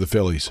for the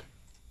Phillies?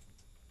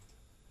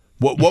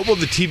 What will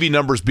the TV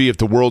numbers be if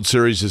the World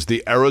Series is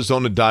the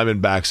Arizona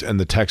Diamondbacks and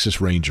the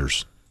Texas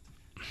Rangers?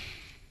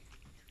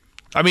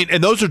 I mean,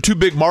 and those are two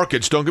big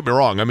markets, don't get me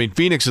wrong. I mean,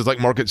 Phoenix is like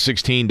market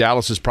 16.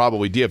 Dallas is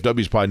probably, DFW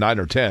is probably 9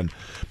 or 10.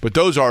 But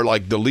those are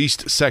like the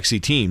least sexy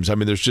teams. I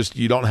mean, there's just,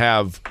 you don't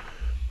have,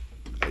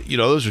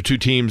 those are two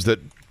teams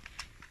that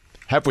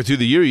halfway through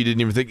the year you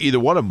didn't even think either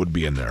one of them would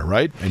be in there,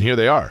 right? And here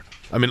they are.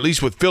 I mean, at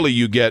least with Philly,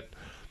 you get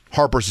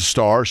Harper's a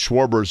star.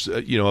 Schwarber's,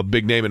 a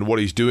big name, and what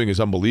he's doing is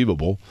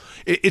unbelievable.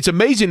 It's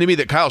amazing to me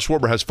that Kyle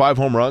Schwarber has 5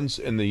 home runs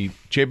in the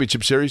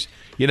championship series.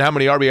 You know how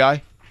many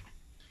RBI?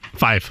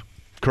 5.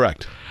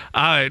 Correct.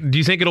 Do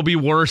you think it'll be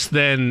worse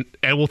than,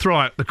 and we'll throw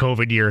out the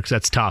COVID year because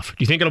that's tough. Do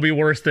you think it'll be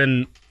worse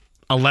than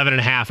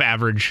 11.5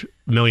 average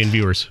million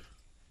viewers?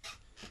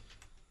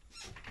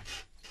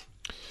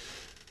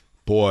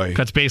 Boy.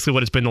 That's basically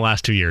what it's been the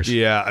last 2 years.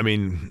 Yeah, I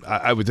mean,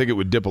 I would think it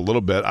would dip a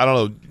little bit. I don't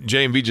know.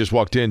 JMV just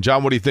walked in.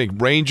 John, what do you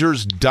think?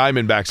 Rangers,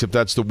 Diamondbacks, if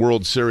that's the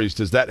World Series,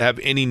 does that have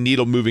any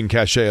needle-moving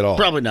cachet at all?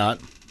 Probably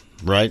not,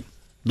 right?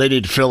 They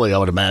need Philly, I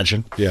would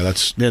imagine. Yeah,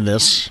 that's in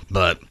this.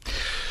 But,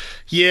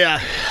 yeah,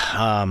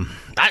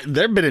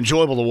 they've been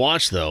enjoyable to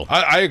watch, though.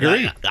 I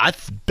agree. I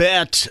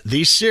bet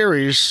these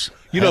series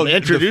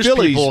introduce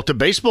people to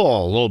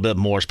baseball a little bit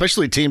more,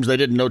 especially teams they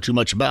didn't know too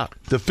much about.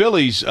 The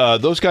Phillies,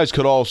 those guys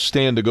could all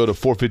stand to go to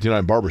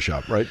 459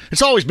 Barbershop, right?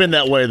 It's always been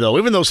that way, though.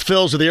 Even those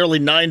Phils of the early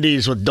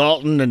 90s with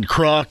Dalton and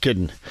Kruk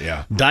and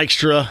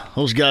Dykstra,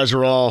 those guys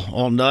are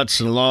all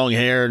nuts and long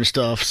hair and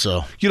stuff.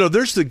 So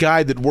there's the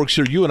guy that works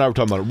here. You and I were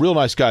talking about a real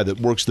nice guy that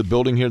works the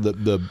building here,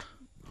 the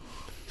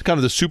kind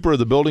of the super of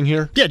the building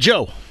here. Yeah,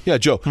 Joe. Yeah,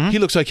 Joe. Mm-hmm. He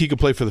looks like he could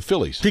play for the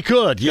Phillies. He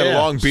could, He got a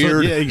long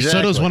beard.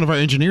 So does one of our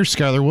engineers,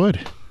 Skylar Wood.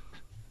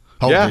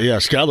 Oh, yeah.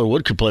 Skyler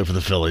Wood could play for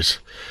the Phillies.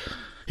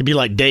 He'd be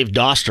like Dave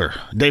Doster.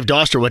 Dave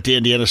Doster went to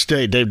Indiana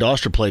State. Dave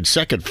Doster played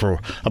second for,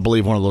 I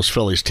believe, one of those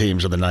Phillies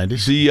teams in the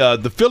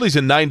 90s. The Phillies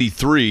in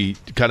 93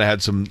 kind of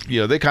had some,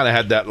 they kind of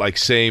had that like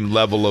same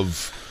level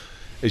of,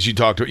 as you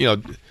talked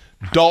to,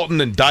 Dalton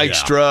and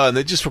Dykstra, and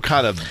they just were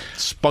kind of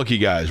spunky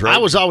guys, right? I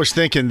was always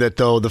thinking that,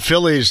 though, the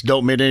Phillies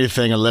don't mean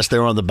anything unless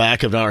they're on the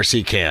back of an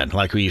RC can,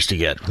 like we used to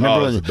get.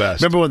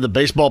 Remember when the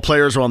baseball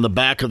players were on the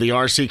back of the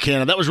RC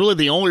can? And that was really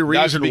the only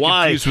reason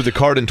why. Confused with the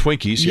Card and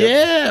Twinkies.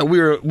 Yeah, we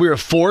were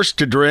forced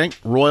to drink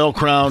Royal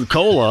Crown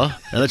Cola,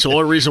 and that's the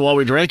only reason why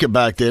we drank it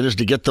back then is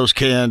to get those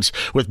cans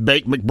with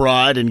Bake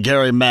McBride and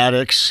Gary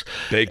Maddox.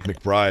 Bake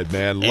McBride,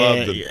 man,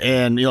 loved them.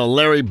 And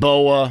Larry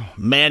Boa,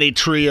 Manny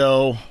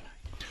Trio.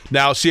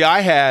 Now, see,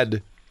 I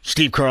had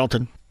Steve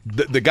Carlton.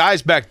 The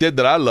guys back then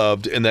that I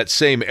loved in that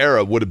same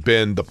era would have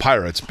been the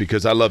Pirates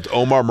because I loved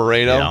Omar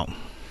Moreno.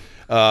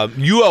 Yeah.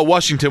 UL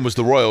Washington was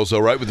the Royals, though,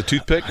 right, with the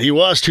toothpick? He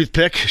was,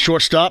 toothpick,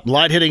 shortstop,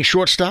 light-hitting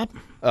shortstop.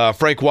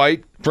 Frank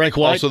White.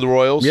 Also the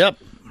Royals. Yep.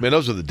 Man,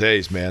 those were the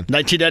days, man.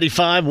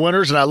 1985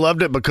 winners, and I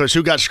loved it because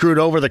who got screwed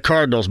over? The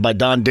Cardinals by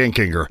Don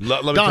Dinkinger.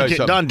 Let me tell you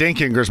something. Don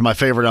Dinkinger is my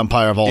favorite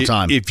umpire of all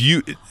time.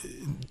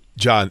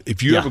 John,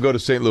 if you ever go to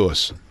St.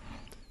 Louis,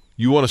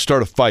 you want to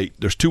start a fight.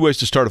 There's two ways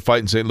to start a fight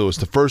in St. Louis.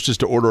 The first is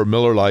to order a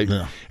Miller Lite,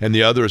 and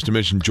the other is to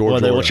mention George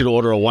Orta. They want you to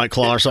order a White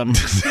Claw or something?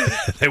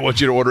 They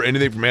want you to order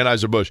anything from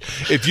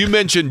Anheuser-Busch. If you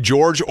mention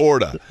George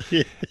Orta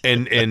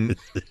and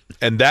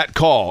that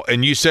call,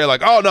 and you say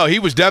like, oh, no, he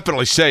was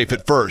definitely safe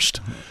at first,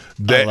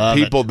 that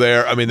people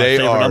there, I mean, my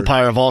favorite are.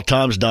 umpire of all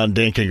time is Don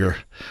Dinkinger.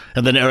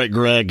 And then Eric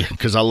Gregg,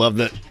 because I love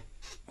that.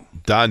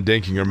 Don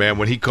Dinkinger, man,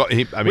 when he called.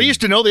 We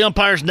used to know the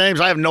umpires' names.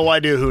 I have no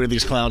idea who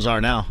these clowns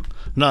are now.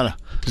 None.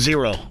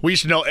 Zero. We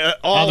used to know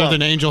all other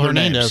than Angel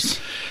Hernandez.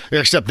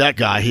 Except that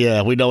guy.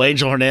 Yeah, we know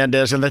Angel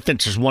Hernandez, and I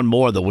think there's one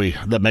more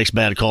that makes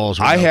bad calls.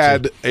 I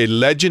had a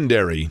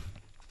legendary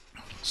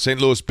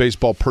St. Louis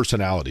baseball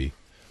personality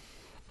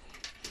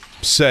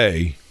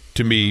say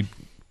to me,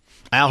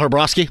 Al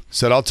Hrabowski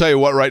said, "I'll tell you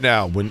what, right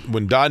now,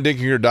 when Don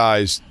Dinkinger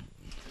dies."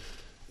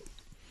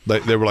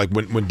 They were like,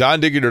 when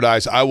Don Dinkinger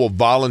dies, I will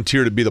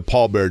volunteer to be the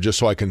pallbearer just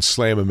so I can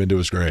slam him into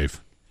his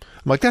grave.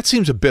 I'm like, that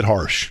seems a bit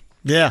harsh.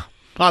 Yeah.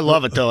 I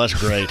love it, though. That's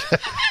great.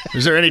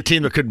 Is there any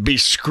team that could be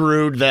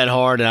screwed that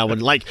hard? And I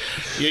would like,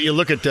 you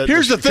look at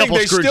here's the thing,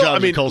 they still, I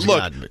mean,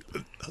 look,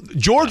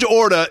 George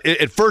Orta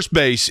at first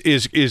base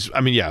is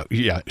I mean,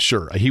 yeah,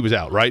 sure, he was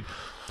out, right?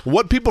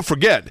 What people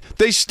forget,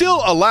 they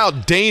still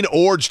allowed Dane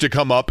Orge to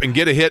come up and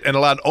get a hit and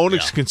allowed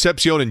Onyx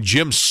Concepcion and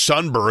Jim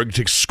Sundberg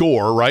to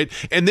score, right?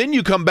 And then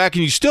you come back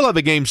and you still have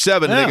a Game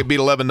 7 and they get beat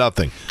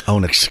 11-0.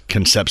 Onyx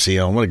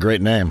Concepcion, what a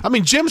great name. I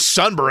mean, Jim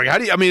Sundberg,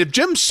 if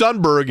Jim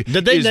Sundberg...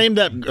 Did they name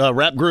that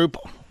rap group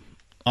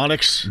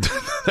Onyx?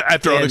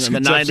 After Onyx in the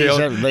Concepcion.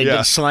 90s, they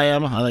did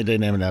Slam. I think they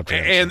named it after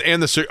him.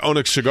 And the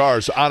Onyx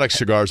cigars, I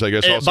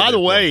guess. Also by the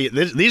way,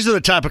 these are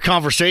the type of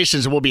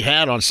conversations that will be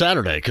had on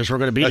Saturday because we're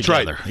going to be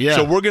together. Right. Yeah.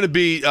 So we're going to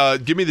be.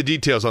 Give me the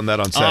details on that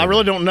on Saturday. I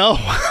really don't know.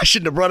 I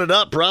shouldn't have brought it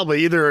up.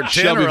 Probably either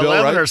 10 or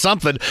 11 or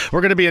something.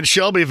 We're going to be in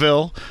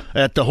Shelbyville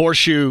at the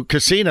Horseshoe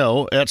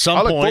Casino at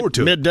some point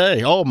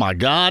midday. Oh my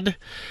God!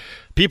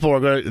 People are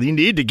going to. You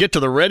need to get to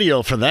the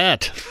radio for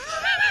that.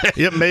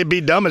 It may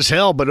be dumb as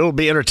hell, but it'll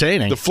be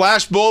entertaining. The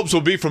flash bulbs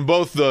will be from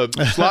both the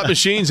slot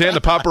machines and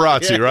the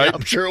paparazzi, right? Yeah,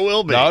 I'm sure it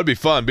will be. No, it'll be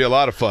fun. Be a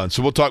lot of fun.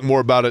 So we'll talk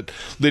more about it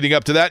leading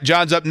up to that.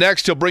 John's up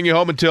next. He'll bring you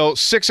home until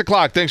 6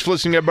 o'clock. Thanks for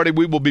listening, everybody.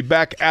 We will be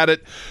back at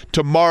it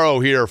tomorrow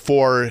here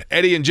for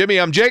Eddie and Jimmy.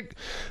 I'm Jake.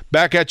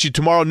 Back at you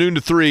tomorrow, noon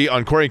to 3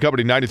 on Corey &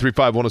 Company,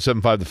 93.5,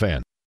 107.5 The Fan.